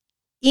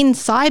in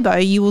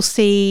SIBO, you will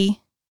see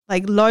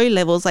low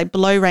levels,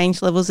 below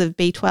range levels of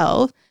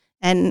B12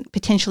 and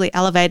potentially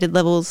elevated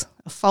levels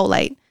of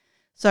folate.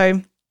 So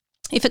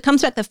if it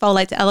comes back the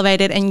folate's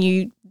elevated and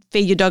you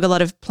feed your dog a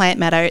lot of plant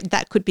matter,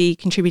 that could be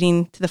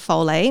contributing to the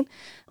folate.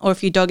 Or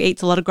if your dog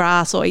eats a lot of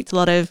grass or eats a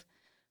lot of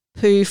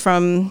poo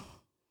from,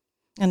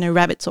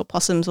 rabbits or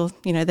possums or,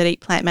 that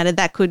eat plant matter,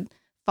 that could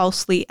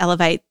falsely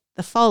elevate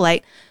the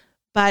folate.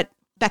 But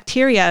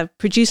bacteria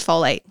produce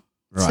folate.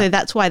 Right. So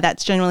that's why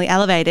that's generally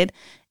elevated.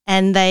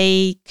 And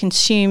they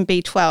consume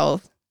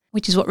B12,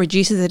 which is what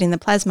reduces it in the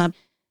plasma.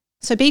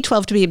 So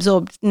B12 to be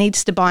absorbed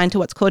needs to bind to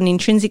what's called an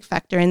intrinsic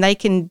factor, and they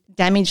can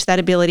damage that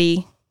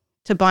ability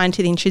to bind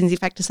to the intrinsic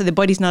factor, so the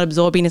body's not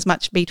absorbing as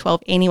much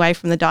B12 anyway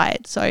from the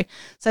diet. So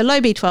low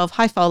B12,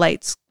 high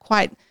folate's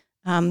quite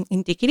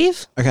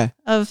indicative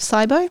of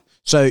SIBO.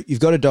 So you've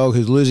got a dog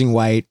who's losing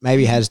weight,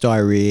 maybe has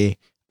diarrhea,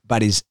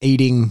 but is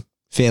eating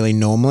fairly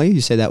normally.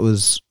 You said that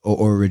was,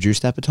 or a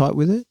reduced appetite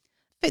with it?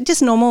 But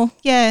just normal,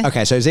 yeah.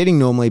 Okay, so he's eating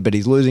normally, but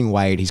he's losing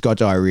weight, he's got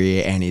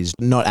diarrhea and is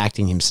not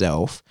acting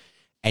himself,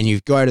 and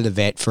you go to the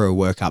vet for a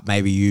workup.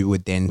 Maybe you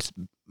would then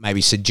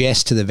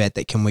suggest to the vet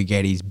that can we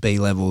get his B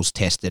levels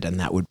tested, and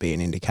that would be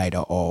an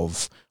indicator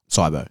of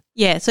SIBO.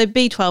 Yeah, so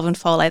B12 and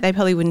folate, they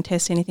probably wouldn't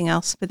test anything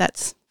else, but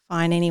that's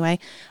fine anyway.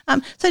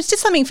 So it's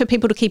just something for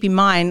people to keep in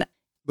mind.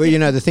 Well,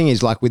 the thing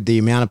is, with the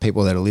amount of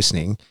people that are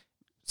listening,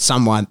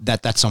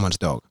 that's someone's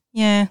dog.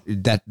 Yeah.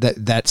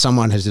 That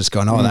someone has just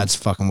gone, that's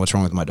fucking what's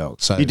wrong with my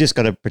dog. So you just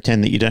got to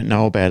pretend that you don't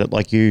know about it,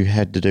 like you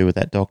had to do with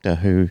that doctor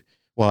who,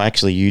 well,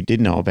 actually you did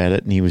know about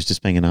it and he was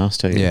just being an arse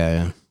to you.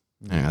 Yeah,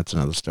 that's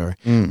another story.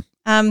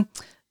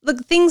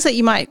 Look, things that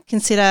you might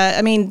consider,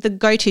 I mean, the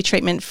go-to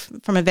treatment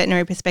from a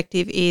veterinary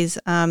perspective is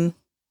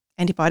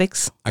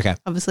antibiotics, Okay.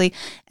 obviously.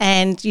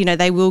 And, you know,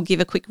 they will give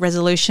a quick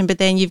resolution, but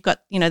then you've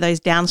got, you know, those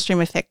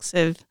downstream effects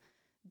of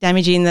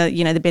damaging the,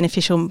 you know, the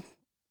beneficial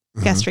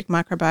gastric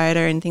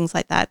microbiota and things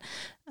like that.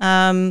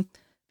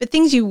 But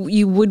things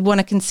you would want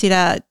to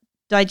consider,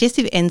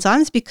 digestive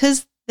enzymes,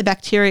 because the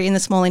bacteria in the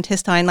small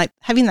intestine, like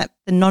having the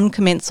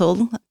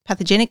non-commensal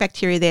pathogenic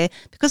bacteria there,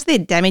 because they're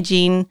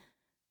damaging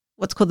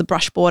what's called the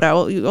brush border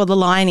or the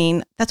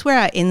lining, that's where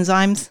our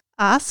enzymes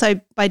are.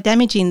 So by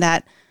damaging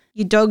that,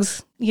 your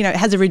dog's, you know,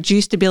 has a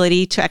reduced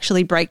ability to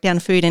actually break down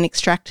food and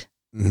extract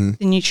the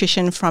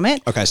nutrition from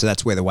it. Okay, so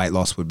that's where the weight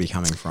loss would be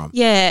coming from.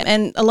 Yeah,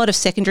 and a lot of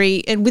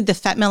secondary, and with the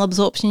fat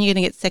malabsorption, you're going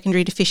to get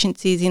secondary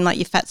deficiencies in like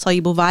your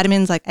fat-soluble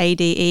vitamins like A,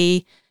 D,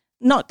 E,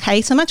 not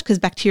K so much because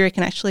bacteria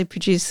can actually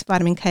produce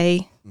vitamin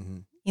K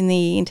in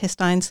the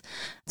intestines.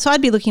 So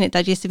I'd be looking at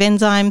digestive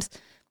enzymes.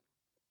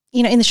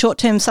 You know, in the short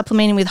term,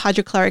 supplementing with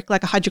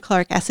like a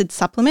hydrochloric acid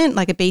supplement,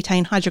 like a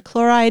betaine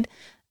hydrochloride,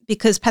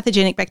 because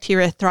pathogenic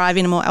bacteria thrive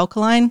in a more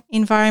alkaline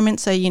environment.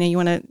 So, you know, you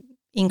want to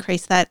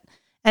increase that.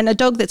 And a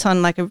dog that's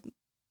on like a,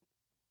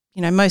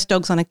 you know, most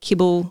dogs on a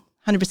kibble,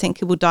 100%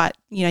 kibble diet,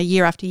 you know,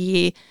 year after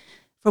year,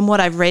 from what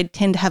I've read,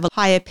 tend to have a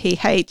higher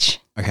pH.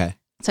 Okay.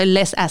 So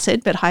less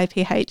acid, but higher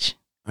pH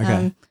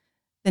Okay.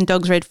 than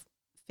dogs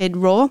fed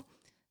raw.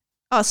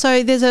 Oh,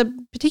 so there's a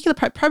particular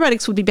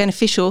probiotics would be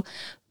beneficial,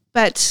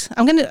 but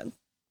I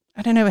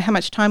don't know how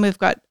much time we've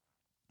got,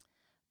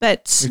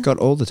 but We've got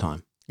all the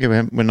time.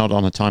 Yeah, we're not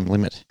on a time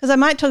limit. because I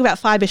might talk about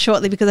fiber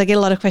shortly because I get a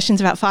lot of questions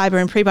about fiber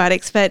and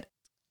prebiotics, but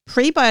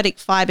prebiotic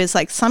fibers,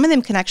 like some of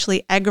them can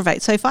actually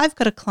aggravate. So if I've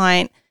got a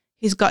client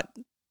who's got,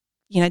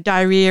 you know,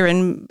 diarrhea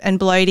and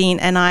bloating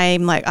and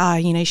I'm like,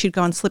 you know, you should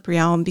go on slippery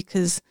elm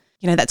because,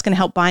 you know, that's going to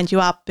help bind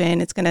you up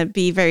and it's going to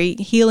be very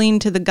healing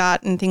to the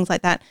gut and things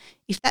like that.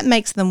 If that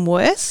makes them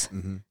worse,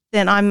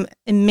 then I'm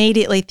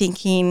immediately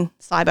thinking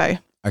SIBO,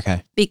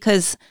 Okay.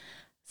 because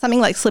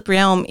something like slippery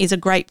elm is a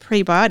great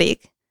prebiotic.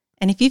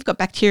 And if you've got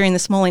bacteria in the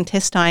small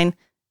intestine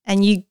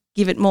and you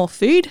give it more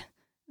food,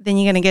 then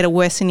you're going to get a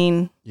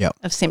worsening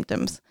of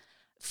symptoms.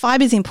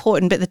 Fiber is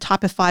important, but the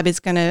type of fiber is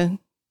going to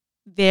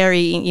vary,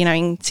 you know,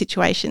 in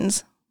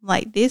situations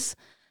like this.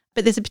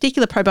 But there's a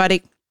particular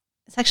probiotic,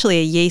 it's actually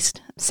a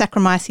yeast,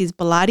 Saccharomyces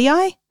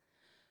boulardii.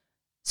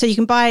 So you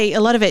can buy a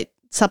lot of it,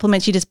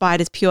 supplements, you just buy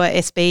it as pure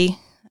SB,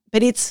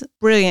 but it's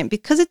brilliant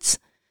because it's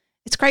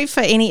great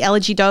for any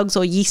allergy dogs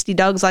or yeasty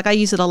dogs. Like I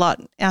use it a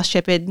lot. Our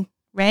shepherd,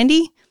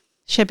 Randy,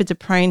 shepherds are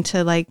prone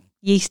to like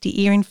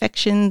yeasty ear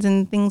infections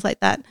and things like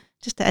that,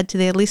 just to add to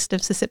their list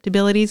of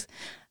susceptibilities.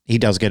 He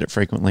does get it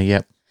frequently,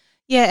 yep.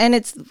 Yeah, and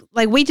it's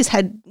like we just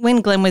had,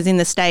 when Glenn was in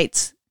the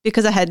States,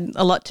 because I had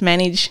a lot to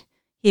manage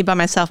here by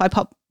myself, I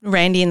popped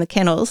Randy in the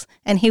kennels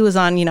and he was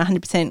on, you know,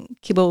 100%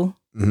 kibble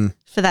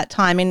for that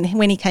time. And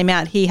when he came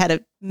out, he had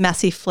a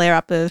massive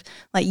flare-up of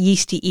like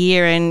yeasty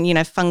ear and, you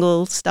know,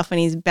 fungal stuff in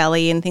his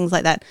belly and things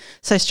like that.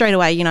 So straight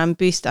away, you know,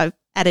 I've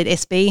added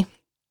SB,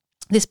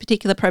 this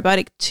particular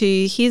probiotic,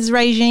 to his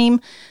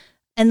regime.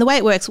 And the way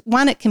it works,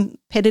 one, it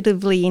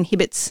competitively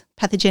inhibits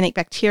pathogenic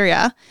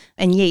bacteria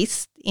and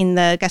yeast in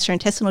the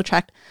gastrointestinal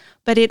tract,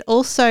 but it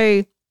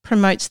also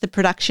promotes the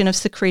production of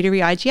secretory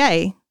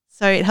IgA.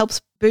 So it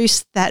helps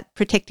boost that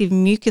protective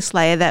mucus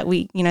layer that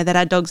that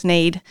our dogs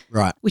need,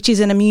 Right. which is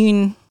an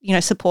immune, you know,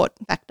 support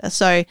factor.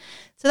 So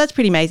that's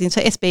pretty amazing.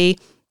 So SB,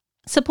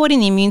 supporting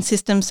the immune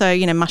system. So,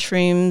 you know,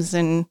 mushrooms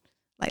and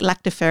like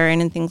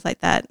lactoferrin and things like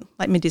that,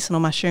 like medicinal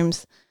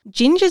mushrooms.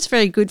 Ginger is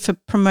very good for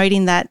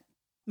promoting that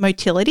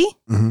motility.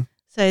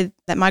 So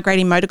that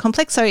migrating motor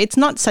complex. So it's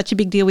not such a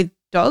big deal with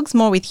dogs,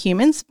 more with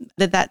humans,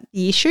 that's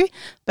the issue.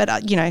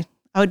 But, you know,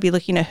 I would be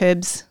looking at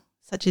herbs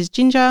such as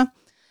ginger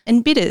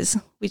and bitters,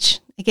 which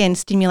again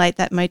stimulate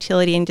that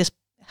motility and just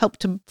help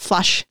to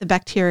flush the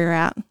bacteria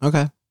out.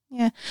 Okay.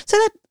 Yeah. So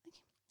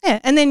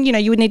and then, you know,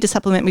 you would need to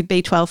supplement with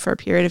B12 for a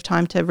period of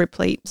time to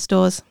replete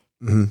stores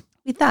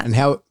with that.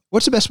 And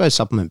what's the best way to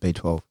supplement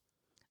B12?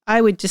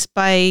 I would just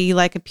buy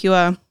like a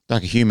pure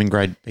Like a human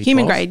grade B12?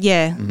 human grade,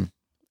 yeah.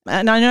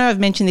 And I know I've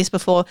mentioned this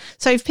before.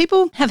 So if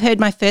people have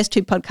heard my first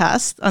two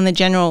podcasts on the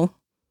general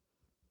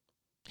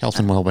Health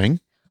and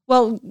wellbeing.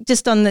 well,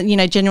 just on the, you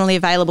know, generally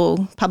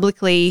available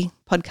publicly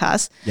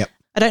podcasts. Yep.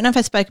 I don't know if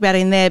I spoke about it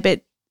in there,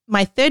 but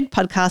my third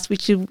podcast,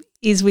 which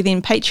is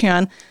within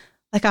Patreon,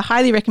 like I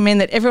highly recommend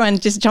that everyone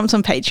just jumps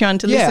on Patreon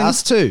to listen. Yeah,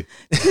 us too.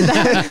 To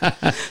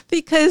that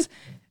because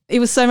it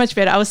was so much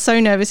better. I was so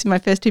nervous in my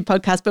first two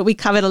podcasts, but we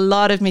covered a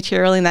lot of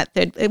material in that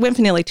third. It went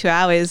for nearly 2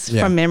 hours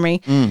from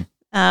memory,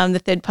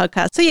 the third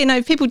podcast. So, you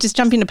know, people just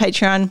jump into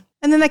Patreon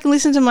and then they can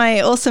listen to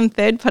my awesome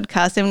third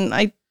podcast.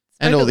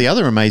 And all the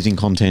other amazing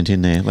content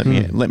in there,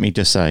 let me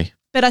just say.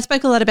 But I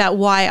spoke a lot about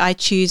why I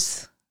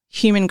choose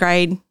human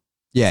grade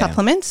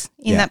supplements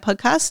in that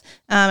podcast.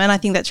 And I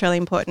think that's really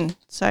important.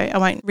 So I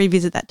won't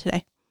revisit that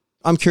today.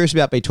 I'm curious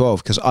about B12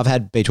 because I've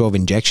had B12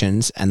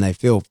 injections and they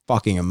feel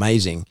fucking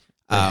amazing.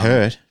 They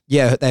hurt.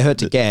 Yeah, they hurt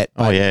to get.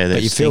 But, They're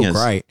but you feel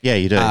stingers. great. Yeah,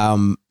 you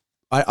do.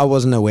 I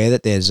wasn't aware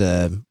that there's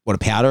a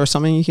powder or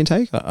something you can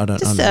take. I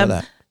don't know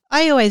that.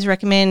 I always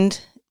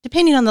recommend,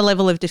 depending on the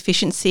level of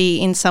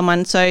deficiency in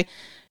someone. So,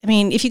 I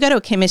mean, if you go to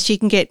a chemist, you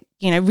can get,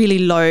 really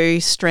low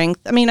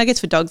strength. I mean, I guess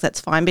for dogs that's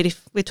fine, but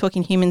if we're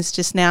talking humans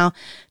just now,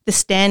 the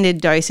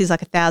standard dose is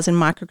like 1,000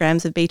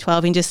 micrograms of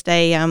B12 in just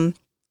a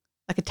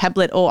like a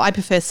tablet, or I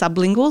prefer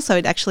sublingual, so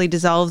it actually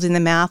dissolves in the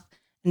mouth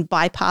and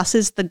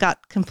bypasses the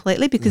gut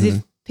completely, because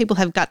if people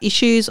have gut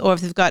issues, or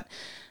if they've got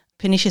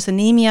pernicious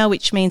anemia,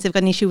 which means they've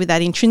got an issue with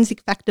that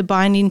intrinsic factor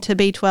binding to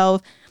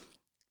B12,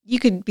 you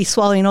could be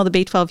swallowing all the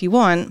B12 you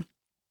want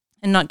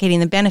and not getting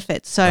the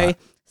benefits. So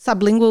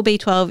sublingual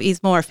B12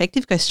 is more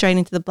effective, goes straight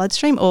into the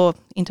bloodstream or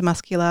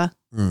intramuscular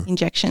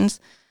injections.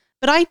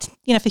 But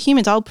for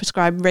humans, I'll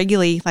prescribe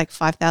regularly like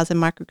 5,000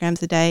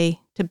 micrograms a day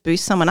to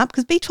boost someone up,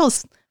 because B12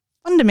 is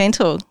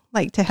fundamental,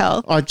 like, to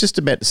health. I was just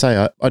about to say,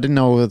 I didn't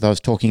know whether I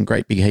was talking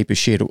great big heap of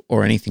shit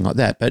or anything like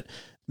that, but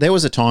there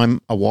was a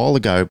time a while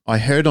ago I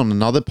heard on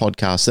another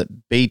podcast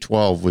that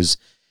B12 was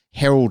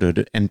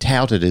heralded and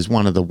touted as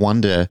one of the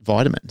wonder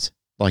vitamins,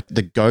 like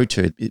the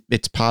go-to.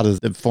 It's part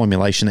of the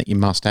formulation that you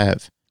must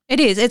have. It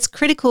is. It's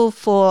critical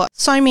for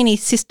so many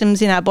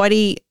systems in our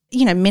body,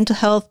 mental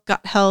health,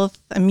 gut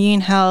health,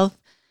 immune health,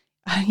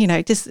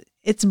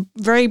 it's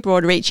very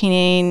broad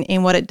reaching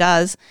in what it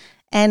does.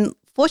 And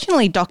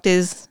fortunately,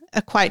 doctors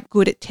are quite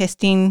good at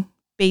testing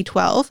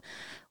B12.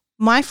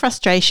 My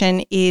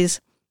frustration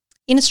is,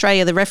 in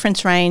Australia, the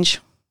reference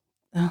range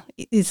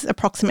is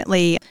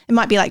approximately, it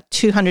might be like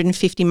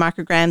 250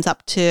 micrograms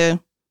up to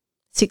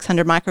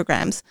 600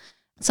 micrograms.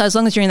 So as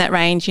long as you're in that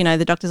range,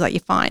 the doctor's like, you're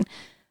fine.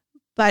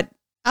 But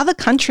other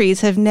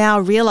countries have now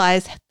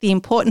realised the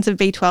importance of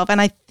B12.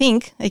 And I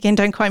think, again,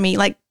 don't quote me,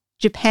 like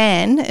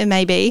Japan, it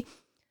may be,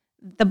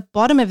 the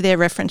bottom of their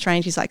reference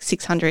range is like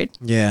 600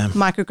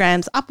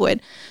 micrograms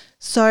upward.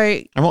 So,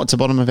 and what's the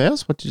bottom of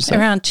ours? What did you say?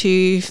 Around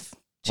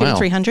 200 to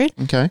 300.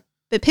 Okay.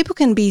 But people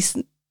can be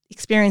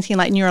experiencing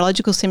like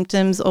neurological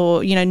symptoms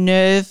or,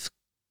 nerve,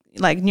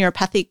 like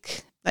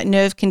neuropathic, like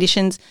nerve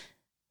conditions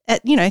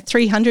at,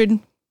 300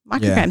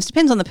 micrograms.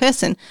 Depends on the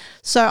person.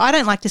 So I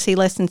don't like to see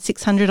less than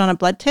 600 on a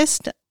blood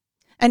test.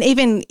 And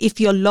even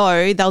if you're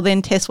low, they'll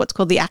then test what's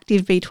called the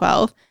active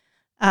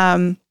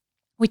B12,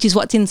 which is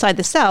what's inside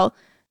the cell.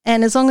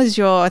 And as long as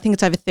I think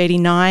it's over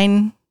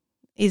 39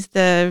 is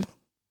the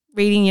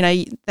reading,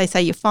 they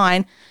say you're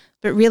fine,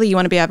 but really you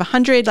want to be over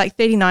 100, like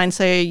 39,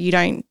 so you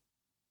don't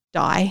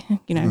die,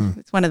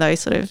 It's one of those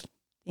sort of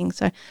things.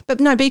 So,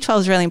 but no, B12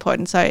 is really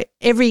important. So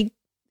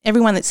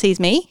everyone that sees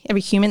me,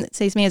 every human that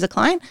sees me as a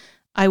client,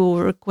 I will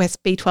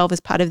request B12 as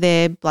part of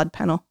their blood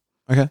panel.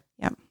 Okay.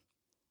 Yeah.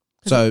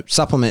 So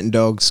supplementing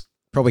dogs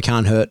probably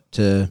can't hurt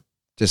to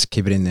just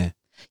keep it in there.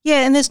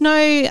 Yeah, and there's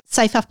no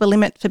safe upper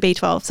limit for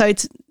B12. So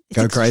it's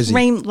go crazy.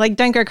 Extreme, like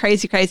don't go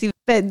crazy.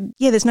 But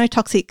yeah, there's no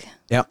toxic.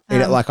 Yeah,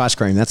 eat it like ice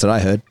cream. That's what I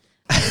heard.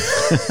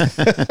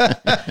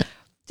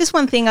 Just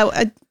one thing,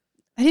 I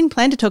didn't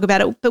plan to talk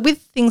about it, but with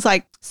things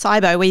like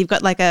SIBO, where you've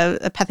got like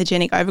a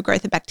pathogenic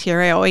overgrowth of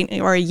bacteria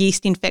or a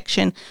yeast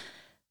infection,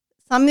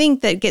 something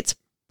that gets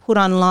put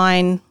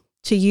online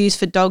to use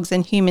for dogs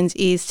and humans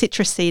is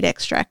citrus seed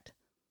extract.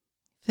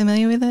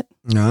 Familiar with it?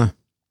 No.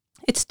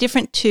 It's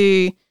different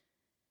to,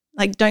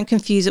 like, don't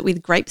confuse it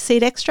with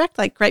grapeseed extract.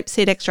 Like,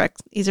 grapeseed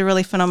extract is a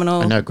really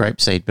phenomenal. I know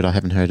grapeseed, but I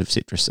haven't heard of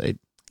citrus seed.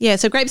 Yeah,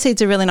 so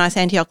grapeseed's a really nice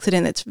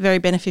antioxidant that's very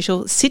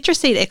beneficial. Citrus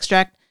seed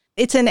extract,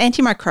 it's an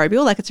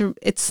antimicrobial, like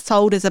it's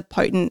sold as a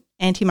potent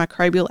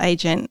antimicrobial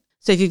agent.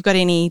 So if you've got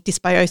any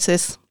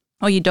dysbiosis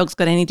or your dog's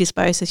got any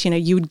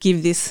dysbiosis, you would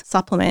give this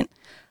supplement.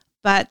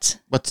 But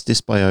what's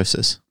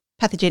dysbiosis?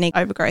 Pathogenic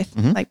overgrowth,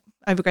 like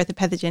overgrowth of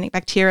pathogenic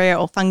bacteria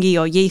or fungi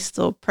or yeast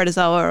or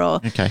protozoa or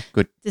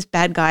just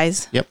bad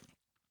guys. Yep.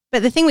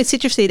 But the thing with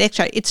citrus seed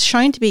extract, it's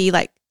shown to be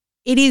like,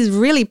 it is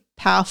really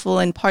powerful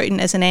and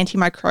potent as an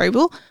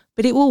antimicrobial,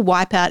 but it will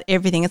wipe out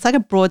everything. It's like a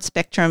broad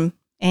spectrum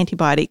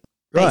antibiotic,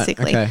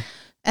 basically. Okay.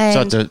 And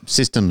so it's a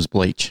systems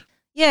bleach.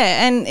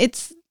 Yeah, and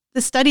it's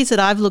the studies that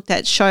I've looked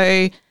at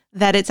show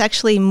that it's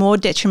actually more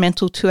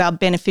detrimental to our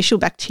beneficial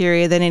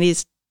bacteria than it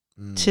is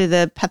to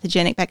the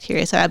pathogenic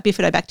bacteria. So our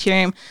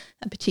bifidobacterium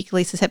are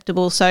particularly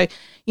susceptible. So,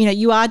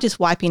 you are just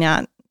wiping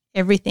out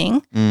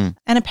everything. And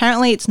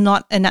apparently it's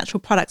not a natural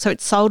product. So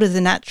it's sold as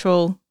a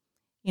natural,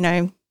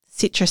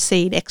 citrus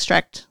seed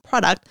extract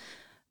product,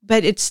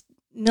 but it's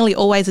nearly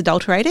always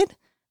adulterated.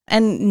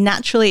 And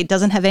naturally it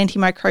doesn't have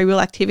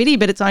antimicrobial activity,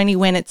 but it's only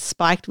when it's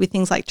spiked with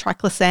things like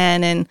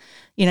triclosan and,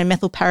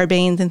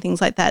 methylparabenes and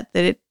things like that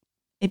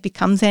it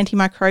becomes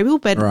antimicrobial.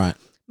 But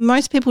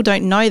most people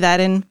don't know that.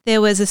 And there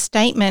was a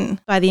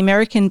statement by the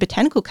American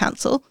Botanical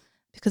Council,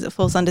 because it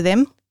falls under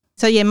them.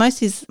 So yeah,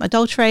 most is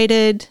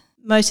adulterated.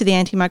 Most of the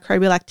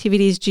antimicrobial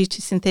activity is due to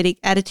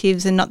synthetic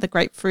additives and not the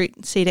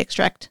grapefruit seed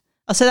extract.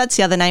 Oh, so that's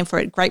the other name for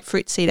it,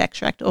 grapefruit seed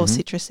extract or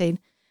citrus seed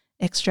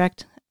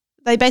extract.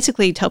 They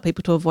basically tell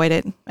people to avoid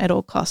it at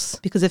all costs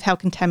because of how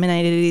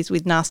contaminated it is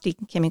with nasty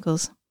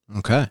chemicals.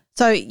 Okay.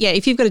 So yeah,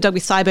 if you've got a dog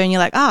with SIBO and you're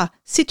like,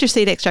 citrus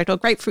seed extract or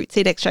grapefruit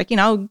seed extract,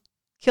 I'll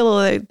kill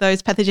all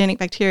those pathogenic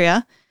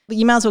bacteria, but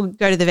you might as well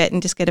go to the vet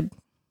and just get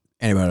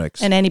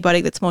Antibiotics. an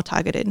antibiotic that's more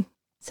targeted.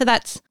 So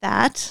that's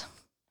that.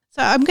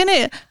 So I'm going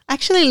to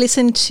actually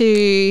listen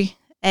to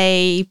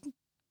it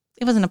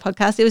wasn't a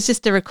podcast, it was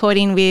just a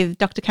recording with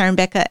Dr. Karen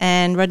Becker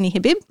and Rodney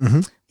Habib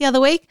the other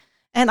week.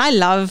 And I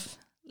love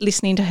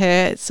listening to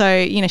her.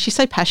 So, she's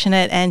so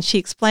passionate and she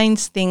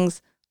explains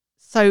things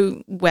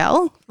so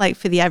well, like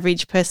for the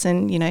average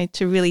person,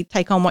 to really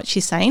take on what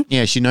she's saying.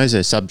 Yeah, she knows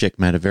her subject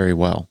matter very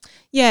well.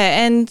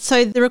 Yeah, and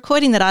so the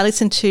recording that I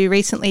listened to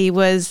recently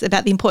was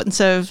about the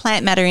importance of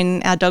plant matter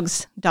in our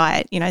dog's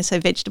diet, so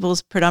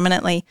vegetables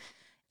predominantly.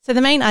 So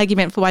the main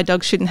argument for why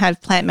dogs shouldn't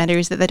have plant matter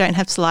is that they don't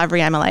have salivary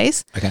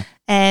amylase. Okay.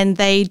 And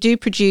they do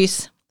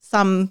produce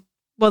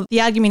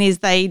the argument is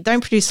they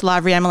don't produce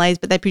salivary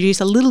amylase, but they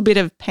produce a little bit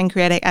of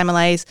pancreatic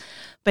amylase.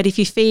 But if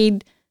you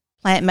feed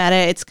plant matter,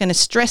 it's going to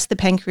stress the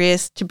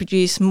pancreas to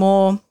produce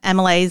more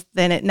amylase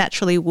than it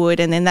naturally would,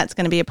 and then that's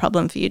going to be a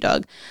problem for your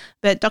dog.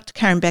 But Dr.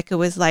 Karen Becker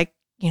was like,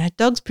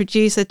 dogs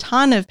produce a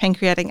ton of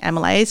pancreatic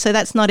amylase, so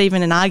that's not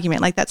even an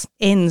argument. Like that's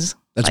ends.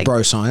 That's like,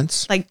 bro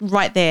science. Like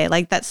right there.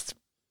 Like that's,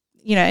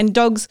 and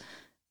dogs,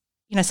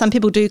 some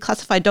people do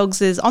classify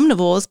dogs as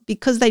omnivores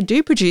because they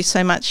do produce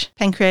so much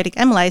pancreatic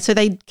amylase, so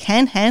they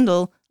can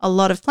handle a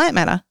lot of plant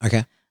matter.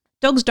 Okay.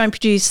 Dogs don't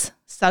produce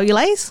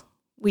cellulase,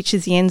 which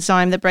is the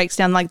enzyme that breaks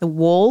down like the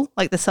wall,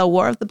 like the cell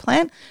wall of the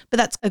plant. But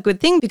that's a good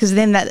thing because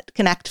then that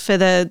can act for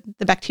the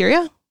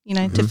bacteria,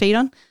 to feed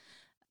on.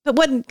 But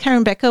what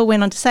Karen Becker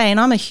went on to say, and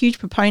I'm a huge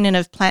proponent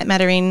of plant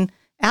matter in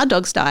our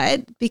dog's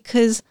diet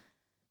because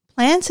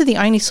plants are the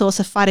only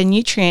source of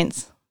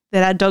phytonutrients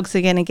that our dogs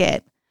are going to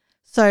get.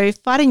 So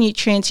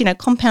phytonutrients,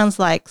 compounds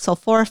like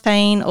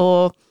sulforaphane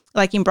or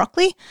like in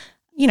broccoli,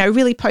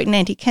 really potent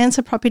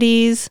anti-cancer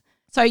properties.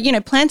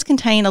 So, plants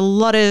contain a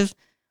lot of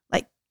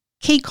like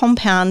key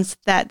compounds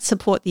that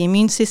support the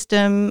immune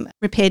system,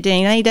 repair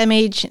DNA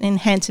damage,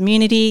 enhance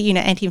immunity,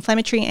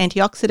 anti-inflammatory,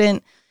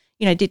 antioxidant,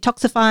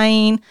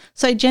 detoxifying.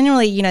 So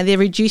generally, they're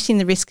reducing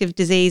the risk of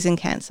disease and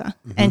cancer.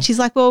 And she's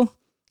like, well,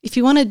 if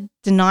you want to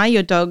deny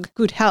your dog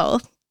good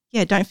health,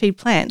 don't feed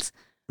plants.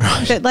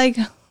 Right. But like,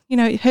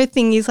 her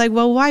thing is like,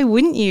 well, why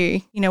wouldn't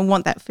you,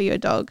 want that for your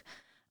dog?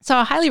 So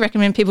I highly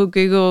recommend people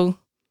Google,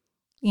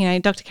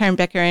 Dr. Karen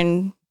Becker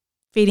and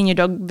feeding your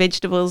dog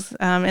vegetables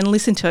and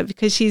listen to it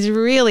because she's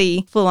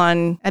really full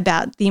on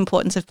about the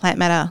importance of plant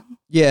matter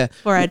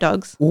for our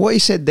dogs. Well, what you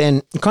said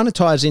then kind of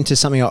ties into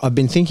something I've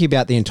been thinking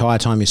about the entire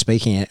time you're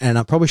speaking, and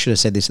I probably should have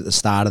said this at the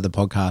start of the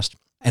podcast,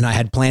 and I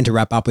had planned to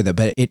wrap up with it,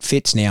 but it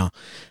fits now,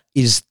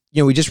 is,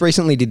 we just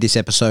recently did this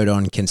episode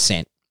on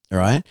consent, all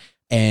right?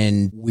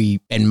 And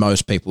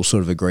most people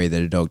sort of agree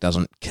that a dog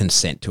doesn't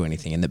consent to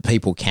anything and that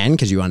people can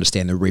because you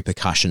understand the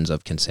repercussions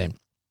of consent.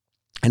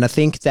 And I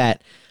think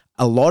that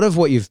a lot of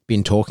what you've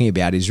been talking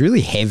about is really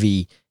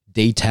heavy,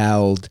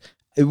 detailed.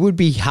 It would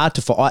be hard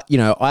to follow.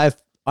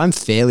 I'm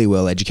fairly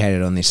well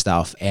educated on this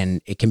stuff and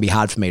it can be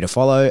hard for me to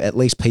follow. At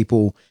least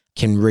people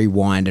can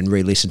rewind and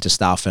re-listen to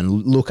stuff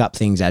and look up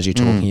things as you're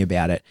talking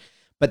about it.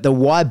 But the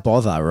why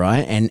bother,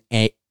 right? And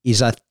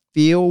is I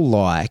feel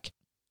like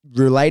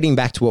relating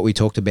back to what we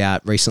talked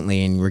about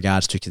recently in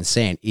regards to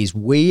consent is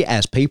we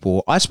as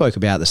people, I spoke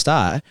about at the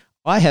start,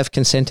 I have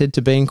consented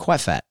to being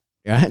quite fat,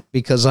 right?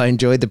 Because I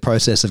enjoyed the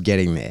process of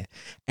getting there.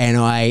 And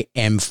I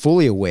am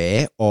fully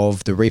aware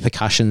of the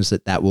repercussions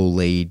that will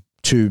lead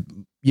to,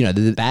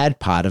 the bad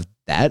part of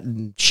that,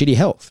 shitty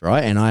health,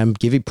 right? And I'm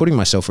putting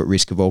myself at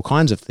risk of all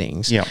kinds of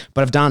things,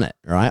 but I've done it,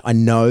 right? I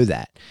know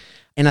that.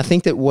 And I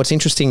think that what's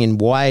interesting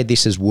and why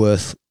this is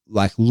worth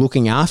like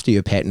looking after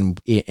your pet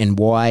and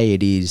why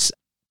it is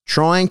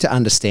trying to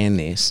understand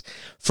this.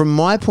 From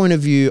my point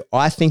of view,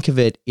 I think of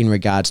it in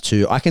regards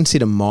to, I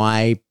consider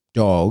my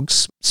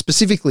dogs,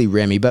 specifically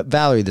Remy, but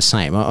Valerie the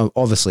same.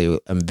 Obviously,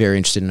 I'm very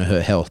interested in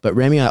her health, but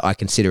Remy I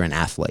consider an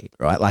athlete,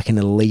 right? Like an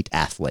elite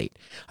athlete.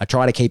 I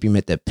try to keep him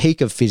at the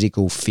peak of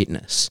physical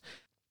fitness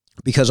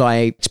because I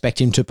expect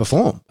him to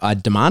perform. I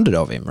demand it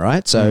of him,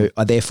 right? So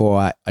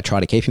therefore, I try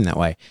to keep him that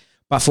way.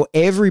 But for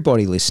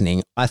everybody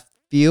listening, I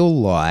feel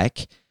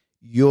like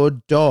your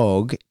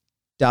dog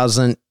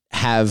doesn't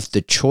have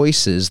the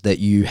choices that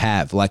you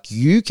have. Like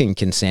you can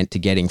consent to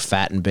getting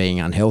fat and being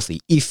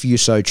unhealthy if you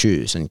so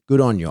choose, and good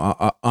on you.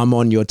 I'm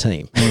on your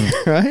team,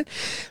 right?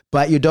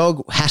 But your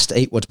dog has to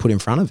eat what's put in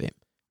front of him,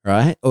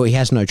 right? Or he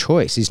has no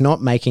choice. He's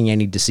not making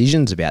any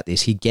decisions about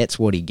this. He gets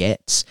what he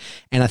gets.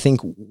 And I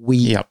think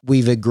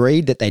we've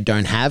agreed that they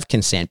don't have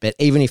consent, but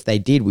even if they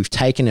did, we've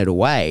taken it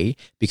away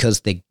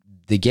because they're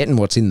getting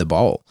what's in the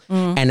bowl.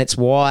 And it's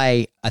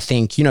why I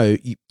think,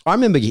 I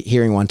remember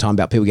hearing one time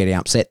about people getting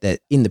upset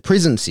that in the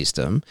prison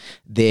system,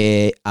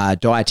 there are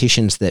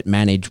dietitians that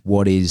manage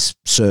what is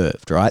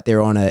served, right?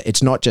 They're on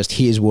it's not just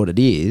here's what it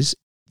is.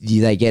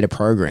 They get a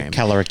program.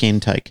 Caloric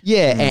intake.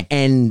 Yeah,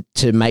 and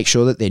to make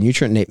sure that their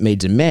nutrient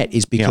needs are met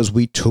is because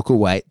we took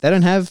away, they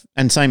don't have.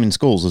 And same in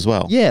schools as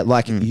well. Yeah,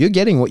 like you're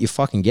getting what you're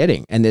fucking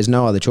getting and there's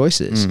no other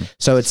choices.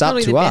 So it's up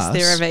to us. Best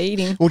they're ever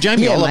eating. Well,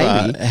 Jamie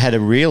Oliver had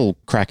a real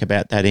crack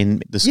about that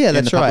in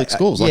the public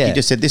schools. Like he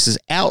just said, this is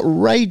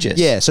outrageous.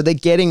 Yeah, so they're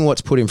getting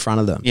what's put in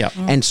front of them. Yeah.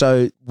 And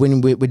so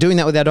when we're doing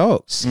that with our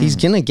dogs, he's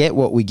going to get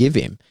what we give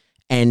him.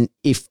 And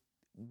if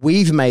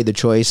we've made the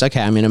choice,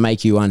 okay, I'm going to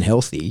make you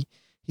unhealthy,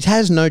 he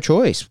has no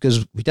choice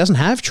because he doesn't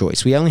have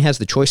choice. He only has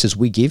the choices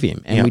we give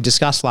him. And we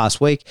discussed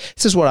last week,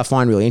 this is what I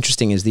find really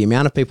interesting is the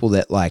amount of people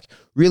that like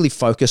really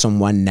focus on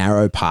one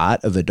narrow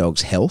part of a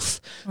dog's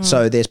health.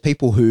 So there's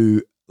people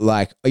who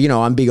like, you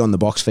know, I'm big on the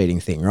box feeding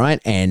thing, right?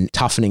 And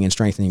toughening and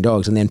strengthening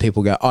dogs. And then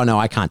people go, oh no,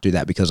 I can't do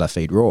that because I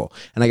feed raw.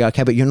 And I go,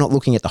 okay, but you're not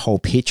looking at the whole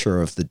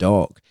picture of the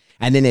dog.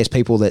 And then there's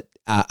people that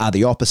are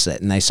the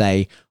opposite and they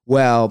say,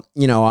 well,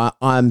 you know,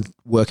 I'm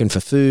working for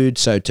food.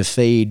 So to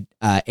feed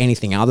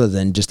anything other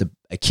than just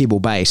a kibble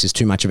base is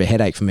too much of a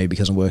headache for me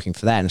because I'm working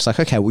for that. And it's like,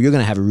 okay, well, you're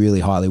going to have a really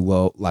highly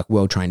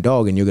well-trained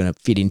dog and you're going to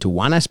fit into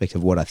one aspect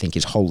of what I think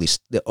is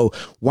holistic,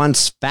 one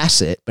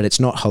facet, but it's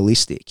not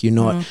holistic. You're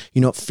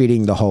not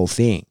fitting the whole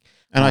thing.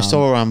 And I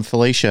saw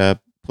Felicia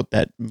put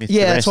that myth to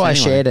that's rest why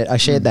anyway. I shared it. I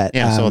shared that.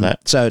 Yeah, I saw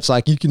that. So it's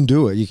like, you can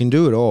do it. You can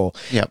do it all.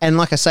 Yep. And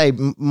like I say,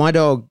 my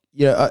dog,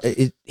 you know,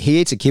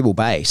 he eats a kibble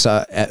base,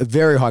 so a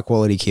very high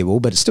quality kibble,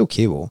 but it's still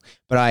kibble.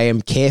 But I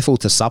am careful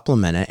to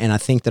supplement it. And I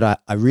think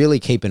that I really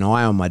keep an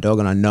eye on my dog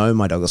and I know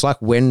my dog. It's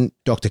like when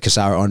Dr.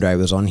 Casara Andre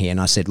was on here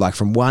and I said, like,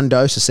 from one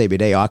dose of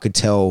CBD, I could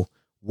tell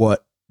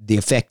what the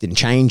effect and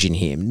change in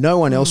him. No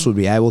one else would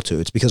be able to.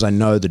 It's because I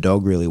know the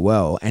dog really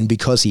well. And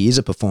because he is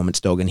a performance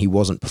dog and he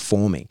wasn't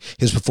performing,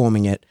 he was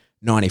performing at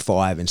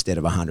 95 instead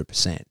of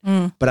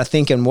 100%. But I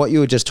think, and what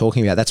you were just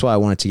talking about, that's why I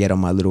wanted to get on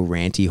my little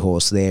ranty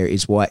horse there,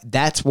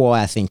 that's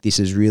why I think this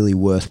is really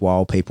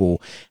worthwhile, people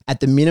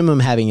at the minimum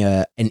having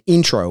an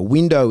intro, a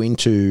window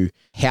into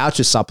how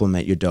to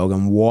supplement your dog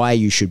and why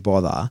you should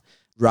bother,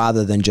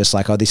 rather than just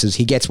like, oh,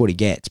 he gets what he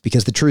gets.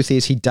 Because the truth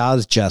is he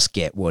does just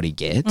get what he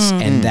gets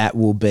and that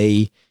will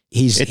be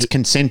it's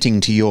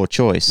consenting to your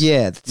choice.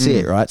 Yeah, that's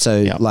it, right?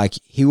 So like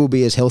he will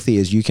be as healthy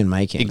as you can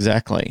make him.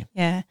 Exactly.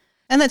 Yeah.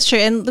 And that's true.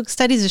 And look,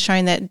 studies have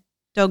shown that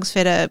dogs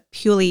fed a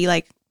purely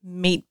like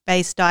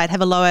meat-based diet have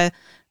a lower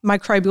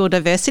microbial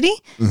diversity.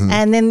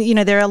 And then, you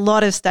know, there are a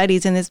lot of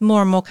studies and there's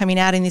more and more coming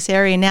out in this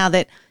area now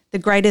that the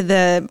greater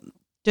the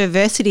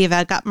diversity of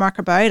our gut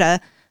microbiota,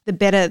 the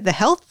better the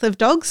health of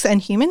dogs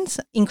and humans,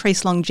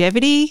 increased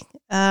longevity.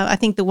 I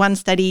think the one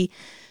study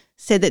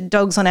said that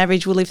dogs on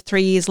average will live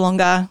 3 years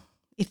longer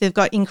if they've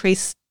got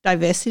increased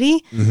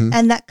diversity.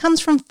 And that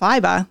comes from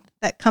fiber.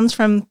 That comes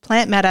from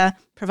plant matter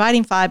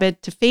providing fiber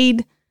to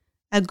feed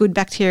a good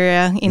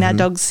bacteria in our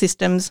dogs'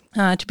 systems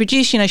to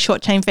produce, you know,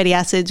 short-chain fatty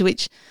acids,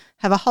 which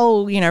have a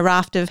whole, you know,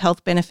 raft of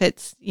health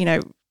benefits, you know,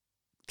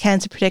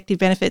 cancer protective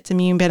benefits,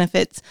 immune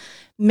benefits,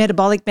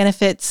 metabolic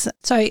benefits.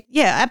 So,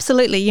 yeah,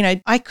 absolutely. You know,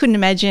 I couldn't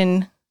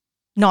imagine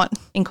not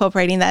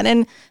incorporating that.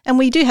 And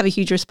we do have a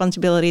huge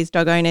responsibility as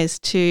dog owners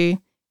to,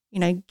 you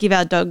know, give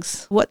our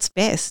dogs what's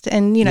best.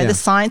 And, you know, the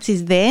science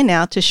is there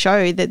now to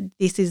show that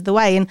this is the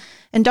way.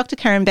 And Dr.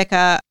 Karen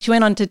Becker, she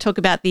went on to talk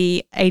about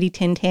the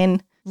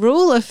 80-10-10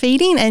 rule of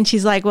feeding. And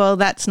she's like, well,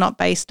 that's not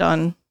based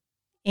on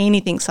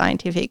anything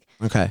scientific.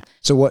 Okay.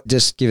 So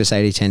just give us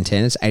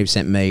 80-10-10. It's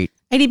 80% meat.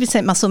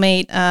 80% muscle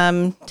meat,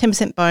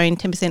 10% bone,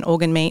 10%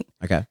 organ meat.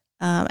 Okay.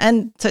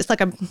 And so it's like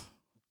a,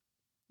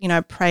 you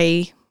know,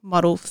 prey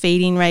model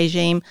feeding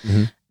regime.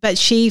 But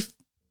she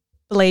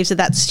believes that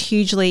that's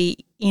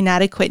hugely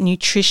inadequate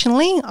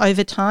nutritionally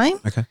over time.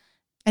 Okay.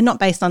 And not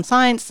based on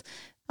science.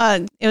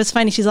 It was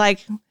funny. She's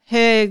like,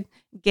 her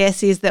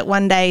guess is that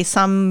one day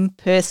some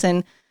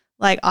person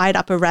like eyed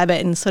up a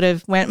rabbit and sort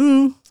of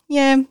went,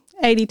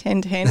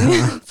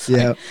 80-10-10.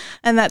 So,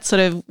 and that's sort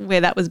of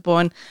where that was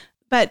born.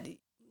 But,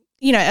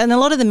 you know, and a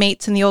lot of the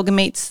meats and the organ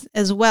meats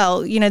as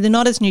well, you know, they're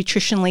not as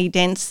nutritionally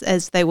dense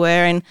as they were.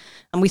 And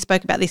we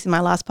spoke about this in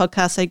my last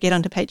podcast, so get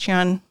onto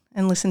Patreon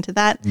and listen to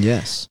that.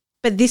 Yes.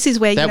 But this is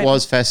where that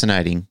was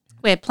fascinating.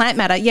 Where plant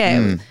matter,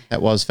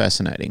 that was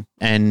fascinating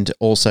and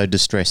also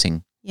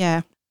distressing.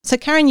 Yeah. So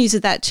Karen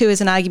uses that too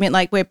as an argument,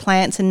 like where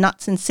plants and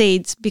nuts and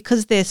seeds,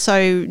 because they're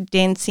so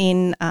dense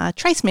in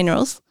trace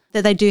minerals,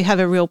 that they do have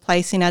a real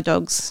place in our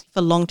dogs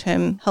for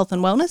long-term health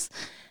and wellness.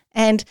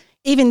 And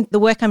even the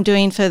work I'm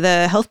doing for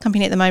the health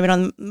company at the moment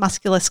on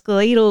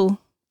musculoskeletal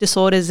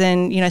disorders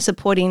and, you know,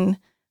 supporting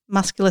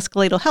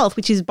musculoskeletal health,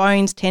 which is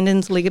bones,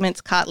 tendons,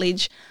 ligaments,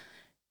 cartilage,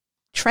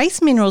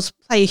 trace minerals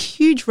play a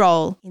huge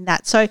role in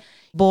that. So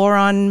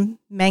boron,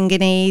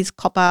 manganese,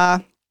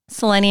 copper,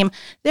 selenium,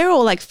 they're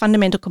all like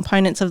fundamental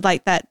components of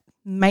like that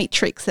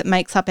matrix that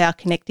makes up our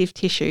connective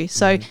tissue.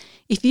 So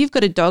if you've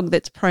got a dog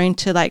that's prone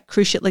to like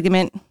cruciate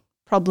ligament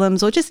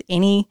problems or just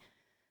any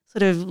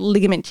sort of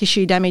ligament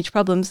tissue damage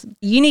problems,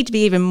 you need to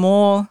be even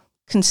more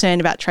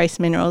concerned about trace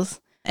minerals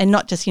and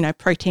not just, you know,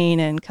 protein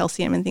and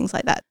calcium and things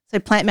like that. So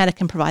plant matter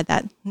can provide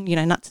that, you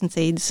know, nuts and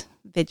seeds,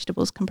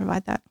 vegetables can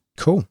provide that.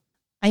 Cool.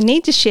 I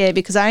need to share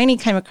because I only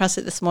came across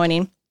it this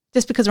morning,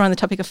 just because we're on the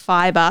topic of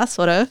fiber,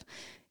 sort of.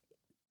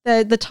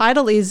 The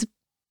title is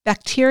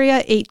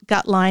Bacteria Eat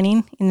Gut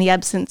Lining in the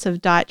Absence of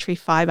Dietary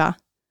Fiber.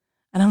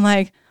 And I'm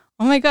like,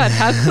 oh my God,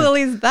 how cool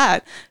is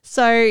that?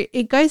 So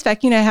it goes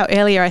back, you know how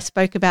earlier I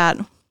spoke about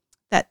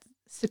that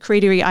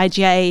secretory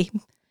IgA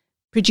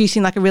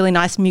producing like a really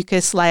nice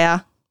mucus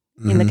layer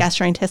in the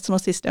gastrointestinal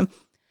system.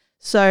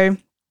 So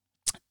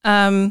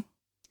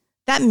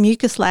that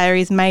mucus layer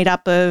is made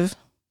up of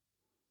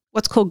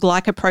what's called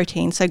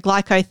glycoprotein. So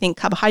glyco, think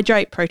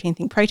carbohydrate, protein,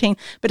 think protein,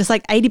 but it's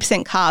like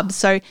 80% carbs.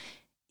 So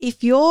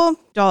if your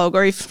dog,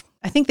 or if,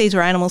 I think these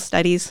were animal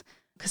studies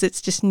because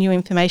it's just new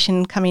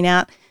information coming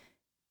out,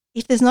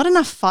 if there's not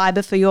enough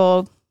fiber for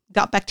your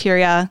gut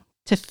bacteria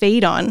to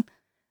feed on,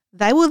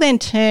 they will then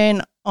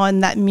turn on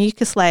that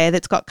mucus layer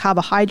that's got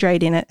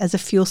carbohydrate in it as a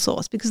fuel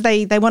source because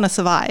they want to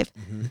survive.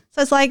 Mm-hmm.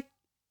 So it's like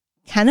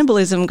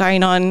cannibalism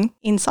going on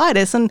inside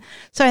us. And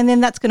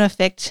then that's going to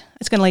affect,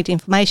 it's going to lead to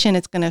inflammation.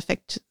 It's going to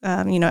affect,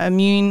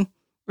 immune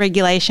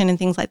regulation and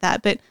things like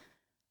that. But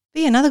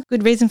be another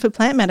good reason for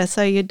plant matter.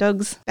 So your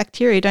dog's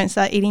bacteria don't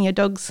start eating your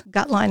dog's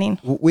gut lining.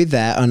 With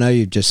that, I know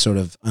you've just sort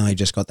of only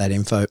just got that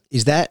info.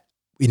 Is that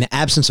in the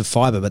absence of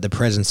fiber, but the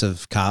presence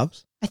of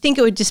carbs? I think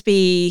it would just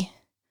be,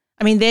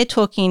 they're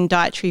talking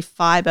dietary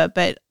fiber,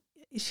 but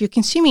if you're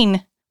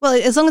consuming, well,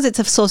 as long as it's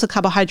a source of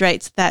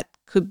carbohydrates that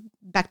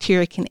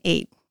bacteria can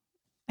eat.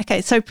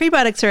 Okay, so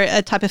prebiotics are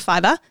a type of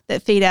fiber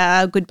that feed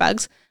our good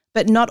bugs,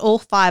 but not all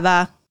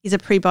fiber is a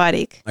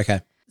prebiotic.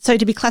 Okay. So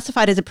to be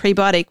classified as a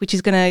prebiotic, which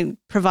is going to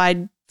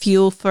provide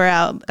fuel for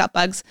our gut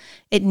bugs,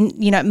 it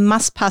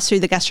must pass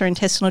through the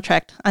gastrointestinal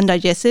tract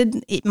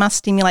undigested. It must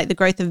stimulate the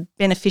growth of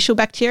beneficial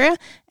bacteria,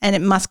 and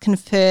it must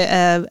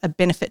confer a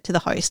benefit to the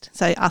host,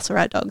 so us or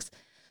our dogs.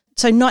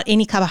 So not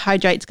any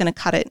carbohydrate is going to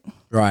cut it.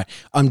 Right.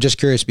 I'm just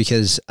curious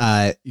because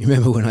you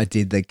remember when I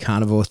did the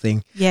carnivore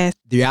thing? Yeah.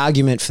 The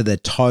argument for the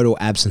total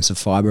absence of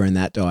fiber in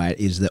that diet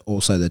is that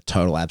also the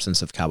total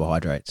absence of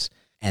carbohydrates.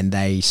 And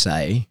they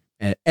say,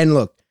 and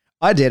look,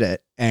 I did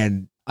it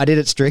and I did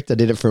it strict. I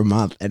did it for a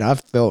month and I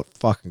felt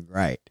fucking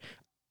great.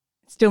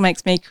 Still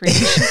makes me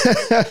cringe.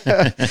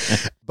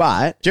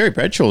 But Jerry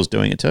Bradshaw's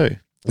doing it too.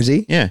 Is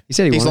he? Yeah. He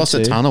said he's lost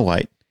a ton of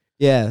weight.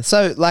 Yeah.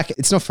 So like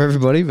it's not for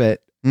everybody,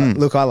 but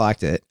look, I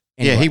liked it.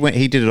 Anyway. Yeah,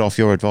 he did it off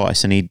your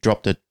advice and he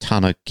dropped a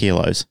ton of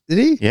kilos. Did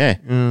he? Yeah.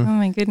 Oh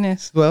my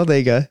goodness. Well, there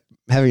you go.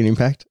 Having an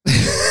impact.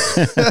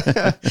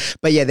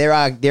 But yeah,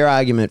 their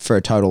argument for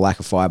a total lack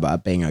of fiber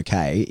being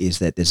okay is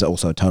that there's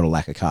also a total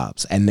lack of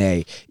carbs. And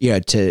they,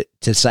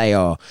 to say,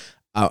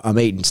 I'm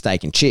eating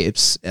steak and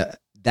chips,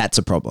 that's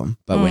a problem.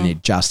 But when you're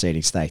just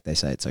eating steak, they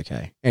say it's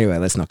okay. Anyway,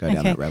 let's not go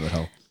down that rabbit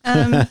hole.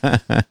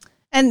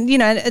 And,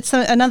 it's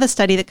another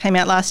study that came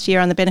out last year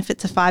on the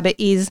benefits of fiber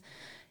is,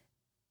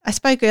 I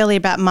spoke earlier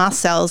about mast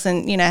cells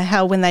and,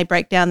 how when they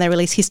break down, they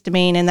release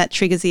histamine and that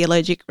triggers the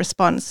allergic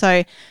response.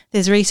 So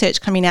there's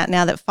research coming out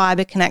now that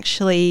fiber can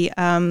actually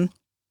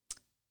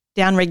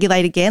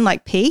downregulate again,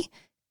 like P,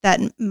 that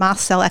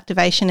mast cell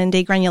activation and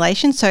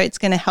degranulation. So it's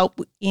going to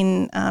help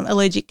in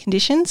allergic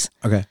conditions.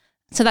 Okay.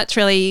 So that's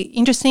really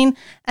interesting.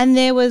 And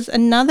there was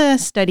another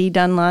study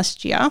done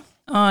last year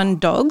on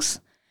dogs,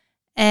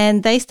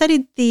 and they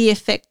studied the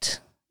effect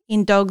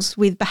in dogs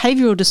with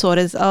behavioural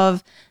disorders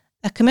of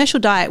a commercial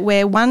diet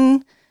where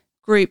one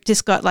group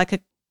just got like a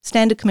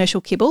standard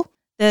commercial kibble.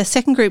 The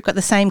second group got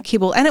the same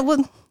kibble, and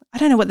I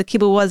don't know what the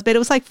kibble was, but it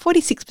was like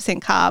 46%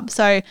 carb.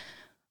 So,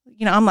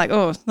 I'm like,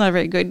 oh, it's not a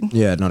very good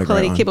not a quality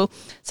great one. kibble.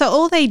 So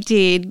all they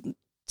did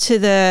to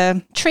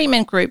the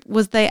treatment group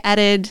was they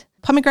added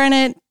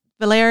pomegranate,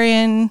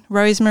 valerian,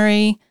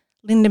 rosemary,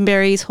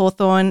 lindenberries,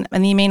 hawthorn,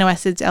 and the amino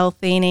acids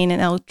L-theanine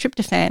and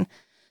L-tryptophan.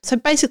 So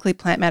basically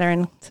plant matter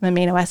and some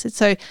amino acids.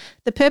 So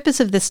the purpose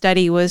of the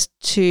study was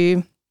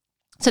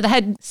so they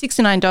had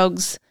 69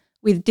 dogs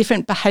with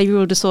different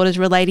behavioural disorders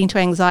relating to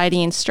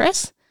anxiety and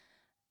stress.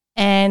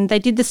 And they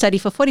did the study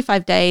for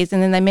 45 days,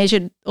 and then they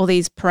measured all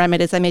these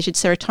parameters. They measured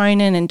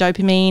serotonin and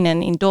dopamine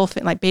and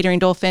endorphin, like beta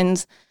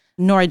endorphins,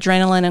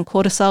 noradrenaline and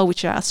cortisol,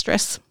 which are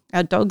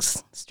our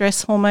dogs'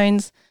 stress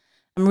hormones,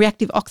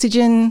 reactive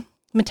oxygen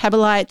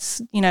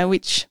metabolites,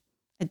 which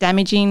are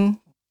damaging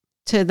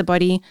to the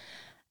body.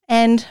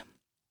 And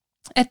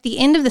at the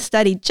end of the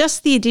study,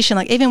 just the addition,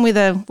 like even with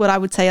what I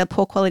would say a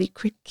poor quality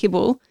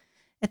kibble,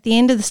 at the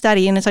end of the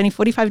study, and it's only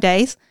 45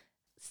 days,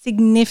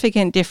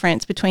 significant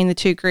difference between the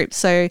two groups.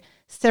 So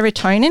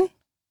serotonin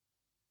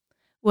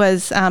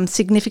was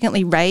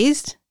significantly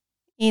raised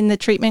in the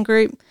treatment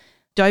group.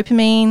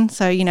 Dopamine,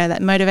 so,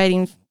 that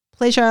motivating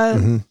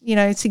pleasure,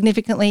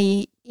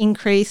 significantly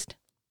increased.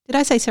 Did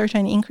I say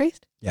serotonin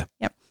increased? Yeah.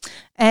 Yep.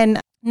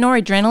 And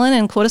noradrenaline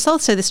and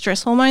cortisol, so the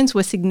stress hormones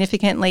were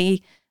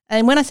significantly,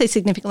 and when I say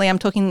significantly, I'm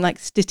talking like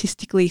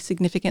statistically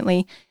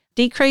significantly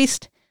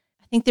decreased.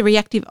 I think the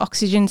reactive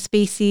oxygen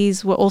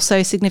species were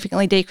also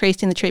significantly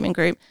decreased in the treatment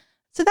group.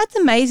 So that's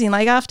amazing.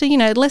 Like after,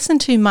 less than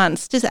 2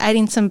 months, just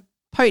adding some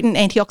potent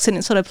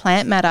antioxidant sort of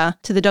plant matter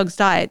to the dog's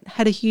diet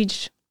had a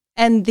huge,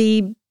 and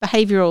the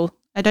behavioural,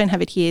 I don't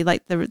have it here,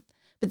 but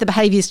the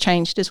behaviours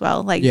changed as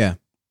well. Like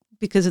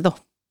because of the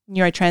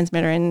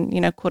neurotransmitter and,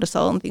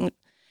 cortisol and things.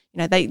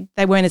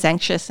 They weren't as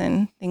anxious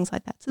and things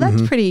like that. So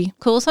that's pretty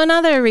cool. So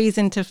another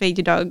reason to feed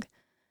your dog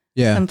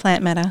some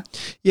plant matter.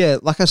 Yeah,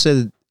 like I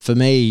said, for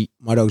me,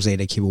 my dogs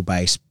eat a kibble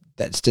base.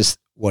 That's just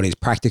what is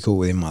practical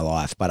within my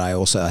life. But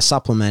I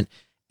supplement,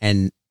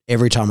 and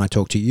every time I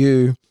talk to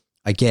you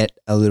I get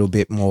a little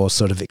bit more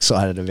sort of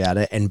excited about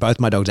it. And both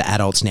my dogs are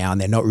adults now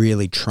and they're not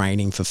really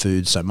training for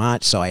food so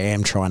much. So I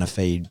am trying to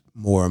feed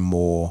more and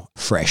more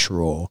fresh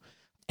raw.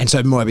 And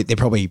so they're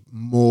probably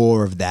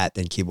more of that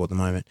than kibble at the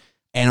moment.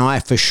 And I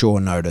for sure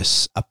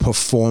notice a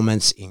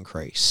performance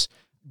increase.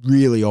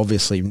 Really,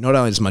 obviously, not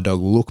only does my dog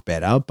look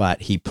better,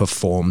 but he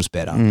performs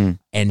better.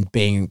 And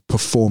being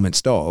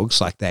performance dogs,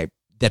 like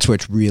that's where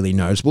it's really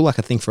noticeable. Like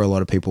I think for a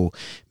lot of people,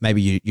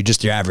 maybe you're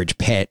just your average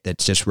pet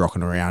that's just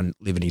rocking around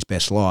living his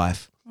best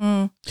life.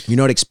 You're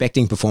not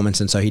expecting performance,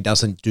 and so he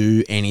doesn't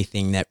do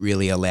anything that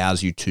really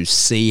allows you to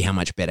see how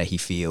much better he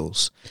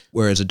feels.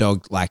 Whereas a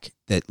dog like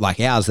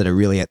ours that are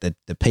really at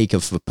the peak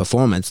of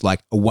performance,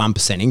 like a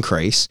 1%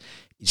 increase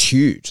is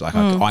huge. Like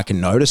I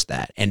can notice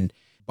that. And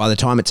by the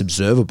time it's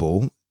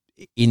observable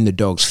in the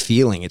dog's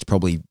feeling, it's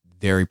probably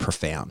very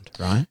profound,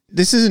 right?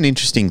 This is an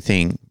interesting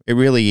thing. It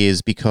really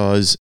is,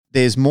 because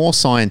there's more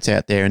science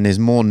out there and there's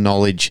more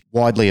knowledge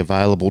widely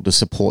available to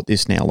support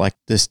this now. Like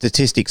the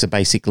statistics are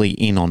basically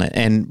in on it,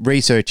 and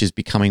research is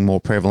becoming more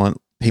prevalent.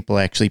 People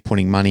are actually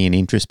putting money and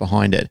interest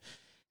behind it.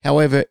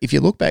 However, if you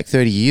look back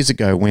 30 years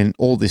ago when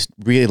all this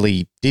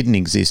really didn't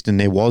exist and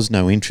there was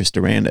no interest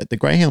around it, the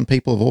greyhound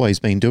people have always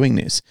been doing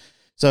this.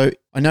 So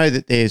I know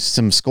that there's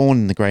some scorn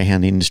in the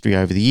greyhound industry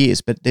over the years,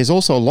 but there's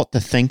also a lot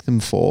to thank them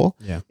for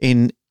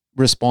in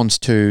response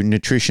to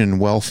nutrition and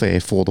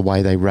welfare for the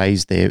way they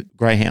raise their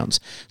greyhounds.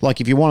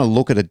 Like if you want to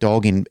look at a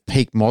dog in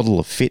peak model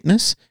of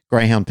fitness,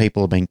 greyhound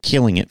people have been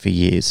killing it for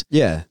years.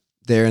 Yeah.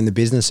 They're in the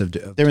business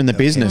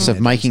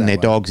of making their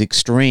dogs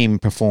extreme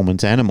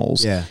performance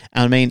animals. Yeah.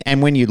 I mean,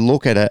 and when you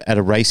look at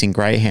a racing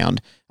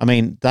greyhound, I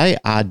mean, they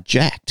are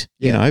jacked,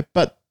 you know,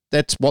 but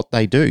that's what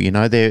they do. You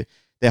know, their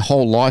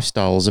whole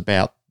lifestyle is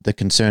about the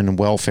concern and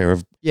welfare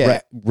of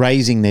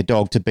raising their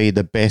dog to be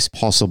the best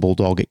possible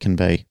dog it can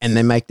be. And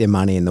they make their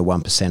money in the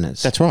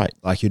 1%ers. That's right.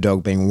 Like your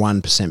dog being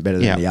 1% better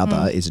than the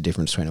other is a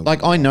difference between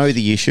Like I know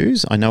the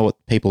issues. I know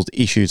what people's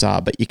issues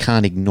are, but you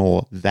can't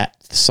ignore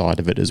that side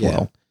of it as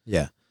well.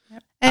 Yeah.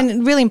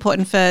 And really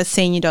important for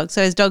senior dogs.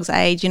 So as dogs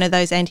age, you know,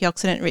 those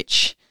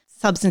antioxidant-rich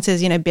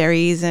substances, you know,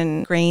 berries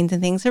and greens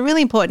and things are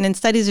really important. And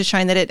studies have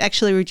shown that it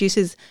actually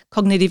reduces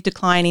cognitive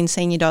decline in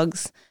senior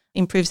dogs,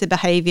 improves their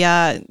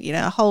behaviour, you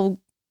know, a whole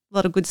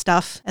lot of good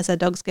stuff as our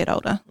dogs get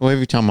older. Well,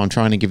 every time I'm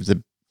trying to give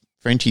the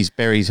Frenchies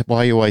berries, why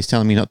are you always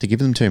telling me not to give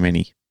them too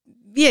many?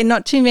 Yeah,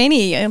 not too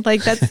many.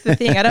 Like that's the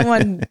thing. I don't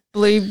want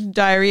blue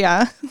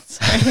diarrhea.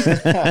 So.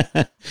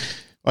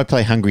 I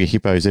play Hungry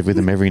Hippos with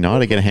them every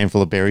night. I get a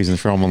handful of berries and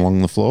throw them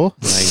along the floor.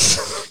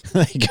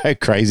 They go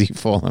crazy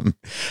for them.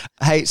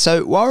 Hey,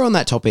 so while we're on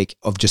that topic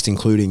of just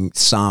including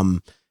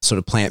some sort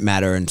of plant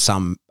matter and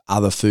some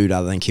other food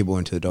other than kibble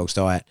into the dog's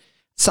diet,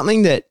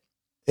 something that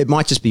it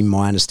might just be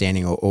my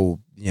understanding or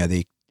you know,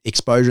 the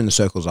exposure in the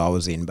circles I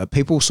was in, but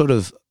people sort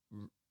of,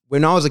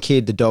 when I was a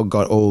kid, the dog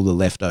got all the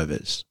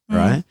leftovers,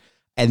 right?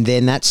 And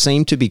then that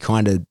seemed to be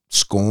kind of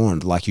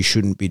scorned, like you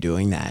shouldn't be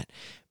doing that.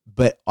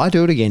 But I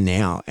do it again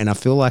now, and I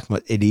feel like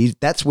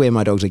that's where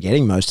my dogs are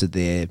getting most of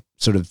their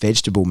sort of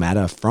vegetable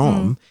matter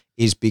from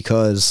is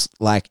because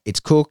like it's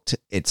cooked,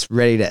 it's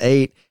ready to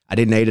eat. I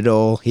didn't eat it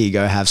all. Here you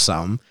go, have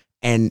some.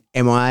 And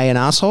am I an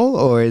asshole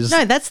or is...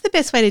 No, that's the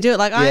best way to do it.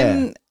 Like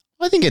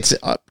I think it's,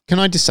 can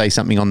I just say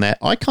something on that?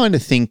 I kind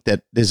of think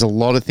that there's a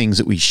lot of things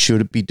that we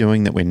should be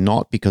doing that we're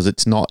not because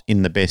it's not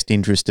in the best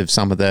interest of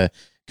some of the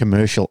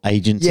commercial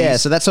agencies. Yeah,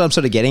 so that's what I'm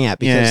sort of getting at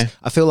because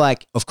I feel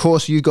like, of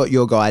course, you got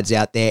your guides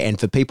out there and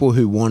for people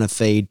who want to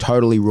feed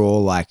totally raw,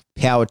 like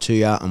power to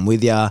you, I'm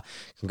with you,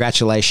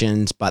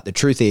 congratulations. But the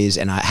truth is,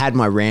 and I had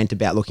my rant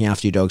about looking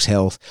after your dog's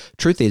health,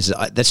 truth is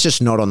that's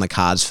just not on the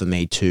cards for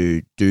me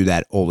to do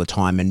that all the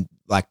time and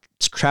like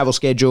travel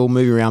schedule,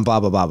 moving around, blah,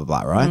 blah, blah, blah,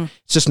 blah, right?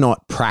 It's just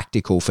not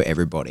practical for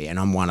everybody. And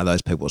I'm one of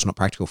those people it's not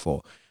practical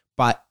for.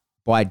 But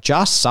by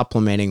just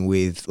supplementing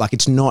with, like,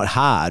 it's not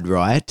hard,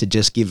 right? To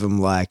just give them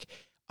like,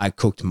 I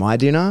cooked my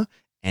dinner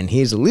and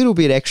here's a little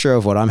bit extra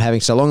of what I'm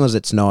having. So long as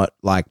it's not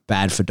like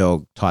bad for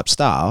dog type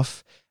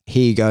stuff,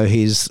 here you go,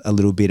 here's a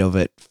little bit of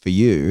it for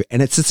you.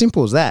 And it's as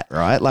simple as that,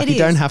 right? Like you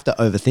don't have to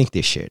overthink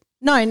this shit.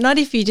 No, not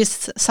if you're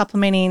just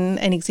supplementing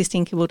an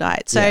existing kibble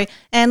diet. So,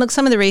 and look,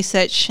 some of the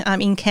research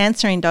in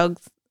cancer in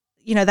dogs,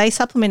 you know, they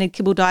supplemented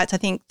kibble diets, I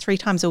think 3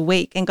 times a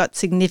week and got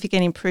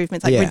significant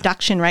improvements, like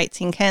reduction rates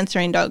in cancer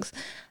in dogs.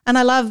 And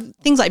I love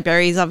things like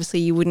berries.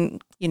 Obviously you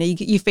wouldn't, you know,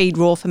 you feed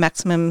raw for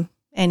maximum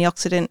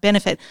antioxidant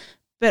benefit,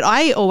 but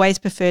I always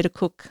prefer to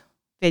cook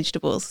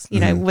vegetables, you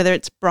know, whether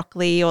it's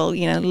broccoli or,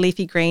 you know,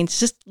 leafy greens,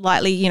 just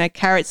lightly, you know,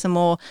 carrots are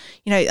more,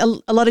 you know,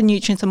 a lot of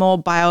nutrients are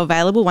more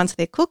bioavailable once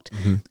they're cooked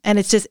and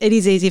it is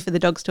easier for the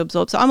dogs to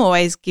absorb. So I'm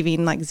always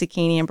giving like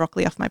zucchini and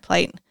broccoli off my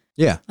plate.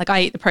 Yeah. Like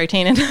I eat the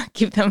protein and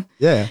give them,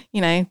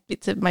 you know,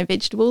 bits of my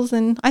vegetables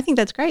and I think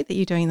that's great that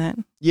you're doing that.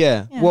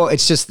 Yeah. Well,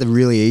 it's just the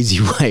really easy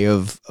way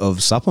of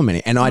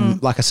supplementing.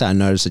 And like I said, I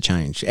noticed a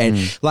change.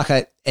 And like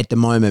at the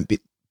moment,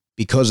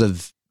 because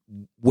of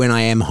when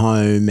I am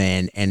home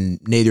and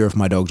neither of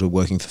my dogs are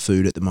working for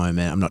food at the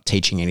moment, I'm not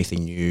teaching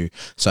anything new.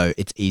 So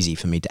it's easy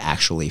for me to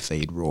actually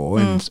feed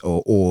raw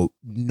or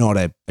not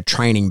a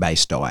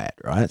training-based diet,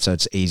 right? So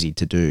it's easy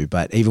to do.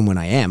 But even when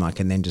I am, I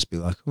can then just be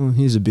like, oh,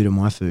 here's a bit of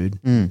my food.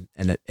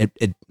 And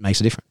it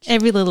makes a difference.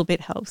 Every little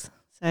bit helps.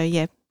 So,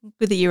 yeah,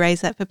 good that you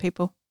raise that for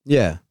people.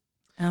 Yeah.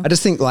 I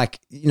just think I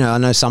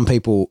know some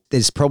people,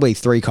 there's probably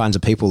three kinds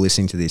of people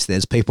listening to this.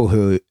 There's people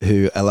who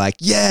are like,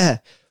 yeah,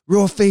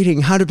 raw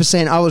feeding,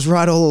 100%. I was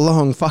right all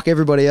along. Fuck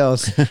everybody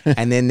else.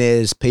 And then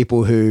there's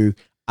people who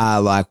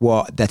are like,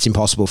 what? That's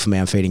impossible for me.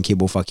 I'm feeding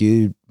kibble. Fuck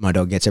you. My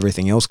dog gets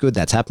everything else good.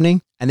 That's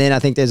happening. And then I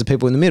think there's the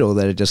people in the middle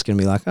that are just going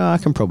to be like, oh, I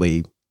can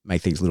probably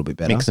make things a little bit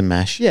better. Mix and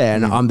mash. Yeah.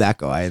 And I'm that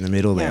guy in the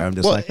middle there. I'm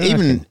just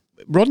even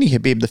Rodney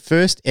Habib, the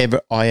first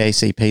ever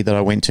IACP that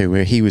I went to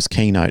where he was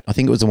keynote, I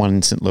think it was the one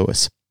in St.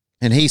 Louis.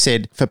 And he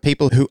said for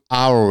people who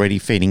are already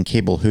feeding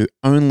kibble, who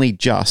only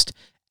just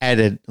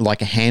added like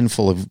a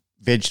handful of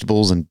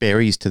vegetables and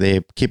berries to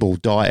their kibble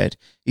diet,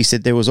 he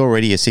said there was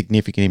already a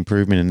significant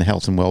improvement in the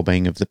health and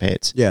well-being of the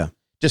pets. Yeah.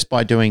 Just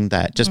by doing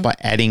that, just by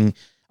adding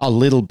a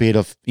little bit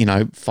of,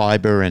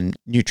 fiber and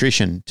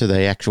nutrition to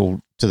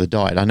the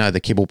diet. I know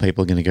the kibble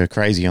people are going to go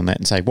crazy on that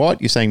and say,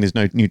 what? You're saying there's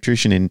no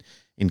nutrition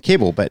in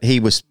kibble? But he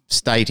was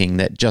stating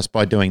that just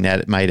by doing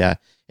that,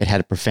 it had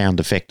a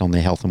profound effect on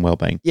their health and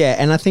well-being. Yeah,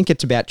 and I think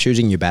it's about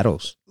choosing your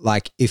battles.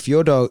 Like if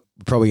your dog,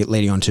 probably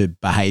leading on to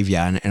behaviour,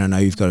 and I know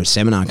you've got a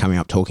seminar coming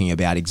up talking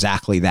about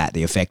exactly that,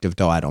 the effect of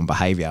diet on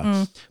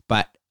behaviour.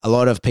 But a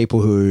lot of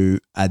people who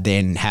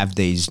then have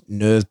these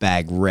nerve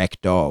bag wreck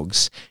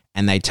dogs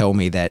and they tell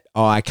me that,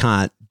 oh, I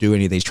can't do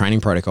any of these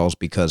training protocols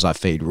because I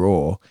feed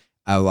raw,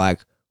 are like,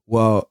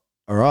 well,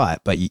 all right,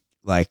 but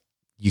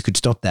you could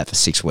stop that for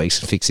 6 weeks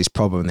and fix this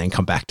problem and then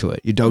come back to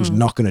it. Your dog's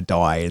not going to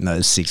die in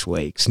those 6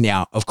 weeks.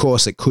 Now, of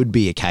course, it could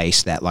be a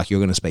case that, like you're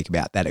going to speak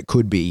about, that it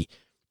could be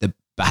the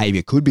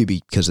behavior could be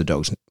because the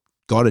dog's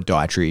got a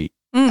dietary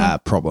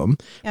problem.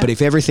 Yeah. But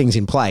if everything's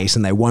in place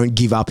and they won't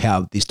give up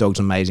this dog's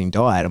amazing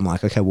diet, I'm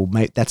like, okay, well,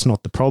 mate, that's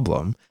not the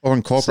problem. Or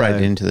incorporate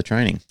it into the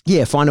training.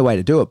 Yeah, find a way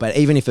to do it. But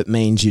even if it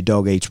means your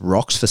dog eats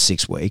rocks for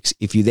 6 weeks,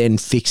 if you then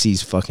fix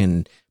his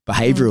fucking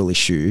behavioral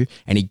issue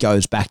and he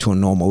goes back to a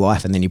normal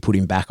life and then you put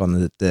him back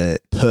on the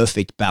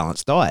perfect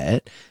balanced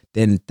diet,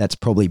 then that's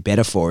probably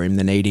better for him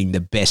than eating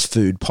the best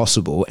food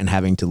possible and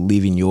having to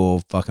live in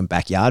your fucking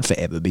backyard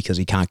forever because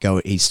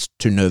he's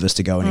too nervous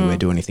to go anywhere,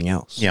 do anything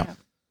else. Yeah.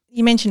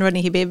 You mentioned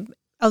Rodney Habib.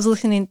 I was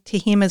listening to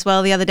him as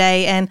well the other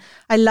day, and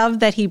I love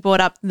that he brought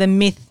up the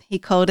myth, he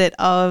called it,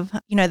 of,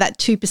 that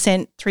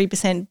 2%,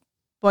 3%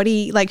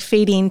 body, like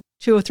feeding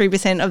 2 or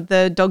 3% of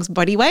the dog's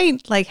body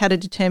weight, like how to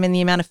determine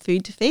the amount of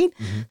food to feed.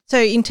 So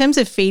in terms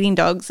of feeding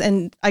dogs,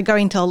 and I go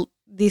into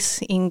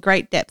this in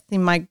great depth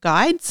in my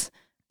guides,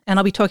 and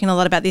I'll be talking a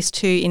lot about this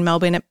too in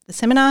Melbourne at the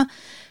seminar,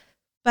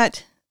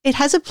 but it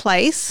has a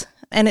place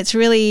and it's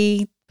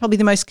really probably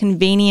the most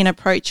convenient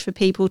approach for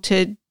people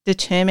to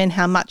determine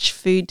how much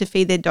food to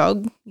feed their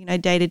dog,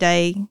 day to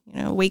day,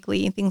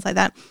 weekly and things like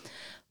that.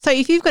 So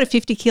if you've got a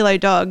 50-kilo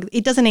dog,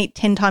 it doesn't eat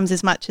 10 times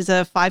as much as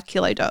a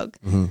 5-kilo dog,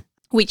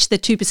 which the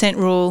 2%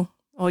 rule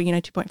or,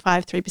 2.5,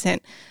 3%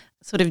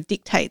 sort of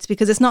dictates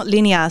because it's not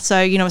linear. So,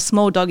 a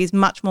small dog is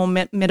much more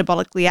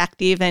metabolically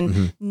active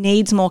and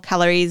needs more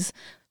calories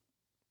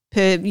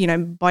per,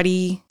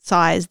 body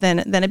size than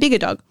a bigger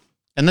dog.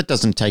 And that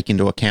doesn't take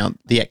into account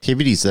the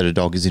activities that a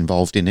dog is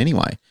involved in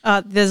anyway.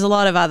 There's a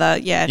lot of other,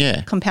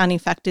 compounding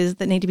factors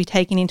that need to be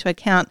taken into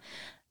account.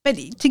 But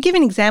to give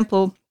an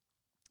example,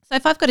 so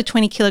if I've got a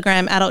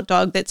 20-kilogram adult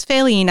dog that's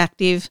fairly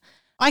inactive,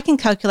 I can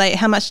calculate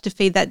how much to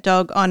feed that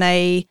dog on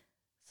a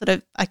sort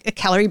of a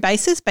calorie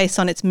basis based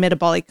on its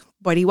metabolic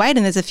body weight,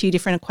 and there's a few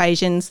different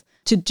equations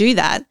to do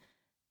that.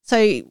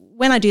 So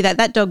when I do that,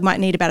 that dog might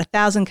need about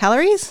 1,000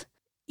 calories.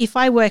 If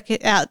I work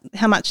out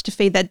how much to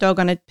feed that dog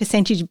on a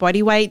percentage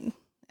body weight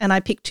and I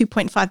pick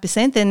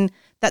 2.5%, then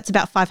that's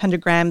about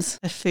 500 grams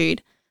of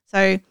food.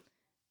 So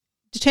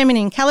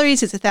determining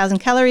calories is 1,000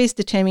 calories,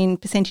 determining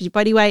percentage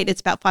body weight,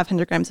 it's about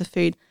 500 grams of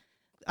food.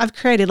 I've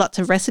created lots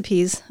of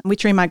recipes,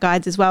 which are in my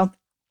guides as well.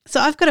 So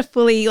I've got a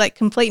fully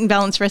complete and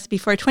balanced recipe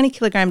for a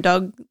 20-kilogram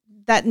dog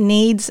that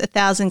needs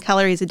 1,000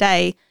 calories a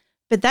day,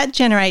 but that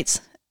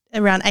generates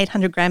around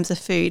 800 grams of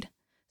food.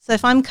 So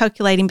if I'm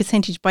calculating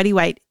percentage body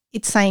weight,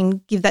 it's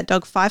saying give that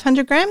dog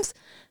 500 grams.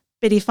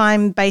 But if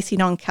I'm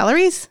basing on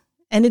calories,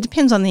 and it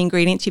depends on the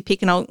ingredients you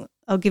pick, and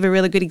I'll give a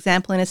really good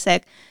example in a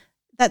sec,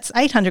 that's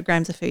 800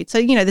 grams of food.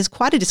 So, there's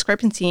quite a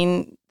discrepancy,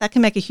 and that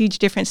can make a huge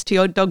difference to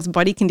your dog's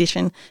body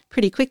condition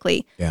pretty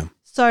quickly. Yeah.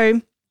 So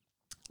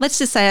let's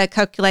just say I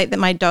calculate that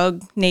my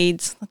dog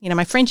needs,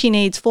 my Frenchie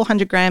needs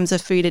 400 grams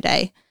of food a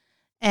day,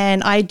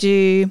 and I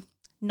do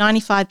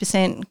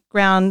 95%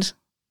 ground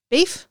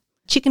beef,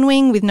 chicken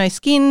wing with no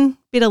skin,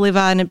 bit of liver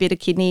and a bit of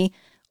kidney,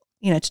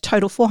 to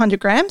total 400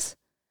 grams.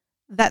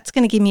 That's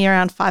going to give me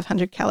around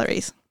 500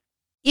 calories.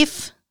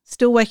 If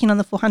still working on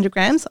the 400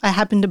 grams, I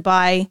happen to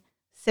buy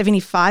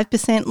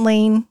 75%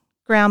 lean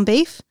ground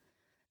beef.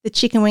 The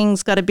chicken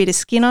wing's got a bit of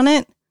skin on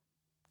it.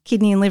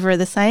 Kidney and liver are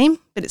the same,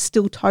 but it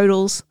still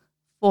totals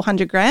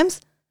 400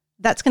 grams,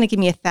 that's going to give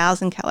me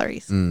 1,000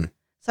 calories. Mm.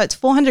 So it's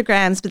 400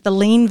 grams, but the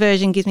lean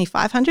version gives me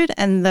 500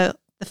 and the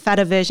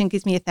fatter version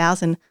gives me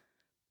 1,000.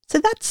 So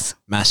that's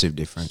Massive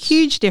difference.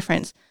 huge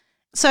difference.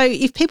 So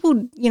if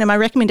people, my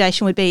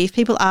recommendation would be if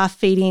people are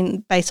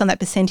feeding based on that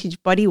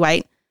percentage body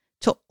weight,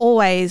 to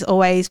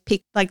always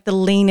pick like the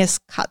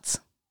leanest cuts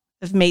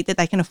of meat that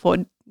they can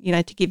afford,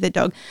 to give their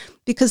dog.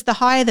 Because the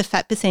higher the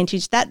fat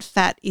percentage, that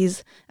fat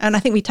is, and I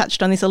think we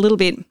touched on this a little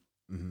bit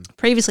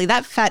previously,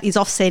 that fat is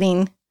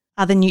offsetting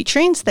other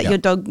nutrients that your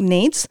dog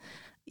needs.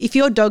 If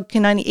your dog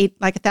can only eat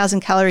like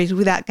 1,000 calories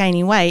without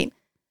gaining weight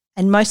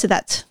and most of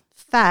that's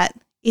fat,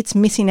 it's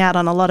missing out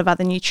on a lot of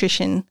other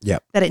nutrition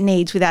that it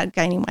needs without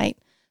gaining weight.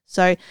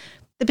 So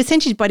the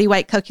percentage body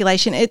weight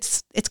calculation,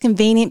 it's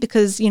convenient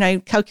because,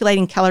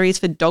 calculating calories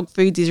for dog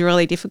foods is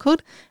really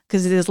difficult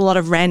because there's a lot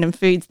of random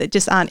foods that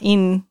just aren't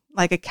in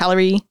like a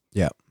calorie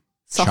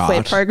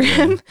software chart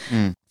program.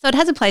 So it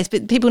has a place,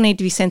 but people need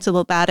to be sensible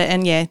about it.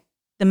 And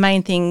the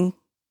main thing,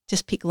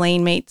 just pick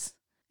lean meats.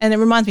 And it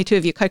reminds me too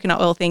of your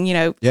coconut oil thing,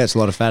 it's a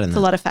lot of fat in it's there.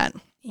 a lot of fat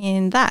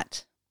in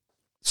that.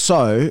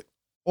 So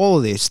all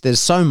of this,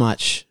 there's so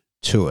much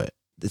to it.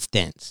 It's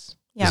dense.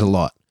 Yeah. There's a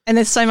lot. And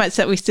there's so much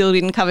that we still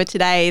didn't cover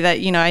today that,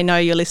 I know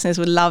your listeners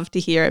would love to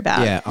hear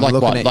about. Yeah. I'm Like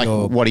looking what? at Like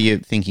your- what are you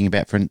thinking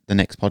about for the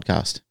next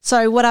podcast?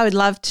 So what I would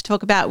love to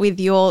talk about with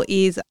you all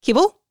is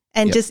kibble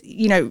and just,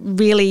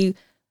 really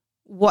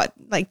what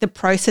like the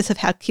process of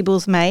how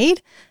kibble's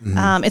made.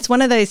 It's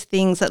one of those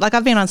things that like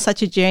I've been on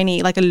such a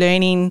journey, like a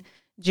learning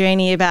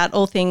journey about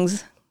all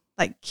things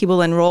like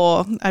kibble and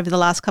raw over the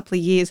last couple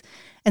of years.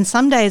 And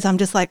some days I'm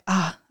just like,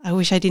 I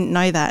wish I didn't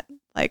know that.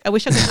 Like I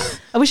wish I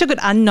could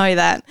unknow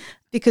that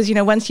because,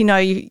 once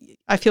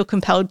I feel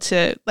compelled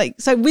to like,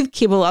 so with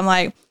kibble, I'm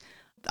like,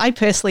 I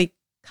personally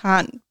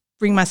can't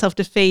bring myself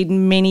to feed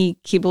many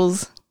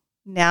kibbles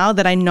now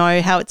that I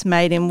know how it's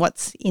made and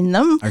what's in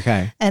them.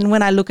 Okay. And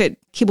when I look at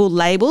kibble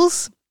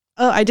labels,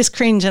 I just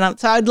cringe.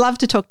 So I'd love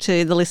to talk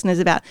to the listeners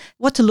about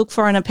what to look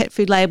for on a pet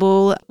food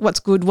label, what's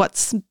good,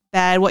 what's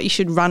bad, what you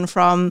should run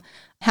from,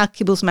 how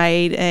kibble's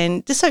made,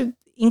 and just so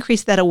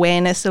increase that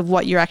awareness of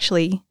what you're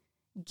actually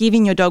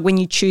giving your dog when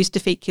you choose to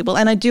feed kibble.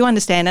 And I do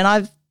understand, and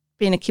I've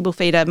been a kibble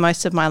feeder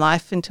most of my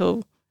life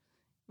until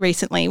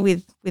recently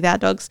with our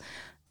dogs.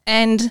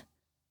 And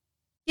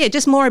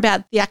just more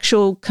about the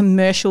actual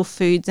commercial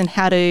foods and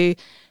how to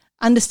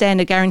understand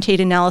a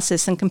guaranteed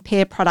analysis and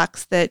compare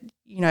products that,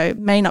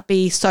 may not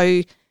be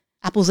so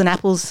apples and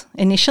apples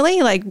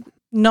initially, like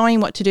knowing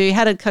what to do,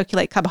 how to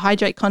calculate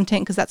carbohydrate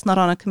content because that's not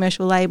on a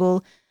commercial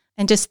label,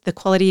 and just the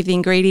quality of the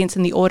ingredients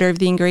and the order of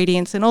the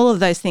ingredients and all of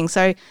those things.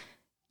 So,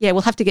 we'll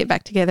have to get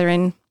back together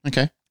and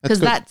Okay. because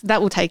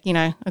that will take,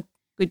 a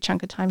good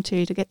chunk of time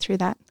to get through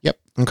that. Yep.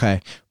 Okay.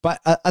 But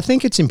I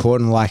think it's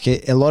important, like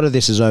a lot of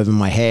this is over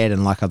my head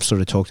and like I've sort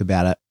of talked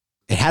about it.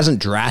 It hasn't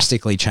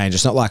drastically changed.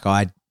 It's not like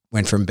I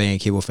went from being a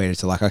kibble feeder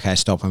to like, okay,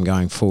 stop, I'm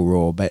going full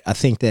raw. But I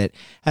think that,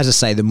 as I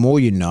say, the more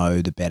you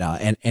know, the better.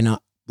 And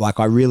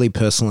I really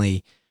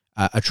personally,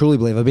 I truly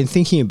believe I've been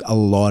thinking a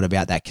lot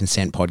about that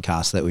consent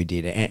podcast that we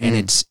did. And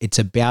it's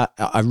about,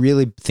 I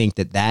really think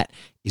that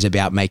is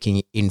about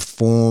making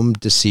informed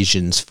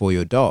decisions for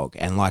your dog.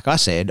 And like I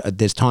said,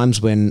 there's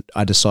times when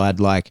I decide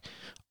like,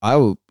 I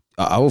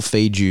will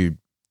feed you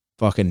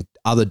fucking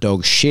other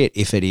dog shit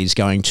if it is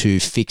going to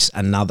fix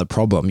another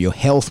problem. Your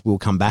health will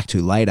come back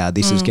to later.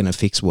 This is going to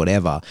fix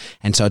whatever.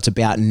 And so it's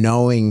about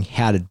knowing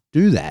how to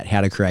do that,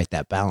 how to create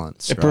that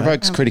balance. It right?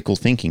 provokes critical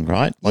thinking,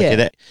 right?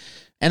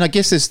 And I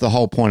guess that's the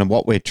whole point of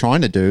what we're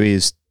trying to do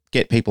is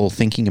get people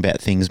thinking about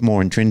things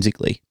more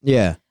intrinsically.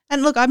 Yeah.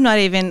 And look, I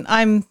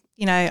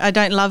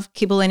don't love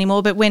kibble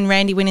anymore, but when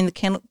Randy went in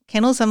the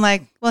kennels, I'm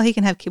like, well, he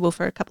can have kibble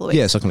for a couple of weeks.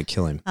 Yeah, it's not going to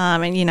kill him.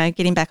 And,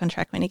 get him back on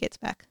track when he gets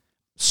back.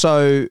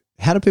 So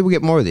how do people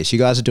get more of this? You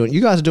guys are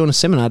doing a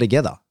seminar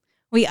together.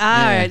 We are.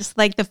 Yeah. It's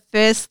like the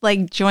first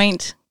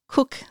joint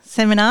cook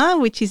seminar,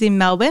 which is in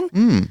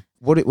Melbourne.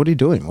 What are you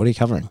doing? What are you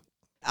covering?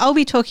 I'll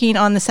be talking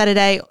on the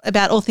Saturday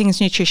about all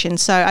things nutrition.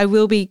 So I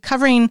will be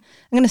I'm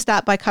going to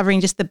start by covering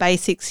just the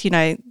basics,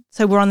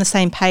 so we're on the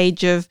same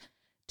page of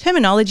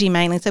terminology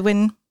mainly. So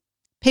when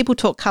people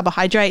talk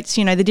carbohydrates,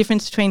 the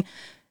difference between,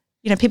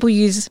 people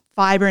use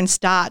fiber and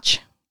starch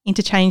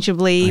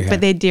interchangeably,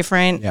 but they're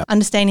different,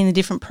 understanding the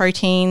different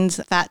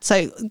proteins, fat.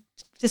 So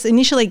just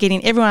initially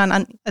getting everyone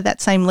at that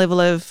same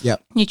level of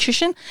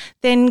nutrition,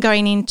 then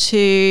going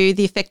into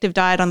the effective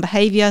diet on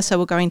behavior. So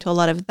we'll go into a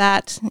lot of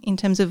that in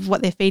terms of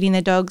what they're feeding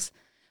their dogs.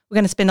 We're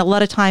going to spend a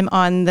lot of time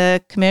on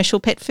the commercial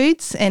pet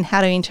foods and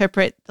how to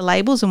interpret the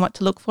labels and what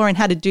to look for and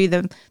how to do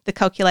the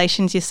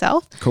calculations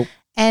yourself. Cool.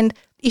 And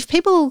if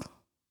people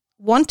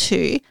want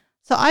to,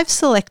 so I've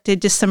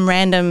selected just some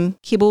random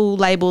kibble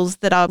labels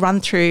that I'll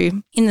run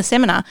through in the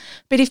seminar.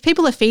 But if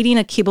people are feeding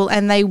a kibble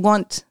and they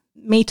want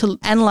me to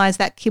analyze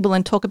that kibble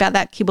and talk about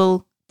that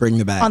kibble Bring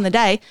the bag on the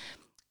day,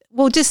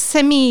 well, just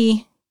send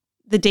me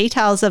the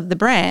details of the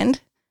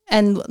brand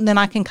and then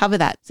I can cover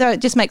that. So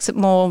it just makes it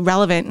more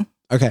relevant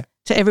Okay.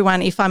 to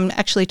everyone if I'm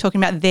actually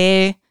talking about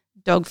their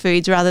dog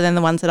foods rather than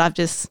the ones that I've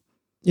just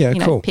Yeah,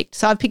 cool. picked.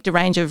 So I've picked a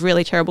range of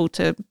really terrible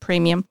to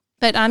premium.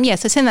 But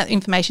so send that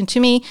information to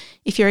me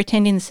if you're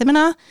attending the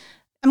seminar.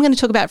 I'm going to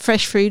talk about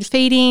fresh food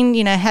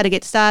feeding, how to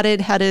get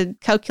started, how to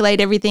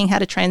calculate everything, how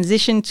to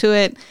transition to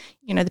it,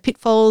 the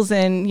pitfalls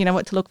and,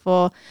 what to look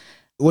for.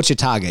 What's your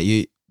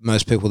target?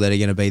 Most people that are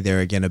going to be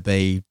there are going to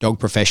be dog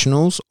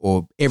professionals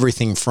or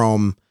everything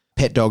from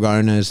pet dog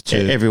owners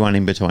to everyone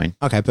in between.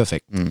 Okay,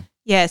 perfect.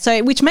 Yeah,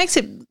 so which makes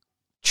it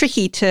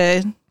tricky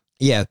to...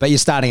 Yeah, but you're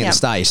starting at the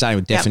start. You're starting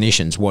with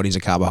definitions. What is a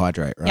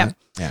carbohydrate, right? Yep.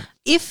 Yeah.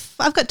 If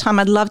I've got time,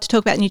 I'd love to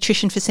talk about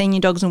nutrition for senior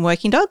dogs and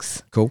working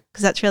dogs. Cool.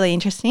 Because that's really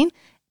interesting.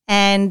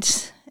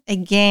 And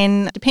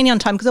again, depending on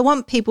time, because I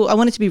want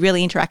it to be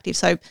really interactive.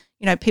 So,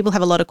 people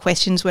have a lot of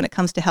questions when it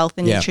comes to health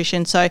and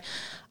nutrition. So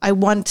I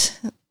want,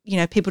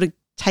 people to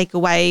take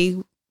away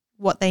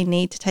what they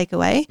need to take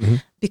away.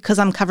 Because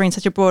I'm covering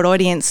such a broad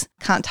audience,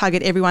 can't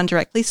target everyone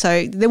directly.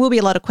 So there will be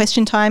a lot of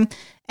question time.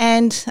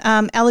 And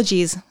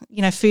allergies,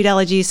 food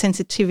allergies,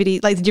 sensitivity,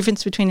 like the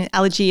difference between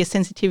allergy,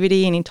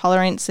 sensitivity and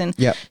intolerance and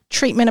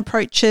treatment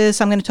approaches.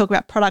 So I'm going to talk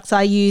about products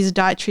I use,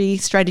 dietary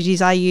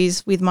strategies I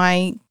use with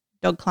my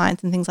dog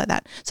clients and things like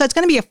that. So it's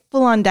going to be a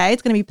full-on day.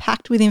 It's going to be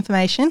packed with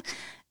information.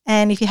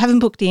 And if you haven't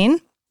booked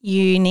in,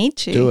 you need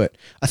to. Do it.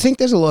 I think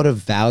there's a lot of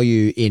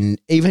value in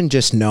even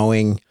just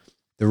knowing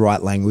the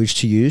right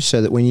language to use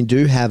so that when you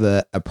do have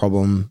a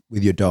problem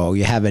with your dog,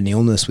 you have an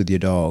illness with your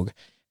dog,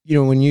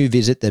 when you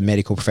visit the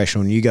medical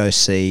professional and you go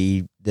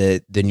see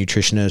the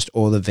nutritionist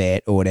or the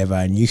vet or whatever,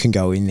 and you can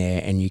go in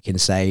there and you can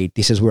say,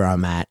 this is where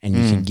I'm at, and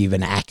you can give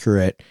an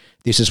accurate,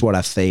 this is what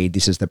I feed,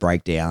 this is the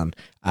breakdown,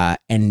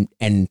 and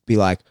be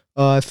like,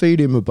 oh, I feed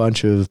him a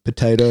bunch of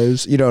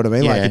potatoes. You know what I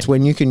mean? Yeah. Like it's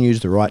when you can use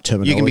the right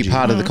terminology. You can be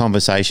part of the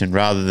conversation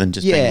rather than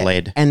just being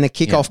led. And the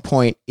kickoff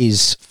point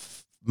is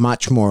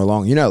much more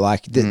along,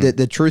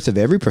 the truth of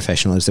every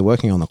professional is they're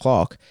working on the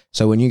clock.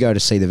 So when you go to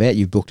see the vet,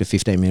 you've booked a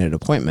 15-minute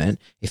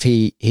appointment. If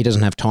he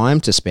doesn't have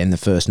time to spend the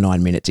first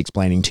 9 minutes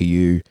explaining to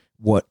you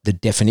what the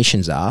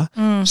definitions are,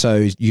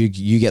 so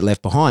you get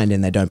left behind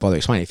and they don't bother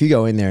explaining. If you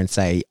go in there and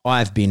say,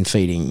 I've been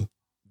feeding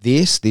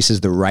this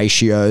is the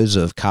ratios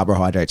of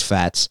carbohydrates,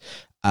 fats,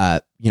 blah,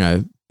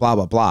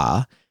 blah,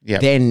 blah,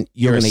 then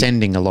you're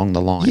ascending along the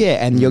line.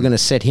 Yeah, and you're going to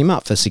set him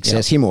up for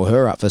success, him or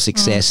her up for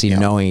success in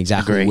knowing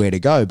exactly where to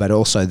go. But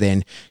also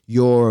then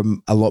you're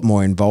a lot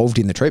more involved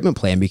in the treatment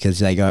plan because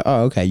they go,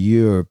 oh, okay,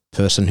 you're a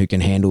person who can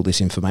handle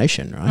this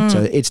information, right?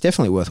 So it's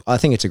definitely I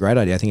think it's a great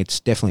idea. I think it's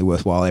definitely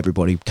worthwhile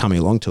everybody coming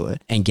along to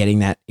it and getting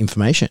that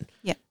information.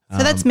 Yeah. So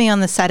that's me on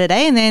the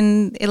Saturday, and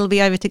then it'll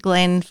be over to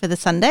Glenn for the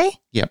Sunday.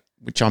 Yep,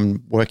 which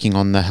I'm working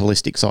on the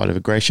holistic side of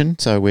aggression.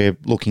 So we're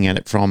looking at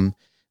it from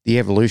the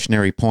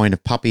evolutionary point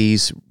of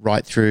puppies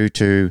right through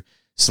to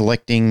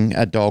selecting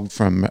a dog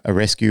from a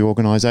rescue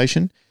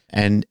organisation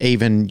and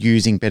even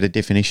using better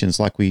definitions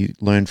like we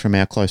learned from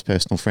our close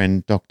personal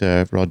friend,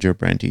 Dr. Roger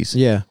Brantes.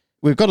 Yeah.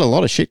 We've got a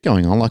lot of shit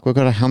going on. Like we've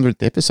got a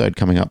 100th episode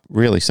coming up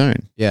really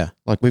soon. Yeah.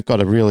 Like we've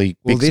got a really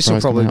big this will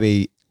surprise probably coming up.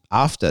 be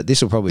after.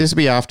 This will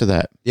be after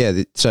that.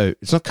 Yeah. So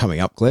it's not coming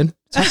up, Glenn.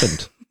 It's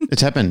happened.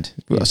 It's happened.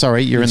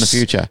 Sorry, you're in the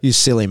future. You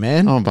silly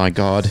man. Oh my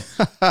God.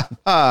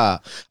 All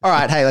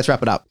right. Hey, let's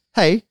wrap it up.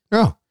 Hey,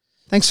 Ro,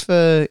 thanks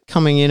for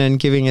coming in and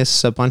giving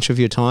us a bunch of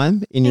your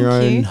time in your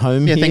own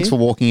home here. Thanks for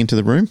walking into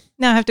the room.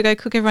 Now I have to go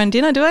cook everyone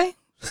dinner, do I?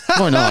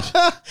 Why not?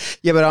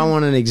 Yeah, but I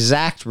want an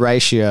exact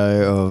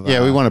ratio of...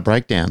 we want a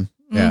breakdown.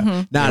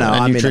 Yeah. No,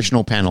 a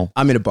nutritional panel.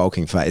 I'm in a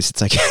bulking phase.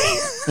 It's okay.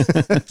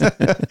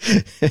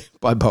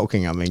 By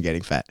bulking, I mean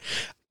getting fat.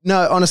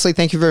 No, honestly,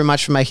 thank you very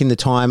much for making the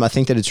time. I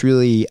think that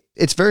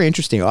it's very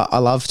interesting. I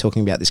love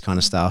talking about this kind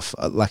of stuff.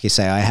 Like you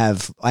say, I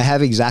have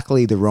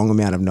exactly the wrong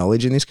amount of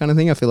knowledge in this kind of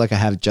thing. I feel like I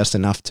have just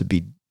enough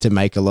to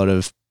make a lot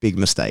of big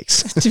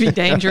mistakes. To be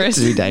dangerous.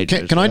 To be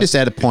dangerous. Can I just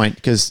add a point?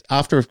 Because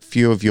after a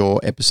few of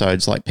your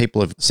episodes, like people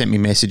have sent me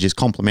messages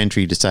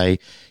complimentary to say,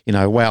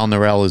 wow,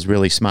 Narelle is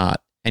really smart.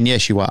 And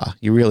yes, you are.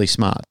 You're really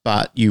smart,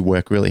 but you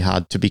work really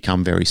hard to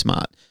become very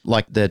smart.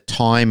 Like the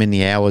time and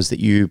the hours that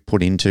you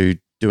put into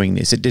doing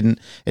this, it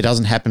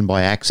doesn't happen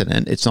by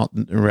accident. It's not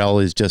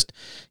Narelle is just,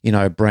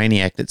 a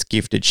brainiac that's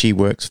gifted. She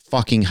works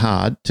fucking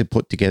hard to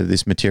put together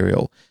this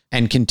material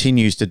and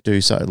continues to do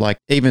so. Like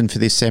even for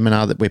this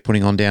seminar that we're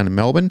putting on down in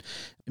Melbourne,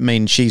 I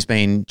mean, she's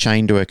been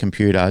chained to her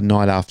computer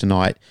night after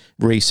night,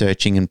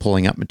 researching and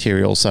pulling up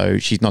material. So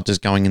she's not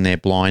just going in there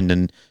blind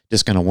and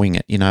just going to wing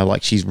it,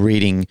 like she's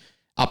reading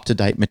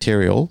up-to-date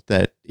material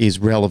that is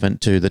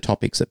relevant to the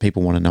topics that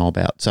people want to know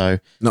about. So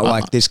not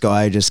like this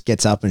guy just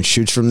gets up and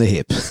shoots from the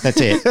hip. That's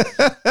it.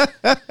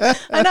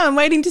 I know. I'm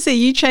waiting to see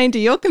you chained to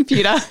your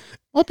computer.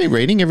 I've been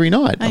reading every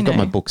night. I've got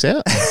my books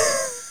out.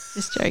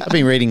 Just joking. I've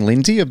been reading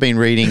Lindsay. I've been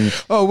reading.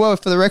 Oh well,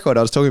 for the record,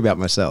 I was talking about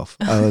myself.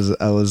 I was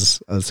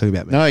talking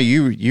about me. No,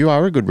 you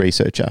are a good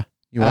researcher.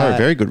 You are a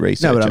very good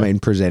researcher. No, but I mean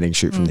presenting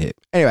shoot from the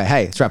hip. Anyway,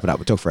 hey, let's wrap it up.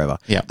 We'll talk forever.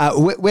 Yeah.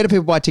 Where do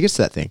people buy tickets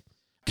to that thing?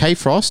 Kay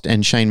Frost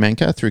and Shane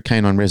Manker through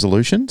Canine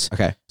Resolutions.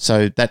 Okay.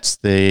 So that's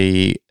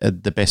the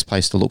best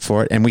place to look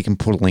for it. And we can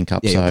put a link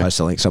up. Yeah, so post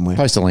a link somewhere.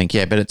 Post a link,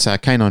 yeah. But it's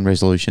Canine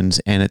Resolutions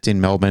and it's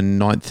in Melbourne,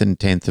 9th and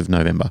 10th of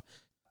November.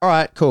 All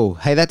right, cool.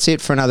 Hey, that's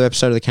it for another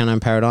episode of the Canine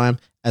Paradigm.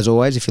 As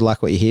always, if you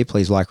like what you hear,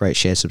 please like, rate,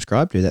 share,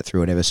 subscribe. Do that through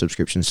whatever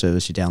subscription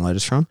service you download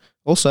us from.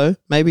 Also,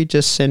 maybe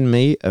just send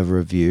me a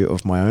review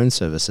of my own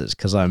services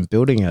because I'm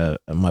building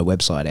my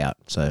website out.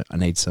 So I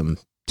need some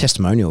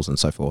testimonials and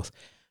so forth.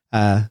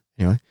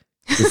 Anyway,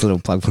 just a little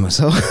plug for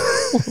myself.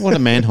 What a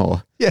man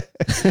whore. Yeah.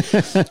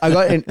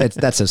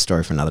 That's a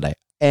story for another day.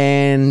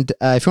 And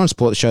if you want to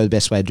support the show, the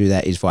best way to do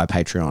that is via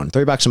Patreon.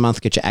 $3 a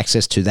month gets you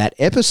access to that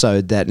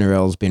episode that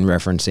Narelle's been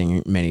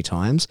referencing many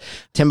times.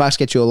 $10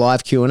 gets you a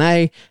live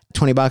Q&A.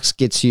 $20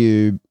 gets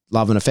you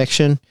love and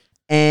affection.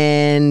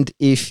 And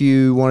if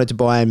you wanted to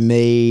buy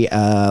me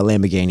a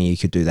Lamborghini, you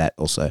could do that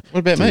also. What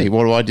about me?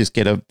 What do I just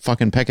get a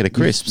fucking packet of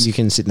crisps? You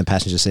can sit in the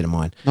passenger seat of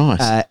mine. Nice.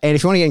 And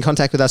if you want to get in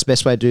contact with us, the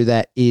best way to do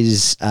that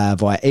is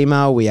via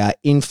email. We are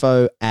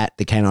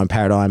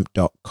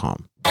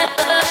info@thecanineparadigm.com.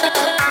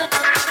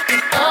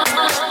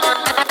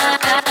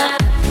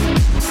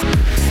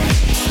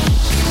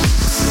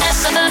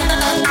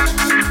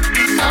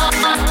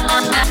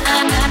 Oh,